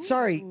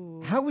 sorry,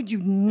 how would you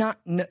not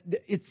know?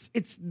 It's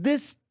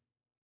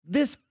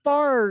this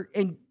far,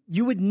 and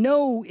you would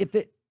know if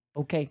it.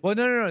 Okay. Well,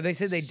 no. They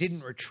said they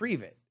didn't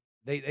retrieve it.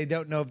 They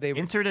don't know if they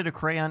Inserted a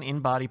crayon in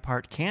body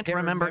part. Can't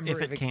remember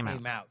if it came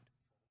out.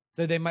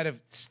 So they might have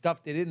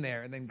stuffed it in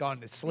there and then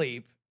gone to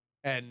sleep,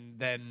 and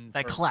then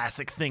That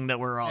classic thing that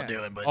we're all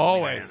doing, but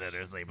Always.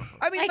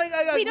 I mean,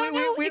 we don't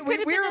know. It could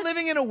have we're been a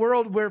living in a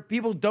world where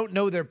people don't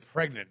know they're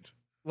pregnant.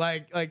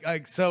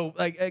 So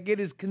it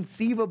is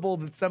conceivable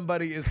that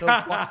somebody is so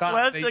fucked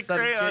up they Plastic stuff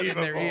shit crayon. in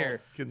their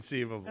ear.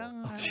 Conceivable.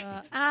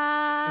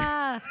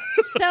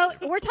 So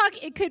we're talking.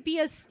 It could be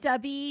a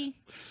stubby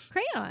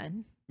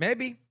crayon,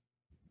 Maybe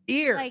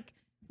ear. like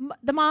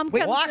the mom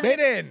Wait, comes. lock it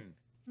in.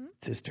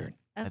 It's his turn.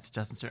 That's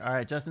Justin's turn. All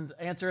right, Justin's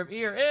answer of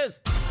ear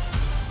is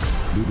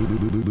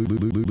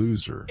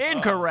Loser.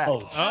 incorrect. Oh,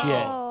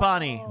 shit.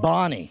 Bonnie,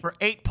 Bonnie, for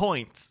 8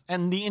 points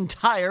and the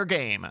entire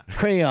game.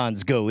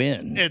 crayons go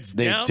in. It's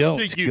they down don't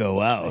to you.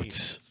 go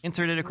out.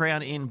 Inserted a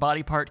crayon in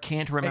body part.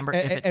 Can't remember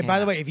if it And came by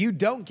the out. way, if you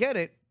don't get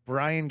it,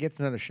 Brian gets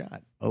another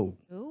shot. Oh,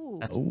 Ooh.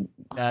 That's oh.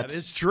 That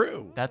is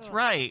true. That's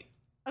right.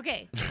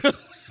 Okay.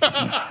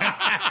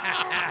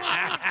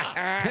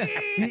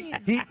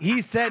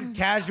 He said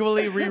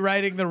casually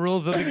rewriting the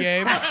rules of the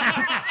game.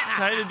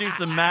 Trying to do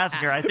some math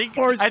here. I think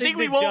Forcing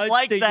we the won't judge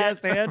like to that.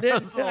 yes-hand it.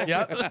 Russell.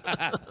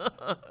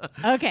 Yep.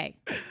 Okay.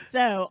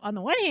 So on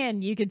the one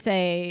hand, you could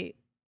say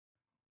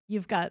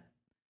you've got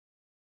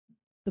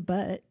the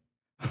butt.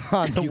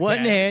 On the You one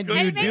can. hand, you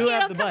And maybe do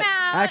have it'll the come butt.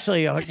 out.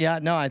 Actually, yeah,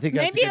 no, I think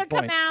that's Maybe a it'll good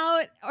point. come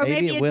out, or Maybe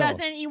maybe it it will.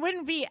 doesn't. You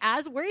wouldn't be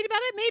as worried about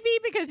it, maybe,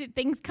 because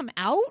things come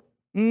out.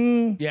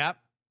 Yep.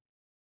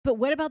 But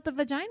what about the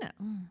vagina?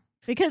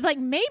 Because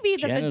maybe the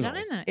Genitals.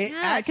 vagina. It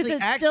Yeah, 'cause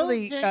it's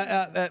actually,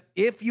 still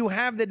if you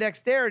have the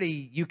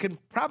dexterity, you can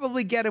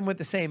probably get him with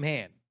the same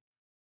hand.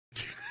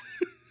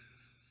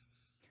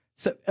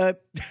 So,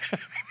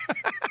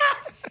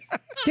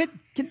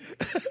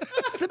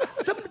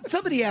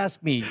 somebody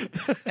asked me,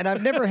 and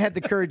I've never had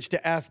the courage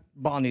to ask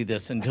Bonnie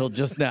this until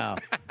just now.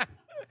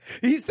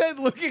 He said,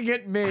 looking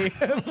at me,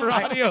 for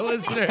audio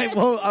listeners. I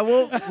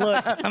won't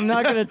look. I'm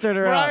not going to turn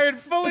around. Brian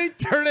fully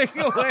turning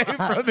away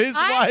from his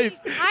I wife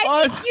think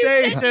on you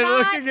stage should and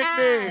not looking at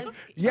me. ask.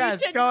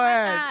 Yes, You should go not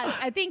ahead.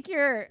 ask. I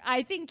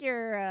think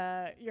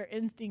your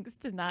instincts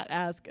to not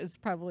ask is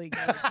probably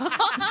good.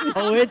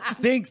 Oh, it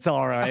stinks,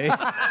 all right.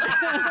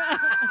 I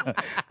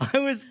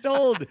was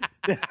told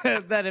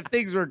that if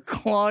things were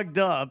clogged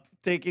up,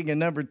 taking a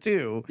number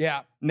 2,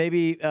 Yeah.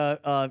 maybe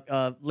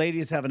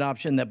ladies have an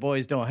option that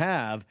boys don't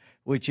have,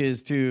 which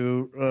is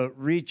to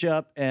reach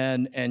up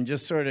and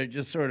just sort of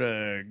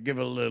give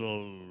a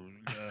little.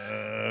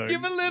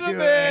 Give a little give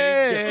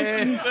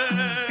bit.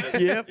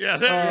 Yep. Yeah,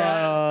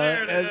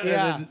 there it is.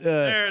 Yeah.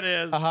 There it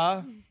is.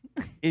 Uh-huh.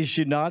 Is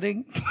she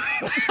nodding?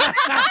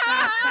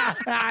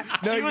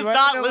 She was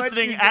not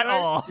listening at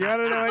all. You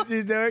want to know what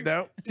she's doing?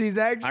 No. She's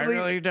actually,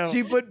 really don't.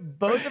 she put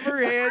both of her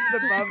hands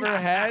above her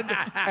head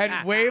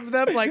and waved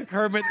them like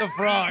Kermit the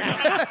Frog.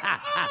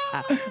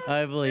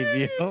 I believe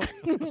you.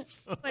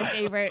 My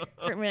favorite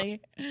for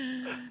me.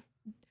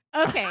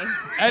 Okay.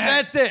 And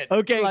that's it.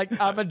 Okay. Like,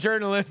 I'm a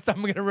journalist.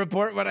 I'm going to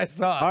report what I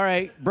saw. All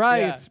right,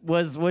 Bryce,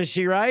 was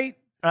she right?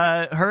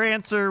 Her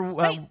answer.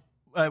 Wait.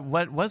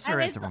 What was her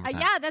I answer? was, one more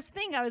time? yeah, that's the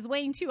thing. I was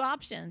weighing 2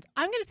 options.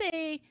 I'm going to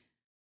say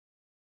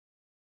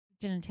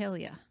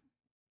genitalia.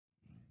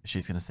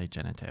 She's gonna say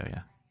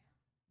genitalia.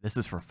 This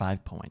is for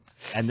 5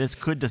 points, and this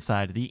could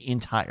decide the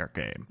entire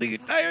game. The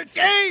entire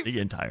game. The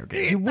entire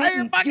game. You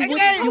wouldn't, fucking you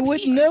game. wouldn't, you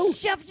wouldn't know.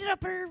 Shoved it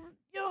up her.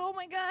 Oh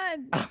my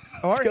god.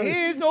 Or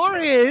his. Or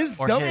his.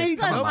 Or Don't his. be-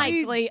 It's Come on.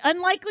 unlikely.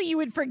 Unlikely you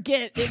would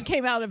forget it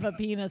came out of a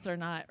penis or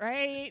not,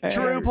 right?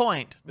 True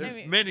point.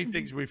 There's many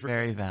things we forget.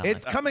 Very valid.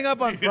 It's coming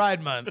up on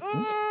Pride Month.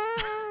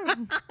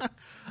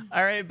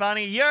 All right,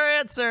 Bonnie, your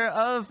answer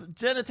of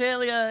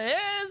genitalia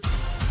is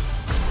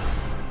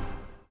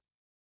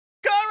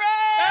correct.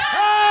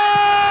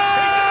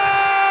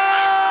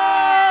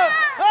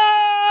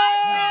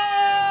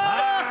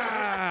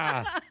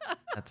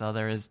 That's all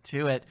there is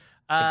to it.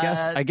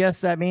 I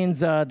guess that means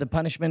the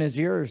punishment is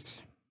yours.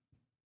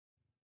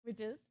 Which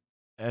is?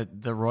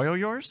 The royal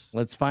yours?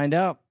 Let's find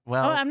out.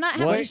 Well, I'm not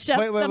having to shove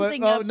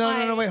something Oh, up no,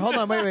 my... wait. Hold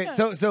on. Wait.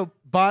 So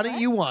Bonnie,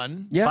 you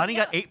won. Yeah. Bonnie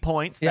got 8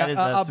 points. Yeah. That is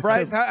a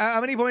Bryce, success.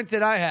 how many points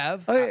did I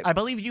have? Okay. I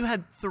believe you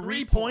had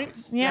 3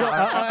 points. Yeah.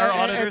 Our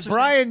auditors. and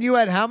Brian, you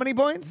had how many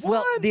points?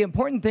 Well, the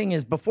important thing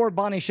is before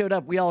Bonnie showed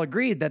up, we all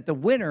agreed that the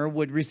winner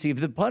would receive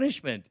the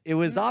punishment. It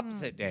was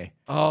opposite day.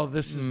 Oh,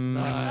 this is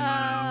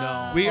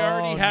not. We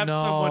already Oh, have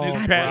no. someone who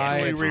God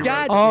casually damn it. rewrote.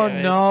 God Oh damn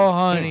it. no,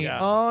 honey. Yeah.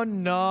 Oh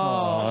no.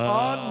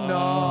 Oh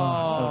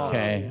no.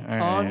 Okay.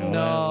 Oh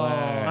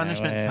no.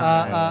 Punishment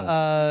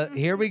time.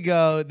 Here we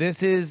go.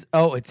 This is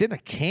it's in a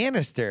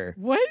canister.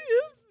 What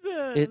is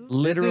this? It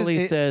literally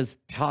it- says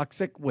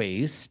toxic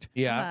waste.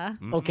 Yeah.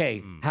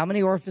 Okay, how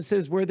many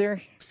orifices were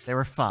there? There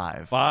were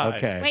 5. 5.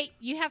 Okay, Wait,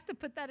 you have to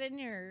put that in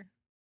your.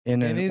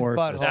 in In an his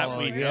orifice. That butthole.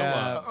 we know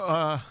Yeah. of.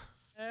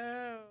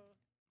 Oh.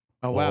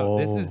 Oh wow.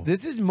 Oh.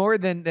 This is more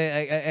than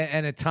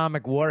an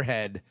atomic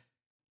warhead.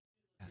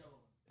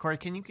 Corey,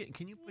 can you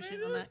push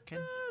it on that?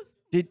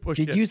 Did Push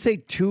did it. you say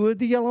 2 of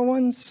the yellow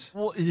ones?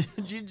 Well, you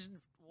just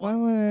Why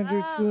would I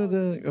do 2 of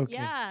the? Okay.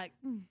 Yeah.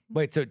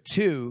 Wait, so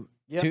two.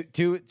 Yep.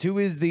 Two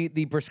is the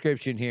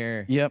prescription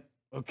here. Yep.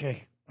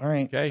 Okay. All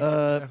right. Okay.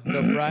 So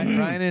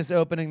Brian is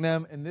opening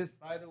them, and this,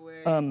 by the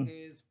way,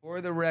 is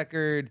for the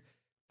record,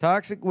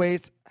 toxic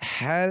waste,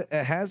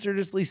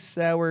 hazardously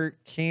sour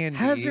candy.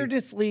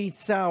 Hazardously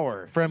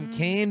sour. from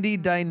Candy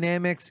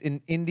Dynamics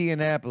in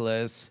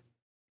Indianapolis.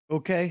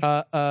 Okay.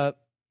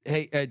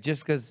 Hey,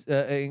 just because,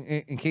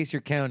 in case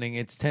you're counting,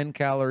 it's 10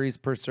 calories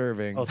per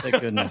serving. Oh,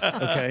 thank goodness.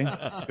 Okay.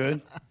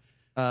 Good.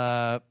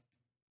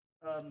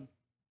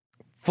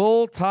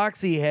 Full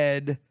Toxie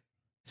Head,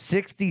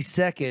 60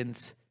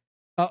 seconds.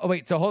 Oh,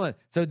 wait, so hold on.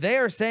 So they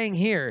are saying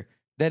here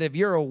that if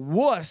you're a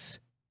wuss,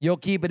 you'll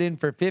keep it in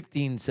for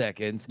 15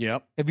 seconds.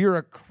 Yep. If you're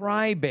a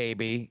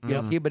crybaby,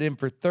 you'll keep it in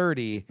for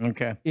 30.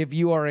 Okay. If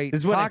you are a This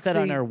is what I said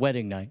on Toxie- our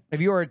wedding night.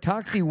 If you are a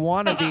Toxie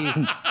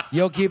wannabe,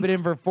 you'll keep it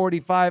in for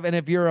 45. And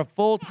if you're a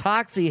full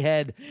Toxie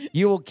head,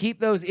 you will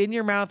keep those in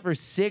your mouth for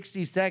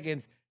 60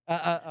 seconds.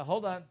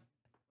 Hold on.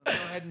 Let's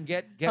go ahead and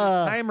get a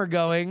timer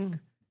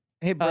going.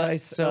 Hey,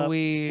 Bryce. so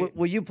we...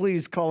 will you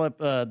please call up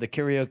the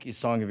karaoke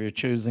song of your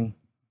choosing?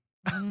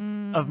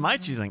 of my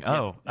choosing.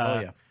 Oh,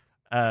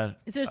 yeah.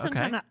 Is there some okay.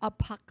 kind of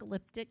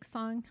apocalyptic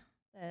song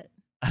that?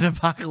 An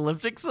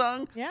apocalyptic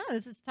song? Yeah,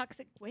 this is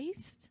toxic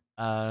waste.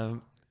 Yeah.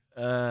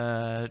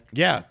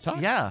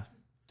 Yeah,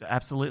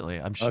 absolutely.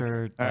 I'm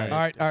sure. All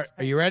right. Are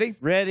you ready?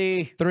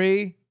 Ready?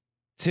 3,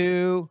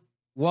 2,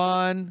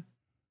 1,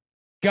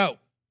 go.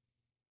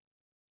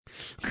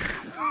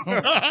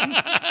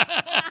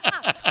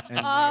 And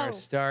we are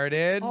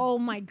started. Oh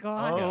my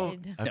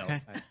god!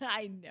 Okay.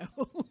 I know.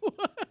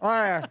 All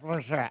right.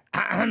 What's that?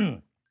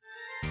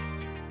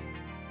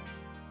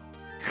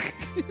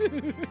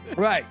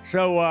 Right.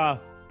 So,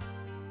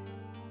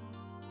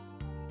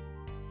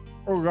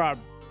 oh God.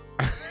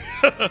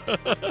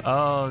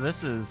 Oh,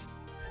 this is.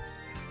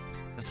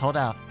 Just hold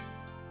out.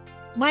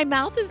 My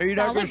mouth is Are you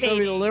not gonna show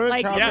me the salivating. lyrics?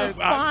 Like How it's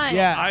about- fine.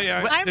 Yeah.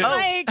 I'm did-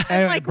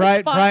 like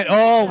Brian.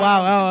 Oh,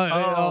 wow.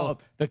 Oh.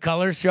 The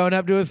color's showing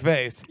up to his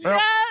face. Yeah,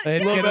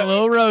 It's getting a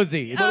little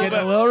rosy. It's getting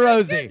a little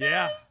rosy.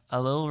 Yeah.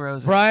 A little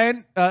rosy.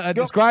 Brian,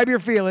 describe your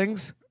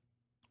feelings.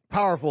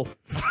 Powerful.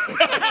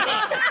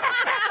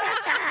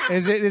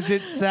 Is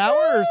it sour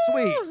or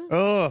sweet?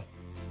 Oh,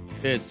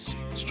 it's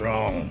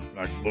strong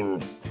like bull.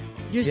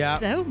 You're Yeah.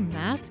 so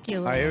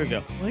masculine. All right, here we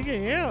go. Look at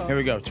you. Here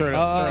we go. Turn it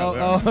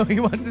up. Oh, he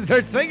wants to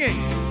start singing.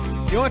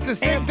 He wants to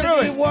sing through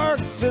Anthony it.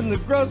 works in the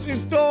grocery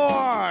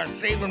store,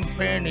 saving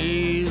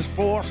pennies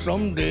for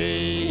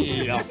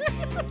someday.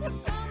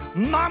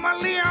 Mama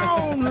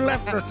Leon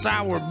left a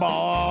sour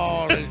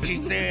ball, and she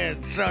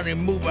said, "Sonny,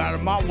 move out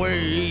of my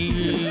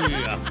way."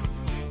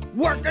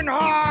 Working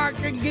hard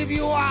can give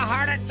you a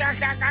heart attack.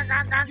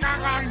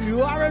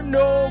 You ought to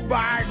know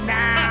by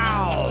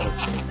now.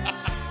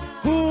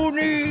 Who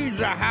needs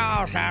a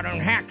house out in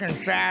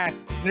Hackensack?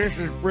 This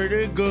is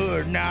pretty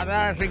good now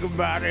that I think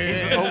about it.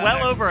 It's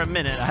well over a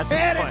minute at this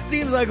And it point.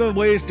 seems like a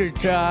waste of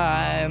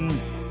time.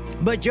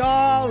 But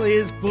y'all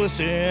is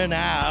pussing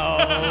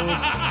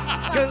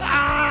out. Cause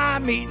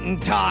I'm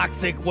eating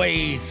toxic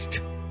waste.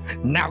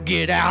 Now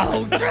get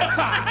out.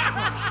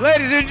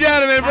 Ladies and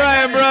gentlemen,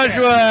 Brian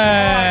Brushwood.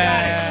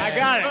 I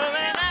got it.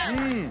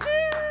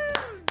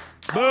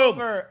 Boom.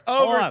 Over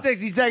Hold on.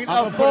 60 seconds.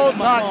 I'm A gonna full put it in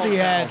my Toxie phone.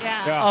 head.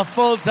 Yeah. A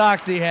full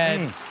Toxie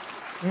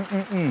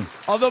head.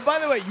 Although, by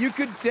the way, you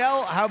could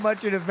tell how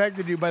much it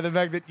affected you by the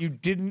fact that you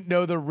didn't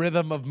know the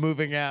rhythm of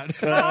moving out.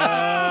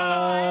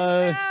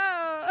 No.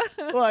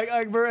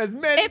 like for as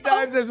many If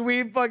times as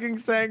we fucking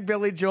sang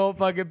Billy Joel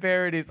fucking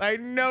parodies, I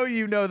know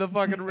you know the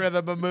fucking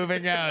rhythm of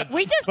moving out.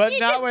 We just but need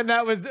not to- when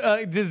that was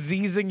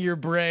diseasing your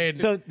brain.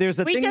 So there's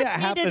a We thing just that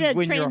needed happens a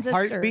when your transistor.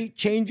 heartbeat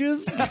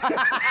changes.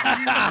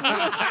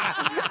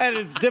 And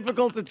it's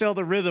difficult to tell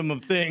the rhythm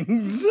of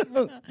things.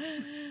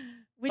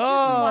 Which is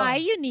why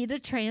you need a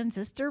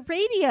transistor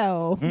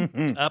radio.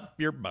 Up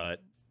your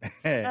butt.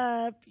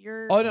 Up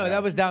your. oh no,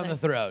 that was down the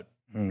throat.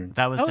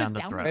 That was Oh, down it's the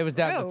down throat. It was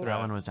down the throat. throat. That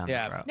one was down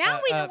Yeah. the throat. Now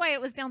we know why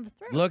it was down the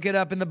throat. Look it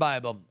up in the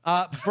Bible.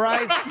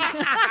 Bryce,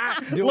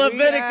 do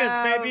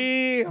Leviticus,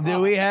 baby. Do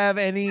we have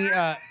any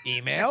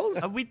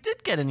emails? We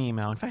did get an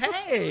email. In fact,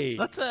 Hey.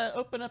 let's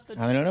open up the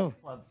I don't know.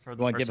 club for You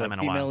the want to first give time a in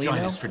a while. female Join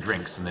email? us for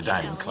drinks in the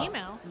Diamond Club.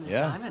 Email. Yeah.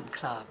 Diamond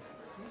Club.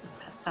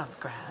 That sounds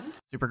grand.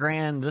 Super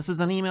grand. This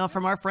is an email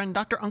from our friend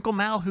Dr. Uncle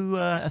Mal, who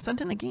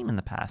sent in a game in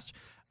the past.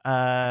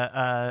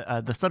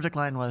 The subject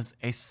line was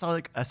a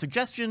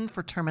suggestion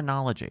for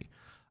terminology.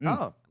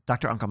 Oh.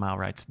 Dr. Uncle Mal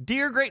writes,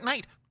 "Dear Great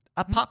Night,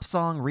 A pop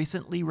song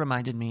recently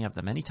reminded me of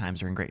the many times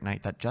during Great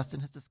Night that Justin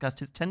has discussed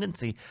his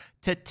tendency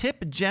to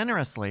tip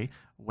generously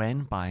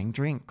when buying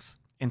drinks.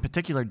 In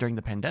particular, during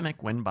the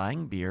pandemic, when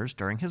buying beers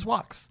during his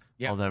walks.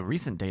 Yep. Although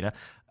recent data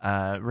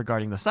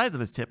regarding the size of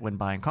his tip when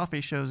buying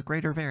coffee shows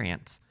greater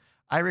variance.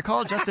 I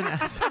recall Justin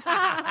asked...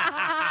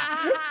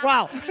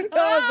 Wow, that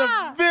was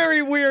a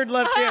very weird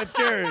left-hand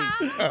turn.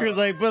 He was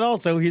like, but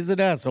also he's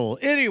an asshole.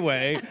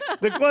 Anyway,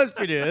 the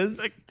question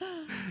is...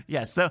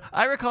 Yes, so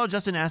I recall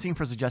Justin asking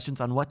for suggestions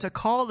on what to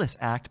call this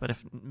act, but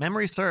if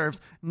memory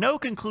serves, no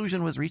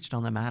conclusion was reached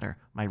on the matter.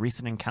 My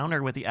recent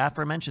encounter with the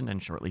aforementioned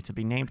and shortly to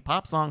be named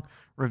pop song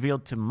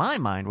revealed to my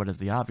mind what is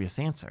the obvious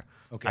answer.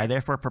 Okay. I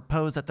therefore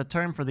propose that the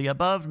term for the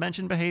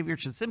above-mentioned behavior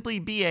should simply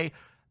be a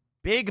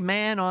big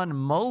man on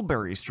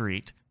Mulberry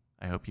Street.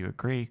 I hope you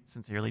agree.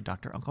 Sincerely,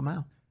 Dr. Uncle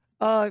Mao.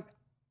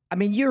 I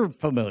mean, you're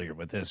familiar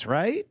with this,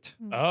 right?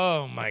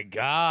 Oh my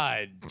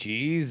God,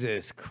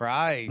 Jesus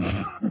Christ!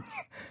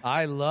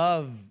 I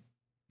love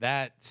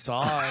that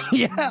song.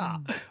 Yeah.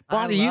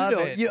 Bonnie, you love know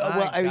it. You, My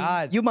well, I mean,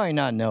 God. you might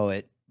not know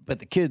it, but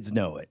the kids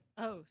know it.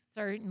 Oh,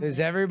 certainly. Does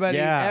everybody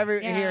Yeah. here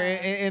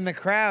Yeah. in the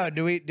crowd?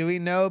 Do we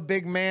know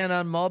Big Man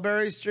on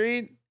Mulberry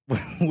Street?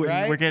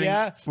 Right? We're getting-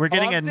 yeah. we're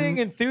getting I'm a- seeing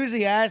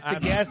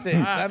enthusiastic guesses.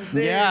 I'm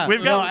seeing. Yeah,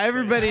 We've got- no,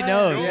 everybody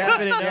knows. Yeah,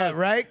 Everybody knows. yeah,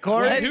 right,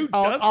 Corey. Right, who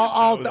I'll doesn't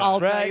I'll know that? tell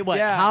Right, you what.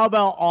 yeah. How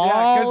about all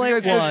Yeah, 'cause-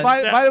 at 'cause once?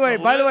 by the way, A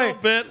little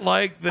bit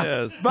like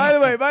this. By the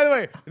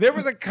way, there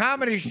was a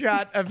comedy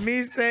shot of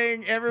me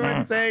saying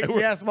everyone saying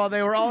yes while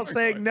they were all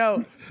saying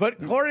no.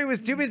 But Corey was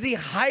too busy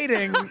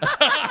hiding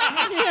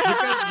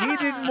because he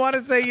didn't want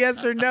to say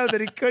yes or no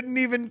that he couldn't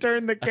even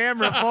turn the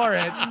camera for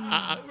it.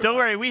 Don't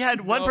worry, we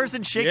had one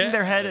person shaking yeah.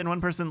 their head and one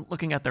person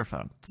looking at their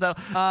phone. So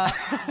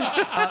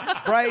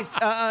Bryce,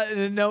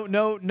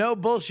 no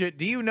bullshit.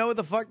 Do you know what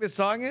the fuck this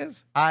song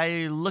is?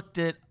 I looked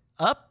it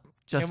up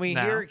just Can we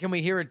now.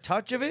 hear a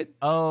touch of it?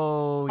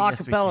 Oh,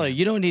 yes, we Acapella. can.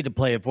 You don't need to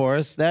play it for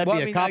us. That'd Well,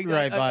 be I a mean,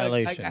 copyright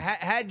violation.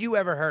 Had you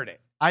ever heard it?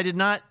 I did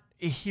not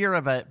hear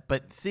of it,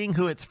 but seeing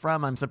who it's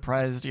from, I'm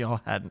surprised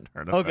y'all hadn't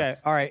heard of Okay,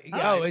 this. all right.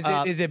 Oh,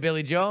 is it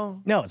Billy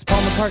Joel? No, it's Paul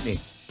McCartney.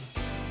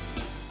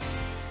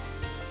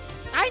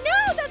 I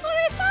know. That's what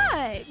I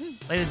thought.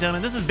 Ladies and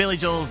gentlemen, this is Billy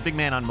Joel's Big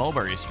Man on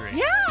Mulberry Street.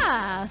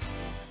 Yeah.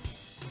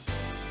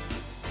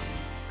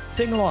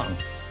 Sing along.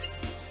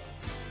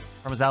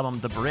 From his album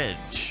The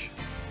Bridge.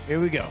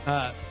 Here we go.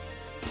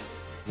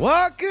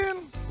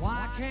 Walking.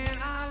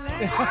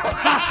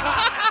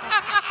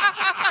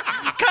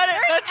 Cut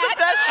it! That's the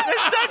best.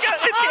 It's so good.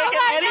 It can't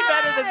get any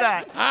better than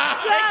that. It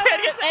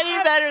can't get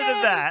any better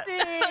than that.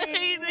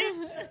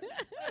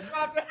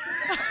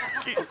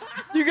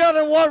 You got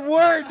it one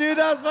word, dude.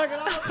 That was fucking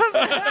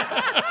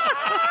awesome.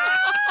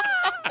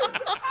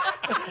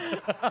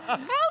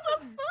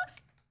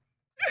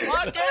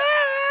 Walk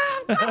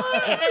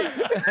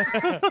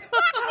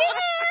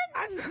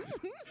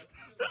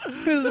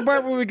This is the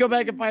part where we go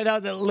back and find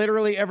out that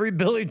literally every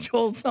Billy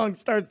Joel song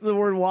starts with the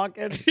word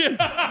walking. Walking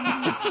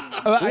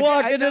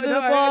to the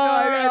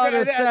bar on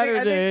a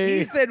Saturday.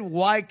 He said,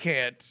 "Why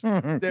can't?"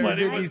 But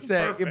it was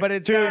perfect. But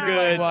it's Too not like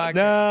good. walking.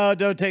 No,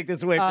 don't take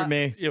this away from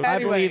me. I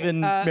believe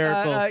in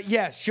miracles.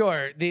 Yeah,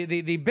 sure.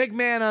 The Big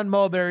Man on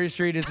Mulberry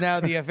Street is now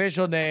the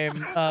official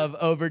name of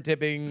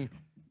over-tipping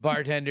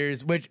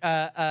bartenders, which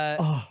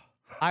I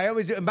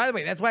always do. And by the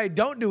way, that's why I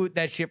don't do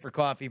that shit for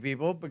coffee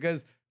people,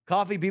 because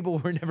coffee people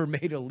were never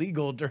made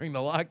illegal during the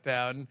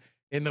lockdown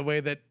in the way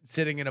that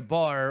sitting in a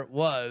bar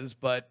was,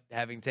 but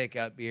having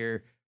takeout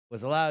beer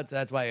was allowed. So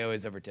that's why I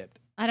always overtipped.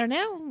 I don't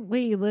know.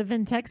 We live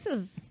in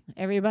Texas.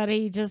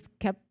 Everybody just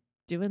kept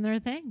doing their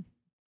thing.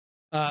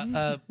 I'm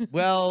going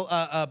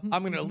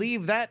to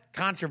leave that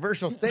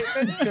controversial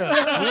statement to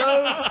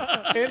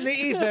float in the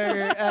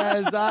ether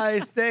as I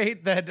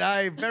state that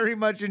I very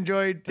much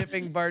enjoyed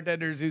tipping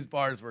bartenders whose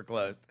bars were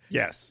closed.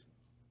 Yes.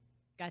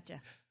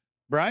 Gotcha.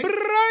 Bryce?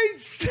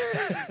 Bryce!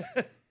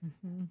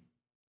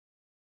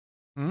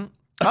 Hmm?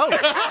 Oh.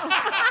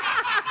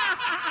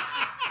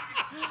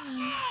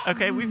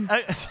 Okay, we've. We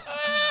have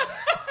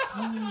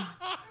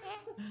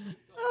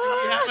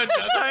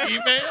another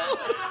email.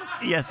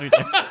 Yes, we do.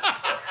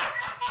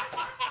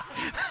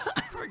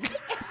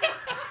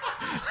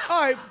 All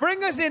right,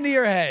 bring us into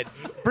your head.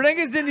 Bring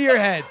us into your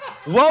head.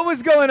 What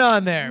was going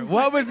on there?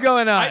 What was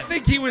going on? I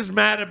think he was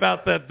mad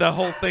about the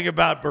whole thing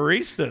about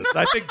baristas.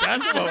 I think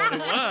that's what it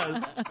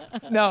was.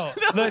 No,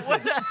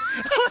 listen.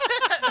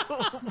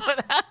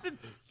 What happened?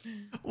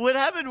 What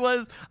happened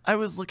was I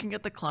was looking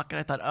at the clock and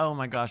I thought, oh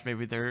my gosh,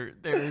 maybe they're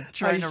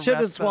trying to. I should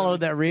have swallowed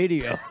that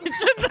radio.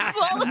 Should have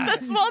swallowed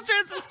that small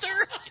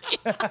transistor.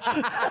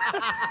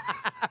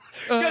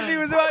 Because he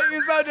was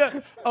about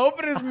to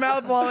open his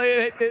mouth while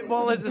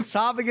his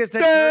esophagus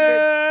had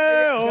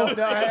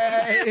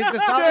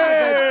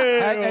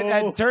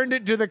turned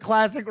it to the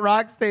classic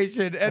rock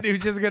station, and he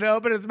was just going to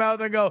open his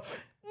mouth and go,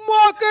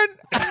 "Walking."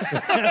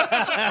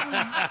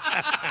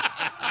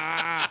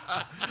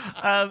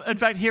 In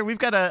fact, here we've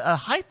got a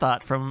high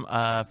thought from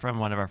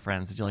one of our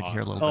friends. Would you like to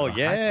hear a little Oh, bit? Of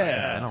a high thought?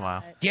 yeah. It's been a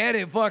while. Get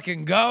it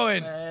fucking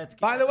going.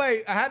 By the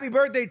way, happy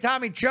birthday,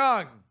 Tommy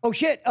Chung. Oh,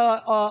 shit.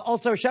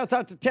 Also, shouts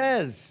out to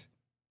Tez.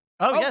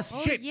 Oh, yes.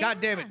 Shit, yeah. God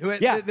damn it.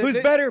 Who's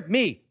better?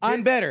 Me.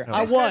 I'm better.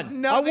 I This won. has I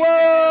nothing won.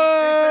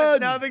 This has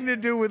nothing to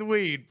do with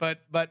weed, but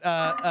let's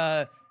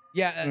actually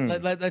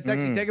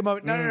take a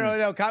moment.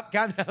 No. Calm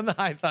down the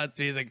high thoughts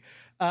music.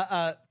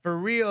 For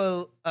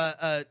real,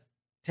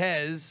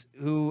 Tez,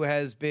 who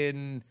has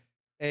been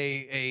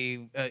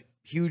a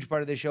huge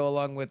part of the show,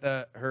 along with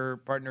her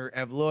partner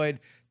Ev Lloyd,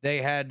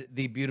 they had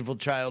the beautiful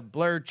child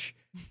Blurch.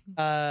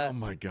 Oh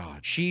my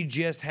God. She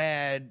just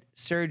had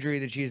surgery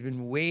that she's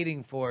been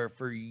waiting for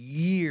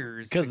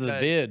years Because of the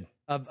vid.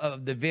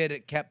 Of the vid.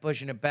 It kept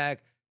pushing it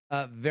back.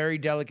 Very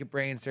delicate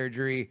brain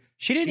surgery.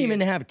 She didn't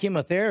even have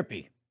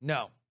chemotherapy.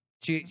 No,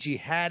 she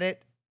had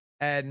it,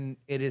 and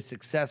it is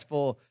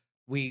successful.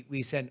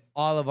 We send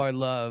all of our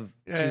love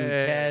to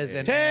Tez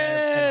and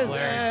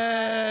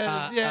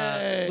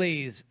Blair.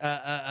 Please,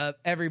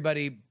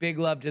 everybody, big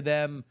love to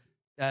them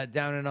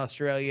down in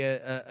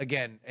Australia.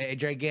 Again, a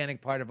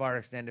gigantic part of our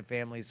extended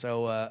family.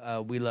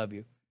 So we love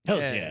you.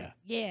 Hells yeah.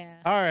 Yeah.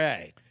 All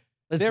right.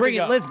 Let's There bring we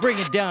it. go. Let's bring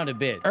it down a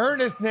bit.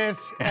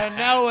 Earnestness, and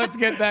now let's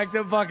get back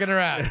to fucking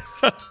around.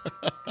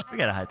 We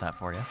got a high thought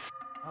for you.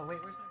 Oh, wait,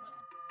 where's my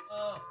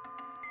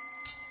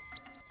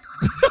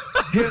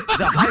buttons?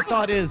 The high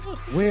thought is,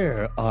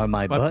 where are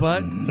my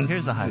buttons?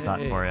 Here's a high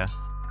thought for you.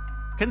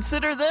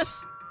 Consider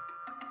this.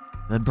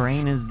 The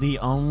brain is the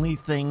only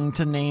thing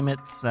to name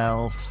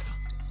itself.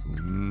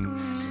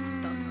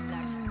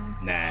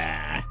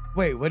 Nah.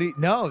 Wait, what do you?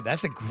 No,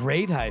 that's a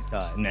great high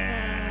thought.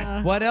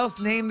 Nah. What else?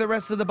 Name the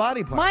rest of the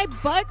body part. My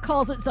butt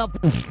calls itself.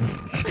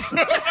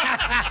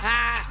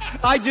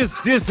 I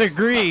just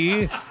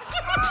disagree.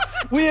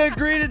 We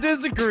agree to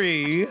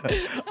disagree.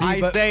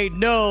 I say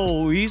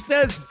no. He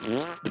says.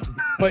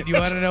 But you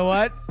want to know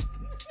what?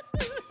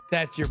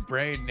 That's your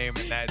brain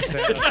naming that.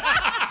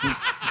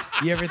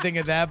 Too. You ever think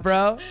of that,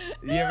 bro?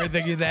 You ever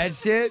think of that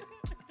shit?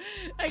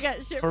 I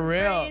got shit For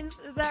real. brains.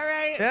 Is that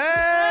right?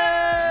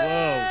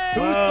 Hey!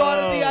 Whoa. Who thought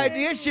of the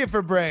idea shit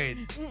for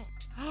brains?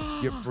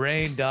 Your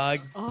brain, dog.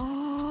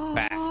 Oh.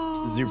 Fact.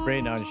 Is your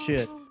brain on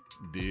shit?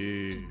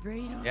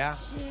 Brain on Yeah.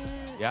 shit.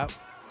 Yep.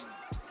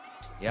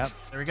 There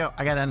we go.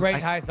 I got an Great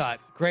high thought.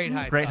 Great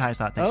high Great thought. high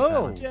thought. Thank you.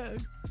 Oh. Joke.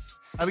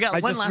 We got I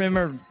one just last.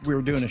 remember we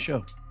were doing a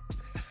show.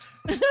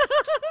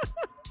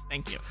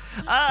 Thank you.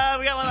 We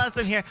got one last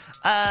one here.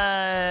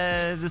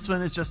 This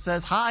one just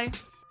says hi.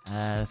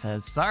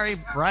 Says,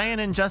 sorry, Brian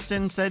and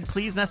Justin said,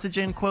 please message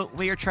in, quote,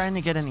 we are trying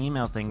to get an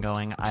email thing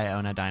going. I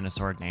own a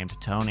dinosaur named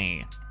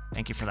Tony.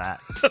 Thank you for that.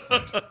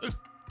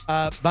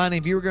 Bonnie,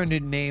 if you were going to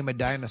name a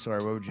dinosaur,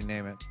 what would you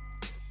name it?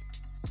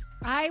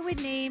 I would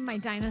name my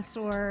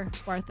dinosaur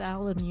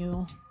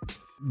Bartholomew.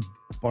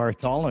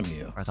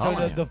 Bartholomew.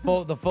 Bartholomew.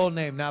 So the full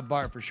name, not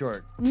Bart for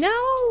short.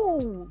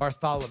 No.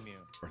 Bartholomew.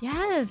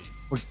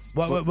 Yes.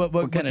 What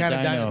kind of kind of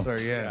dino? dinosaur?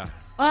 Yeah.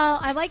 Well,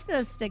 I like the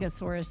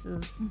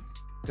Stegosauruses.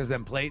 Because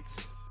them plates.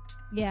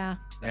 Yeah.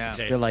 Yeah.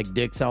 They're like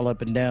dicks all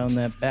up and down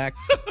that back.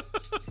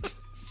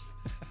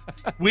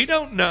 We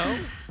don't know.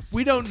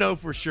 We don't know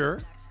for sure.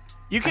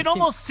 You can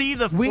almost see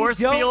the We force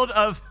don't- field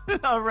of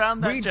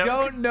around that We joke.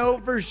 don't know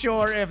for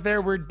sure if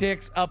there were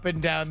dicks up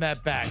and down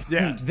that back.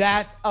 Yeah.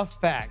 That's a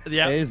fact.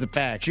 Yeah. It is a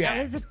fact. That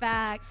is a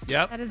fact.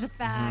 Yep. That is a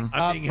fact.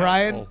 I'm being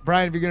Brian, helpful.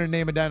 Brian, if you're going to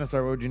name a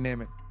dinosaur, what would you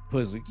name it?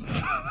 Pussy.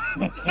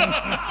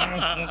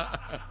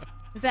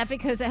 Is that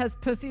because it has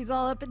pussies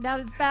all up and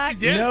down its back?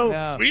 Yeah.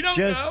 No. We don't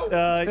Just,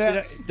 know. you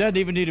know, doesn't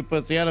even need a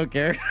pussy. I don't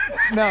care.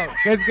 No,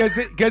 because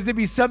it'd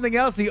be something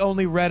else he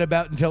only read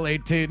about until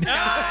 18.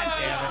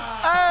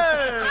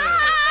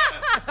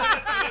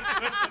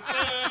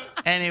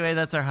 Anyway,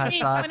 that's our high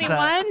thoughts.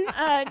 21?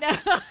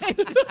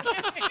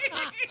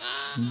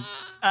 No.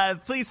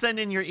 Please send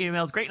in your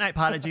emails,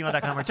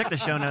 greatnightpod@gmail.com, or check the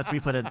show notes. We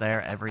put it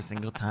there every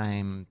single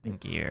time.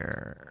 Thank you.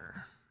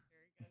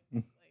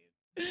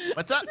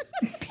 What's up?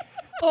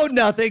 Oh,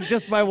 nothing.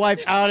 Just my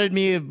wife outed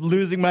me of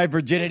losing my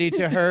virginity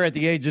to her at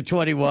the age of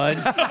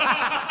 21.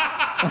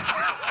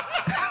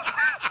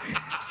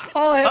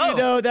 I'll have you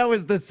know that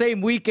was the same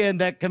weekend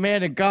that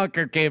Command and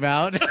Conquer came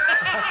out. It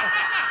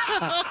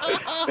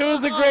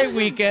was a great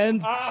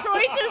weekend.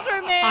 Choices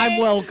were made. I'm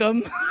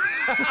welcome.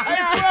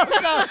 Wrap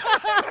it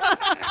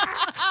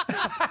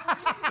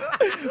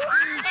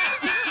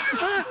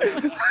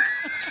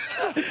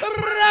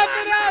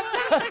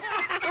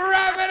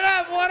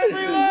up. What have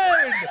we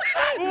learned?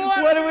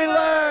 What did we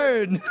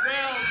learn?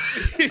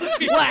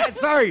 What?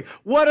 Sorry.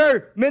 What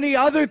are many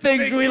other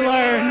things we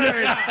learned?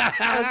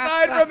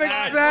 Aside from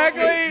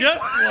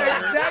Just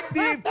learned.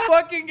 the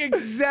fucking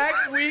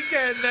exact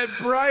weekend that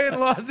Brian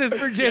lost his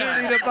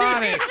virginity to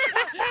Bonnie.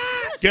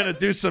 Gonna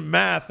do some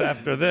math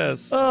after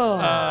this. Oh.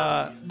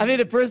 I mean,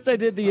 at first I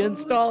did the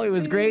install. It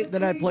was great.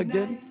 Then I plugged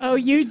in. Oh,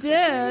 you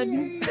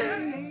did.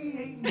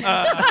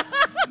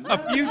 A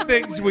few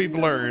things we've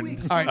learned.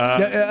 All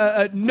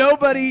right.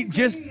 Nobody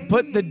just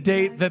put the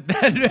date that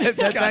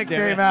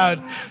came out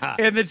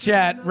in the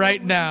chat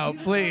right now,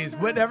 please.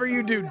 Whatever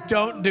you do,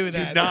 don't do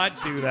that. Do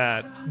not do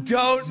that.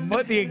 Don't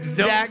put the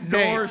exact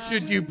date. Nor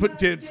should you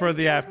put it for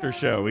the after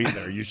show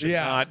either. You should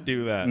Yeah. not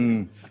do that.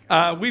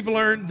 We've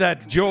learned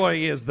that Joy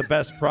is the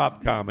best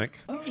prop comic.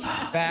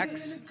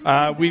 Facts.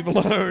 We've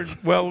learned.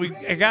 Well,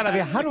 I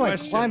gotta. How do I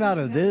climb out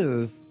of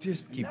this?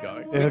 Just keep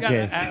going. We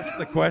gotta ask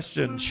the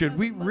question: should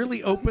we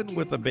really open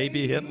with a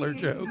baby Hitler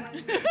joke?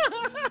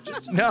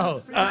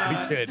 No,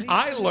 we should.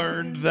 I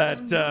learned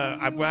that.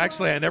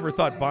 I never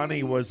thought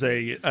Bonnie was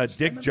a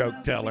dick joke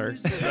teller.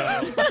 So.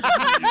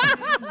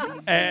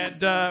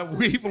 And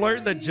we've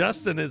learned that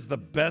Justin is the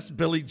best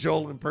Billy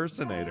Joel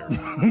impersonator.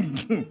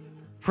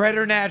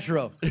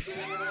 Preternatural.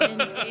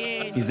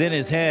 Indeed. He's in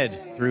his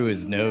head through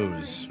his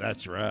nose.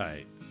 That's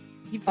right.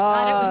 You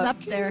forgot it was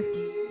up there.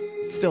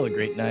 Still a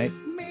great night,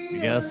 I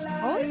guess.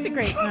 Always a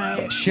great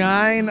night.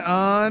 Shine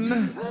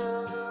on.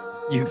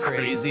 You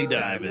crazy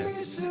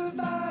diamonds.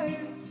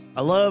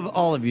 I love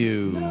all of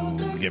you,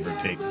 give or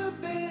take.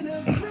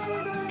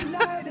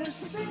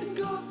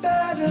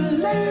 A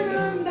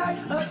later night,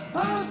 a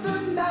past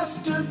the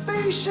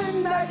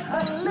masturbation night,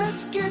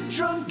 let's get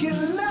drunk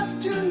and laugh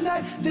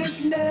tonight. There's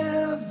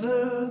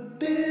never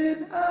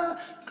been a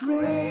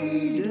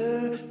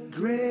greater,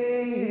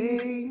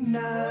 great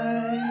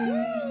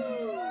night.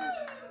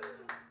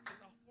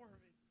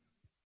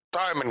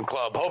 Diamond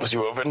Club hopes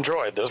you have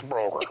enjoyed this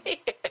program.